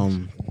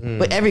choose. Damn.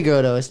 But every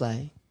girl though, it's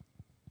like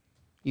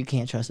you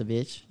can't trust a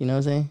bitch. You know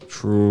what I'm saying?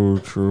 True.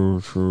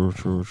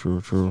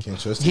 Can't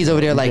trust. He's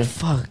over there like,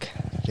 fuck.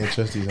 Can't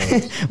trust these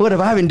hoes. What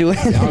have I been doing?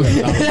 I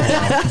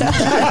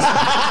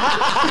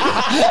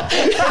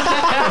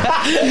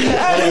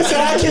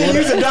can't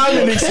use a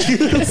diamond excuse.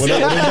 When the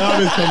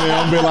diamonds come in,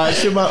 I'm be like,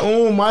 shit, my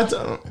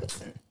time.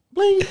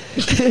 Bling.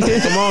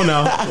 Come on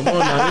now. You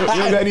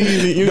don't got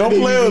easy. You Don't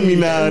play with me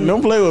now.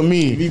 Don't play with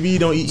me. BB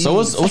don't eat. So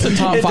what's the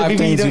top 5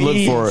 things you look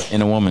eat. for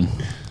in a woman?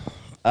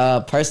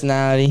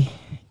 Personality.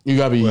 You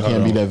gotta be. You Wait, can't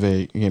hold be on. that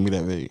vague. You can't be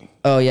that vague.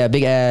 Oh yeah,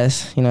 big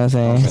ass. You know what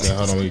I'm saying?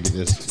 Hold on, let me get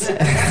this.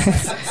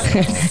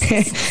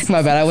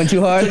 My bad, I went too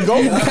hard. Go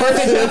with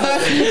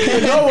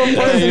personality. Go with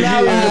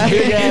personality.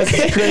 Big ass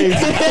is crazy.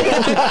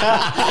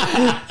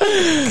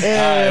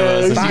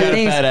 So you got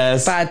a fat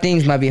ass. 5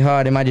 things might be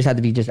hard. It might just have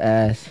to be just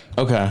ass.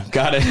 Okay,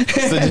 got it.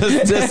 So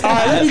just All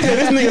right, let me tell you,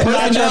 this nigga's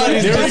not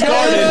trying to.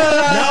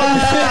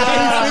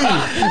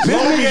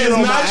 This nigga is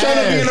not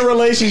trying to be in a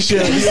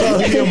relationship.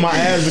 My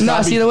ass.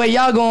 No, see the way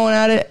y'all going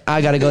at it,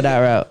 I gotta go that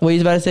route. What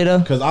you about to say though?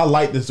 Because I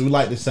like this. We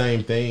like the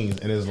same things,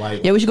 and it's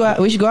like Yeah, we should go out.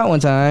 We should go out one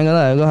time. I ain't gonna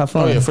lie, go have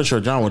fun. Oh yeah, for sure.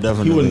 John would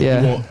definitely. you do wouldn't.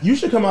 that. Yeah. You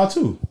should come out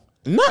too.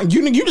 Not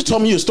you. You just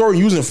told me your story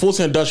using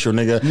Fulton Industrial,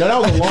 nigga. No, that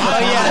was a long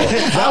time.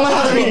 I'm gonna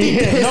have to repeat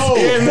this. No,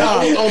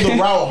 that was on the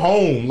route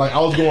home. Like I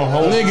was going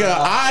home.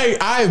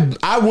 Nigga,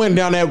 I went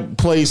down that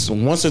place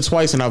once or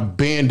twice and I've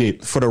banned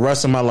it for the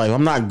rest of my life.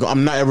 I'm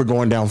not ever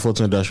going down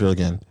Fulton Industrial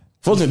again.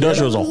 Fulton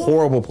Industrial is a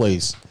horrible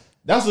place.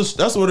 That's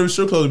where the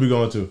strip clubs be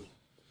going to.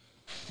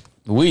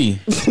 We. Young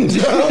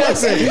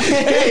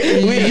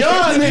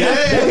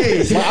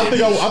nigga.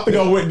 I think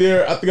I went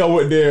there. I think it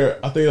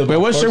was Wait, my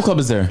what first- strip club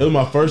is there? It was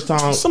my first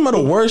time. Some of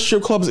the worst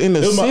strip clubs in the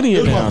It was city.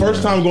 my down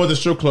first there. time going to the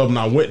strip club, and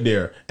I went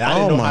there, and I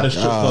didn't Oh know how my the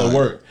strip club God.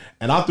 worked.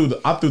 And I threw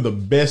the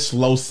best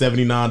slow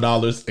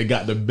 $79. It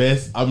got the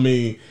best. I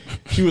mean,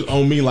 she was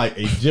on me like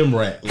a gym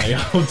rat. Like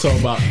I'm talking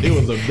about, it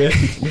was the best.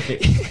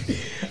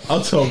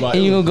 I'm talking about.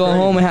 And it you was gonna go crazy.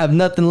 home and have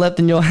nothing left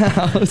in your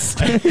house.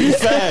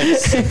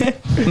 Facts.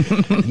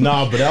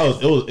 Nah, but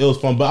it was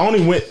fun. But I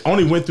only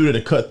went through there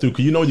to cut through,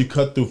 because you know you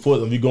cut through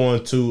foot if you're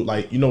going to,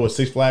 like, you know what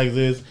Six Flags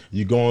is.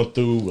 You're going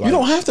through. Like, You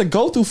don't have to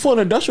go through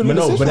Fulton Industrial. But to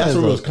no, Six but that's Flags,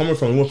 where it was though. coming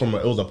from.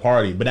 It was a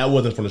party, but that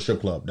wasn't from the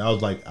strip club. That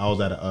was like I was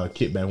at a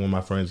kickback when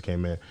my friends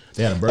came in.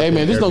 They had a birthday. Hey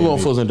man, just don't go on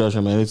Airbnb. Fulton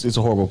Industrial, man. It's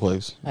a horrible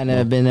place. I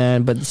never been there,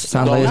 but it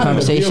sounds like this Don't have a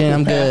conversation. vehicle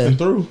I'm passing good.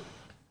 Through.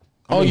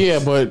 Oh yeah,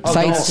 but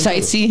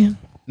Sightsee.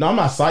 No, I'm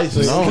not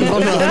sightseeing. no. I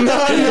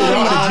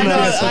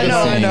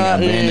know.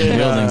 Abandoned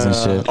buildings and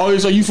shit. Oh,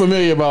 so you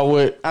familiar about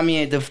what? I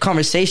mean, the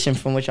conversation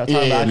from what y'all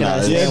talking Yeah, about, I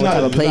nah, can Yeah, understand what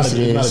type of place it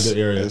it's not a is. good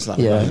area. It's not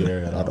Yeah. a good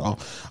area at all.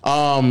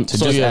 To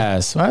So just yeah,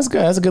 ass. Well, that's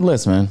good. That's a good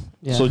list, man.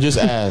 Yeah. so just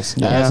ass,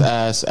 Yeah.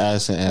 ass,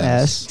 and ass.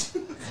 Ass.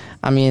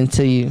 I mean,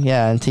 until you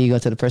go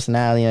to the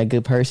personality and a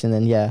good person,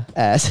 then yeah,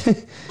 ass.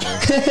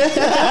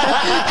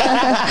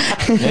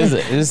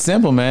 It's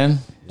simple, man.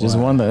 Just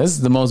one. This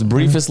is the most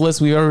briefest list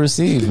we've ever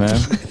received, man.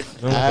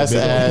 Ass,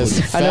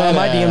 I know what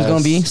my DM's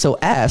gonna be. So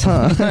ass,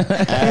 huh? Ass,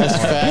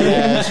 fat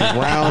ass,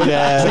 round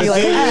ass. So you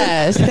like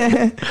ass?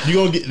 You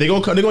gonna get? They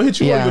gonna hit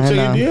you Yeah, up. Go I check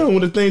know. your DM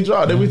when the thing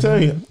drop. They be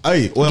telling you.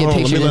 Hey, well, Get hold on, let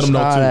me pictures, let them know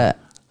all too. that.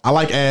 I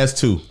like ass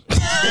too. I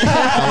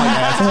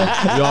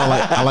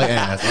like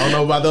ass. I don't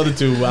know about the other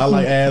two, but I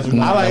like ass. I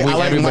like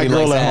my Everybody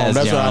girl likes at home. ass,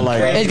 That's what I John.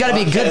 like. It's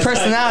gotta be good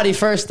personality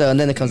first, though, and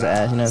then it comes to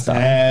ass. You know what I'm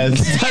saying?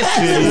 ass.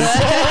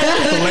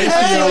 That's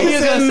what he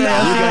was gonna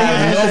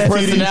say. No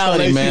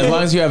personality, man. As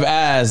long as you have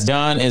ass,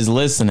 John is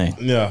listening.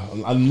 Yeah,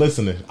 I'm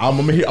listening. I'm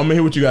gonna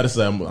hear what you got to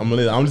say. I'm gonna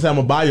listen. I'm just saying I'm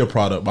gonna buy your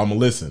product, but I'm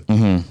gonna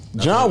listen.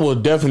 John will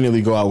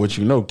definitely go out with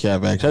you. No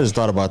cap, actually. I just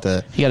thought about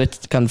that. You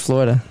gotta come to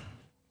Florida.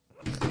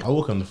 I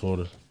will come to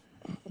Florida.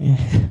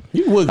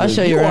 You would. I'll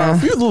show you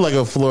around. You look like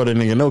a Florida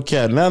nigga. No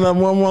cap. Now I'm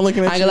one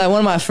looking I at ain't you. gonna lie. One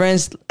of my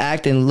friends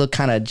act and look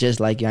kind of just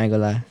like you. I ain't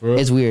gonna lie. real?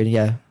 It's weird.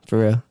 Yeah, for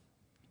real.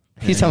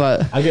 He's talking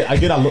about. I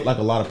get. I look like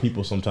a lot of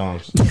people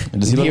sometimes.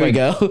 Does he look Here we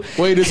like go.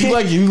 Wait, does he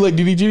like you? Like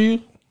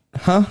DDG?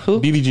 Huh?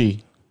 Who?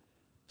 DDG.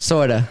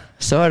 Sorta.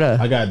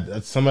 I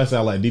got somebody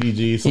sound like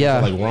DDG. Someone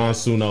Yeah. sound like Ron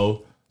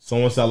Suno.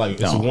 Someone sound like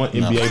it's one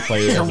NBA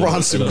player.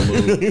 Ron Suno.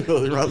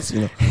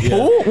 Suno. Yeah.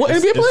 Who? What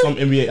NBA It's player? some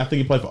NBA. I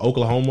think he played for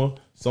Oklahoma.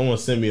 Someone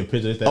sent me a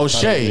picture. Oh,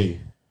 Shea.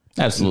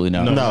 Absolutely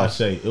No, no. not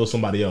Shay. It was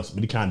somebody else,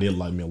 but he kind of did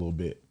like me a little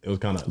bit. It was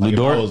kind of like if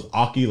Dort? I was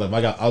Aki.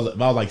 Like if I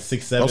was like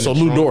 6'7". Oh, so and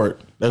Lou strong.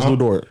 Dort. That's Lou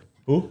Dort.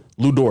 Who?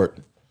 Lou Dort.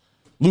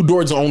 Lou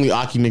Dort's the only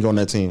Aki nigga on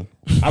that team.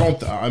 I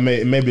don't. I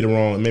may. It may be the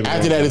wrong. Maybe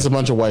After that, it's a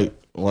bunch of white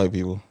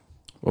people.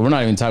 Well, we're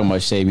not even talking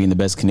about Shea being the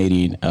best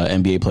Canadian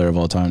NBA player of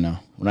all time now.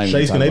 We're not even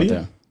Shea's talking Canadian?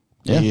 about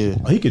that. Yeah.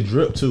 Oh, he could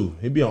drip too.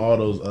 He'd be on all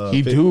those.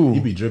 He do. He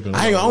be dripping.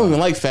 I don't even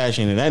like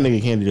fashion, and that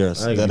nigga can't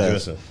dress. I ain't That be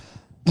ass. dressing.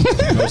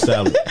 No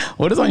salad.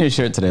 What is on your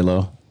shirt today,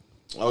 Lo?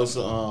 Oh, it's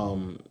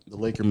the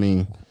Laker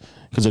meme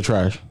because they're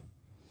trash.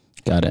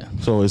 Got it.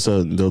 So it's the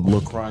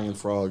little crying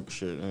frog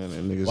shit,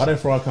 and niggas. Why that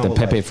frog come The look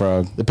Pepe like?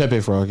 frog. The Pepe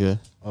frog, yeah.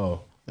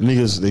 Oh, The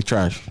niggas, they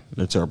trash.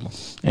 They're terrible.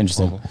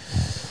 Interesting.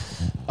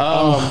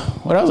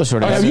 What else was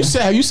short? Have you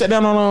sat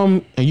down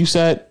on and you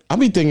sat? I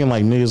be thinking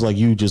like niggas like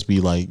you just be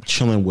like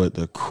chilling with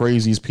the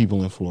craziest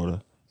people in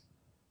Florida.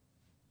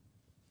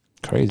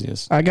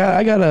 Craziest. I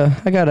got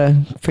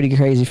a pretty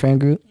crazy friend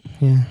group.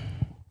 Yeah.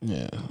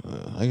 Yeah,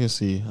 I can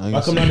see. I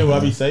come down there. Will I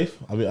be safe?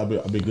 I'll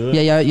be good.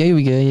 Yeah, you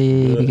be good.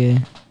 Yeah, you be good.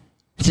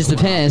 It just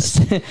depends.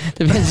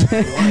 Depends.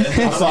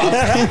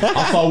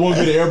 I saw one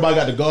video. Everybody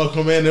got the guard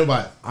come in. They're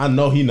like, I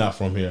know he not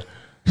from here.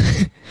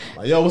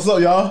 Like, yo, what's up,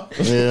 y'all?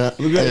 Yeah,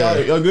 We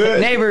good? Y'all good?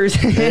 Neighbors.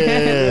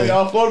 Yeah.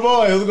 Y'all Florida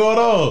boys. What's going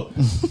on?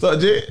 What's up,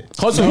 Jit?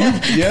 Also, you,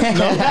 Yes.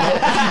 No.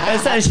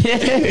 That's that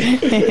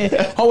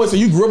shit. oh wait, so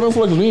you grew up in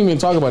Florida? 'Cause we didn't even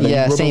talk about that.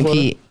 Yeah, You grew up in St.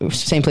 Florida? Pete,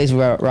 same place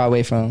we're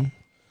away from.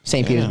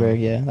 St. Petersburg,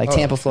 yeah, like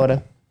Tampa,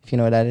 Florida. If you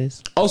know what that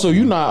is. Oh, so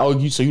you not?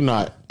 Oh, so you're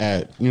not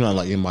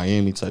like in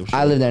Miami type shit.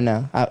 I live there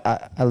now.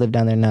 I live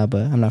down there now,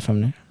 but I'm not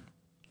from there.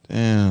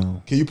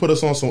 Damn. Can you put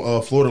us on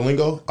some Florida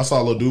lingo? I saw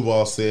Lil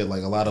Duval said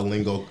like a lot of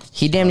lingo.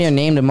 He damn near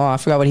named them all. I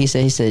forgot what he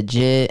said. He said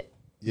jit,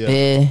 Yeah.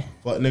 bit,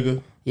 Fuck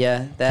nigga.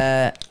 Yeah,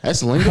 that.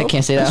 That's lingo. I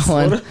can't say that That's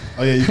one. Florida?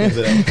 Oh yeah, you can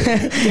say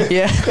that.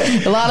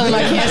 Yeah, a lot of them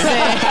I can't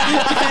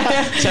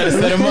say. Try to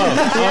set him up.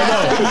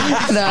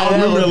 I Nah, don't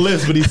remember the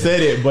list, but he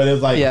said it. But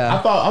it's like Yeah.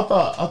 I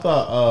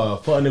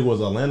thought fuck nigga was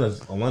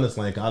Atlanta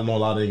slang. I know a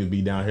lot of niggas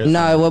be down here.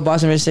 No, what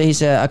Boston Rich said, he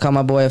said, I call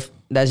my boy,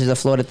 that's just a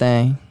Florida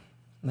thing.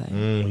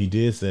 He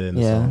did say that in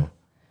the Yeah. song.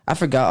 I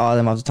forgot all of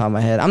them off the top of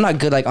my head. I'm not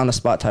good like on the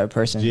spot type of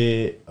person.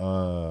 Yeah,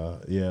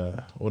 yeah.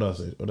 What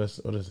else? What does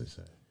it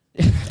say?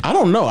 I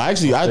don't know.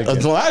 Actually, a lot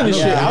of this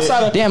shit Yeah.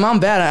 outside of Damn, I'm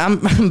bad.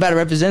 I'm bad at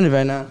representative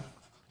right now.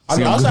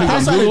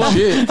 outside of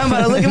Jit. I'm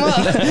about to look him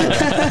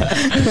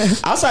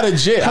up. Outside of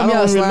Jit, I Help me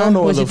don't out, even know Slime.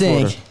 no What other you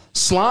think? Florida.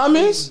 Slime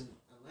is?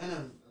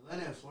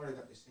 Atlanta and Florida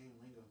got the same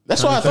lingo.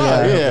 That's what I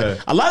thought. Yeah. Yeah.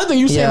 Okay. A lot of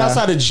things you saying Yeah.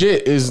 outside of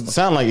Jit is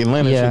sound like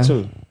Atlanta Yeah. shit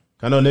too.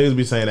 I know niggas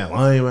be saying that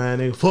lame man,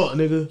 nigga, fuck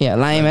nigga. Yeah,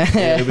 lame Yeah,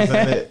 man. they be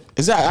saying that.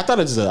 Is that? I thought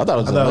it was I thought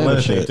Atlanta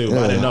Atlanta shit shit too, but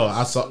I Yeah. didn't know.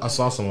 I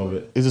saw some of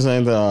it. It's the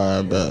same thing. All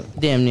right, but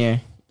Damn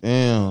near.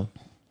 damn.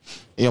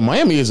 Yeah,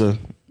 Miami is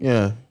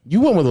yeah. You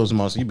went with those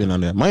months. You've been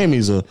on there. Miami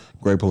is a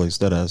great place.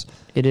 That is.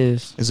 It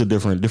is. It's a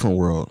different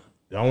world.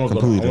 I want to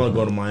Completely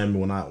go to Miami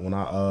when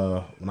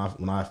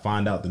I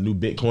find out the new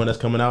Bitcoin that's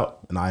coming out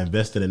and I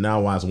invested it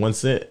now while it's 1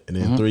 cent and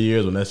then in 3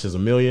 years when that's just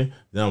 $1 million,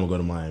 then I'm gonna go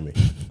to Miami.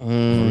 I'm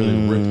gonna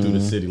really rip through the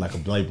city like a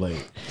blade. Yeah.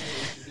 You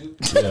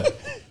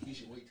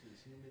should wait till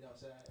it's humid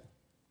outside.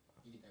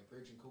 You get that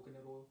virgin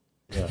coconut oil.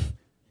 Yeah. And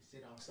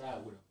sit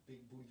outside with a big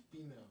booty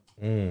female.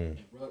 And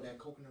rub that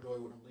coconut oil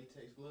with them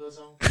latex gloves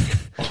on.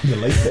 The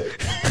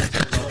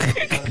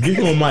latex. Give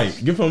him a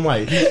mic. Give him a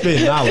mic. He's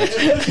spitting knowledge.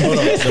 Hold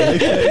up. The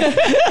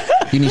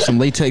latex. You need some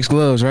latex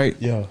gloves, right?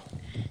 Yeah.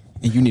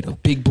 And you need a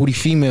big booty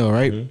female,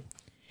 right? And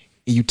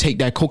you take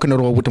that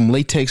coconut oil with them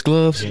latex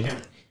gloves. And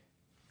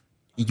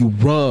you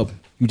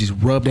just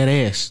rub that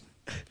ass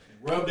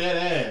Rub that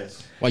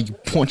ass. while you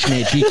punching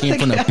that dick in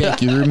from the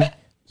back. You hear me?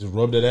 Just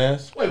rub that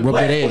ass. Rub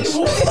that ass.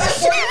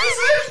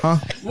 Huh?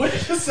 What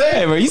did you say?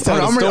 Hey, bro, you I'm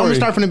telling a gonna story.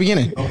 start from the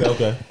beginning.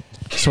 Okay.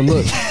 So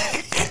look,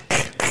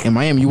 in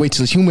Miami, you wait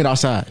till it's humid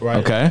outside. Right.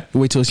 Okay. You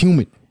wait till it's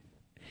humid,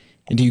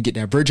 and then you get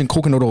that virgin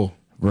coconut oil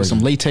with some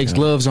latex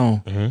gloves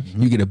on.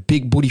 You get a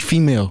big booty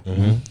female,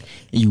 and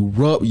you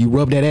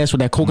rub that ass with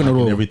that coconut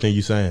oil. Everything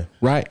you saying.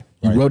 Right?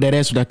 You rub that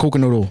ass with that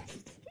coconut oil,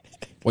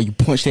 or you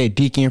punch that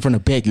dick in from the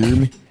back. You hear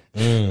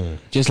me?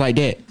 Just like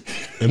that.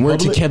 In Word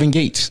to public? Kevin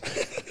Gates.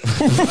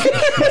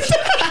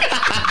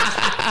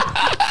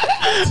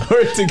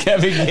 Word to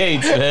Kevin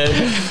Gates, man.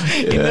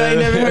 You know, I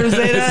never heard him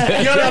say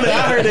that. Yo, no,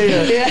 I heard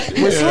it.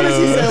 As soon as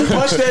he said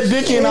punch that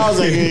dick in, I was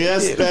like, yeah,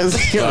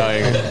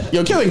 that's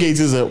yo, Kevin Gates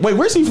is wait,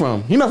 where's he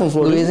from? He not from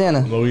Florida.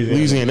 Louisiana.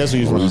 Louisiana, that's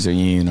where he's from.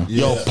 You know.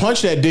 Yo,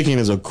 punch that dick in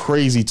is a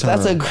crazy term.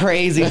 That's a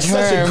crazy That's term.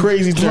 such a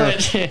crazy term.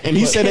 Punch. And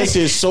he said that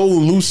shit so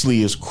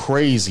loosely is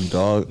crazy,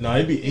 dog. No,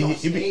 he be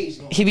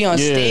He be on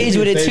Yeah. stage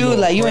with it Stage too. going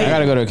Like you I ain't.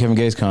 gotta go to a Kevin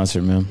Gates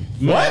concert, man.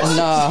 What?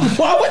 Nah.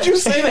 Why would you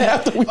say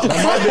that after we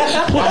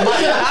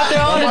After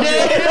all the day.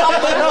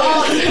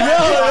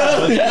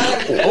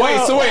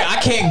 Wait, I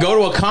can't go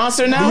to a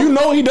concert now? You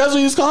know he does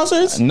with his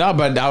concerts? No,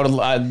 but I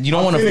would. You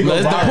don't want to. finna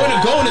go The viral. point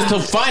of going is to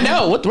find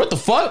out what the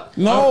fuck.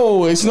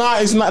 No, it's not.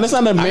 That's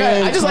not a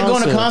man. I just like going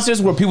to concert.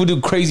 concerts where people do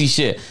crazy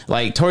shit.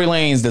 Like Tory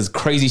Lanez does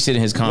crazy shit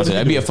in his concert.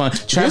 That'd be a fun.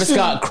 Travis Listen-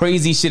 Scott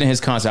crazy shit in his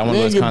concert. I want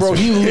to go to his Nigga, bro,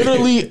 concert. he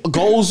literally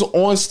goes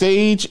on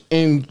stage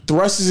and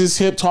thrusts his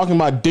hip talking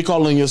about dick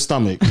all in your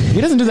stomach.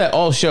 He doesn't do that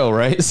all show,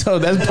 right? So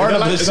that's part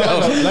of the Is that show.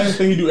 like the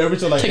thing he do every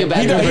show. Like Take it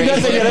back. He does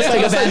that. Yeah,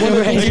 that's like one of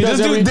the things he You does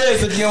just do every.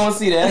 this if you don't want to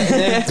see that.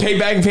 Then pay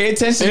back and pay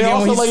attention. And again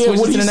also, when like, he yeah, what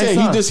switches he to the next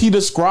said, song. he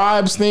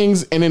describes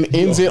things and then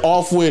ends it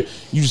off with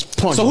you just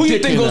punch. So who you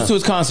dick think in goes them. to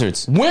his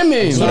concerts?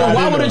 Women? So Slide then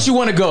why in wouldn't there. you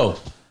want to go?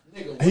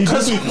 he do be saying. He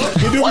said,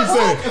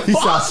 I There's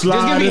slide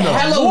gonna be in there.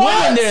 hella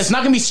women there. It's not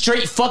gonna be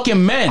straight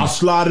fucking men. I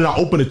slide in, I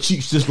open the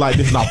cheeks just like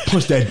this, and I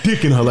punch that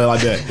dick in her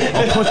like that.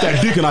 I punch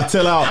that dick and I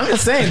tell her I'm out.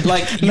 just saying,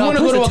 like, you No, want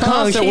to go push to a the tongue,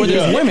 concert where yeah.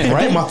 there's women, Get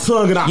right? my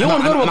tongue and I. You don't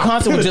want to go to a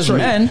concert with just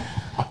men.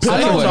 I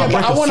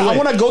Anyway,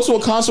 want to go to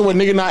a concert where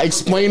nigga not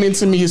explaining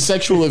to me his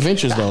sexual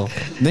adventures though.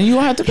 then you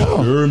don't have to You go.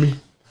 heard me?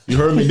 You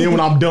heard me? Then when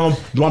I'm done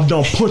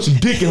punching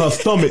dick in her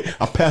stomach,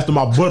 I pass her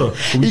my butter.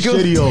 We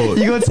shitty old.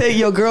 You gonna take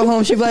your girl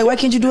home? She be like, "Why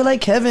can't you do it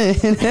like Kevin?"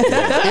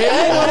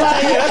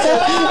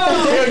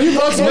 Yeah, you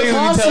go to Niggas be a telling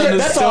concert, the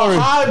that's story. a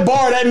high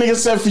bar that nigga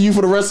set for you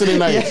for the rest of the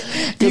night.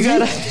 you You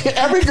gotta-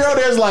 every girl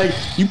there's like,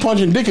 you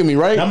punching dick in me,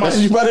 right? That might- That's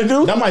what you about to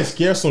do? That might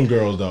scare some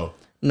girls though.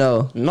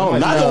 No. No,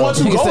 not No. the ones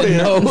who He go said there.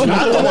 no. Not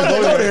the ones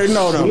that go there.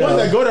 No, The ones no.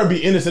 that go there be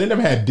innocent. They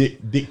never had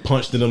dick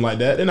punched in them like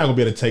that. They're not gonna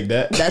be able to take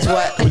that. That's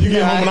what. When you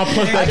get home and I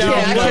punch that dick, I you're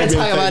not can't gonna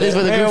talk be about able this to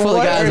with a take group full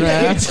of guys,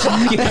 man.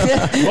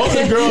 that. Most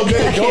of the girls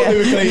they go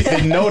there because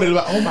they know they're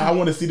like, oh my, I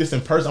want to see this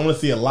in person. I want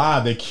to see it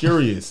live. They're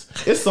curious.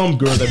 It's some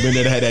girls that been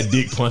there that had that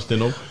dick punched in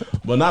them,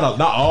 but not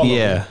all.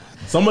 Yeah. Of them.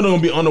 Some of them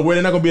gonna be unaware.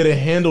 They're not gonna be able to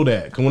handle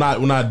that. Cause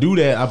when I do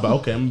that, I'm like,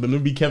 okay, I'm gonna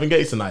be Kevin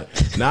Gates tonight.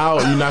 Now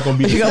you're not gonna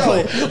be. You gonna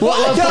play,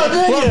 what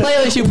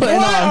playlist you putting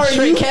What on? are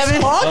Straight you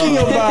Kevin? talking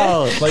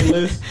about?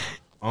 Playlist.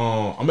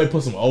 I may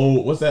put some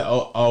old. What's that?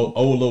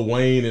 Old Lil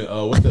Wayne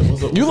and what's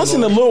that? You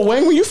listen to Lil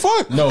Wayne when you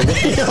fuck? No,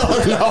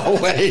 no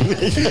way.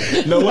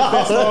 Nigga. no.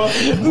 What's that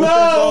song?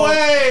 No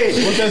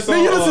way. What's that song?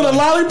 Nigga, you listen to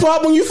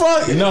Lollipop when you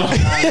fuck? No,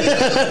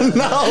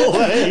 No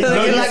way.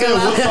 no. You said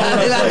what song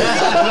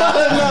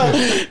I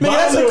play? Nigga,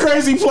 that's a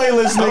crazy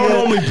playlist, I don't nigga.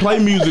 normally play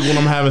music when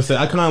I'm having sex.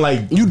 I kind of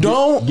like You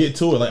don't? get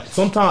to it. Like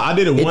sometimes I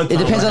did it one It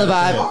time. depends on the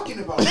vibe. Talking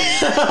about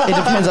It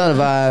depends on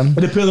the vibe.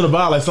 It depends on the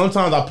vibe. Like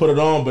sometimes I put it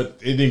on, but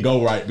it didn't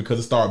go right because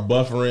it started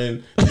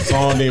buffering. The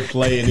song didn't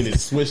play, and then it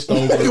switched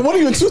over. Nigga, what are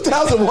you in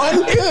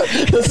 2001?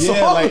 Nigga? The song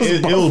Yeah, like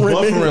it was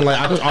buffering. nigga.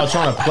 Like I was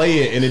trying to play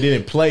it, and it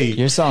didn't play.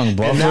 Your song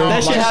Buffer. now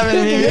That shit happened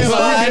to me. Yeah, So I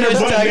like, know what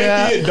you're talking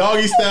about. naked,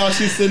 doggy style.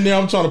 She's sitting there.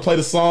 I'm trying to play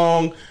the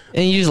song.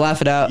 And you just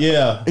laugh it out.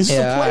 Yeah. It's just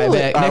a Yeah, all right, playlist.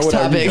 back. All right, Next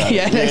whatever, you topic. got it.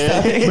 Yeah, next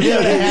topic. But yeah,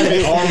 they have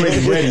it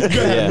already ready. You gotta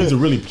Yeah. have music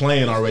really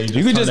playing already.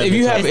 You could just turn if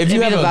you that have bitch if you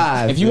It'd have be the a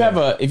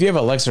vibe. if you have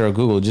Alexa or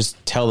Google, just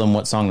tell them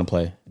what song to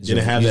play. up. You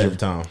didn't have that every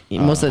time.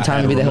 Most of the I time,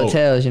 had it'd be a the remote.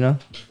 hotels, you know?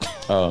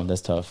 Oh,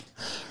 that's tough.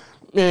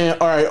 Man,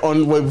 all right.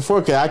 Wait, before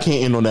I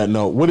can't end on that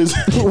note. What is?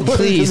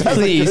 Please, that's a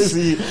please.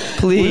 crazy-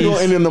 Please. We gonna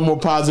end on the more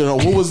positive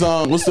note. What was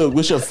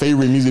what's your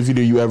favorite music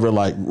video you ever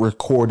like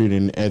recorded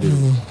and edited?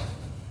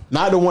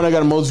 Not the one that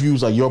got the most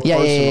views, like your Yeah,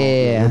 personal,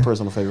 yeah. your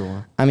personal favorite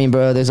one. I mean,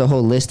 bro, there's a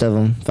whole list of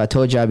them. If I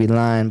told you, I'd be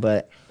lying,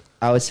 but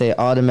I would say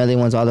all the Melly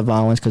ones, all the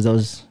Vaughn ones, because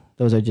those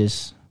are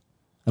just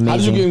amazing. How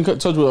did you get in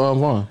touch with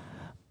Vaughn?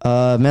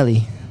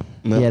 Melly.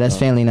 Yeah, that's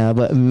family now.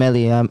 But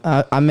Melly,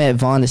 I met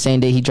Vaughn the same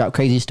day he dropped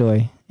Crazy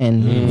Story,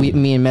 and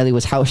me and Melly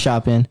was house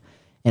shopping,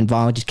 and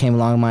Vaughn just came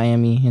along in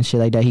Miami and shit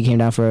like that. He came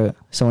down for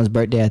someone's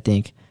birthday, I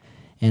think,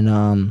 and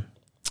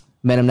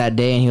met him that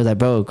day, and he was like,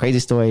 "Bro, Crazy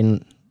Story,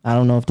 and I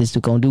don't know if this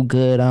is gonna do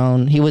good."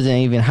 He wasn't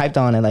even hyped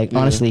on it. Like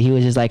honestly, he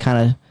was just like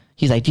kind of.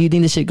 He's like, "Do you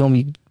think this shit gonna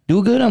be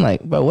do good?" I'm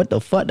like, "Bro, what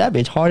the fuck? That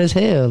bitch hard as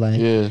hell." Like,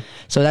 Yeah.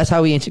 so that's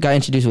how we got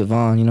introduced with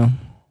Vaughn, you know,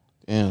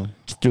 Yeah.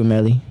 just through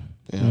Melly.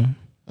 Yeah.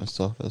 That's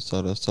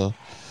tough.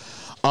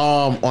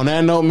 On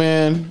that note,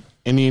 man,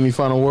 any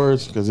final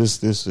words? Because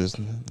this is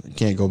you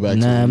can't go back to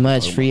Not it.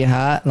 much. Free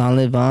Hot, Long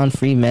Live Vaughn,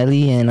 Free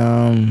Melly,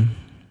 and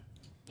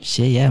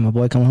shit. Yeah, my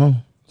boy coming home.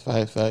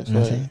 Facts.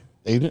 it.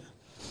 Aiden?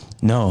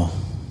 No.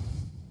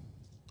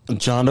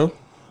 Jondo?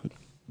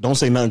 Don't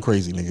say nothing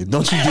crazy, nigga.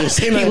 Don't you just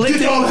say nothing.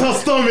 Dick all in her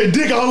stomach.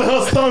 Dick all in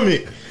her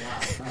stomach.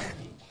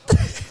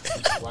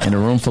 In a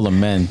room full of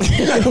men. That's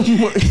I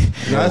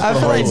the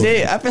feel like whole-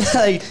 I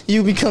feel like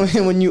you be coming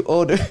in when you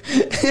older.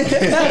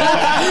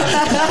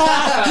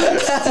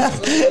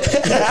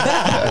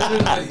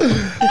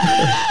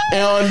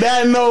 And on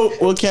that note,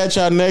 we'll catch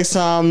y'all next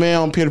time, man,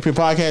 on Peer to Peer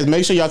Podcast.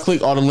 Make sure y'all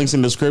click all the links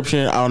in the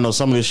description. I don't know,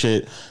 some of this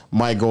shit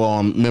might go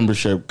on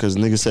membership because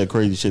niggas said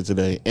crazy shit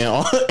today. And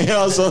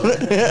also,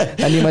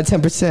 I need my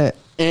 10%.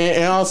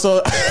 and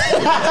also,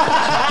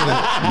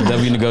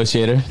 W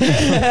negotiator.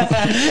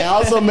 and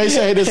also make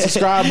sure you hit the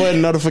subscribe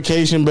button,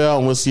 notification bell,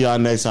 and we'll see y'all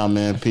next time,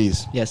 man.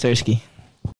 Peace. Yeah, Sirski.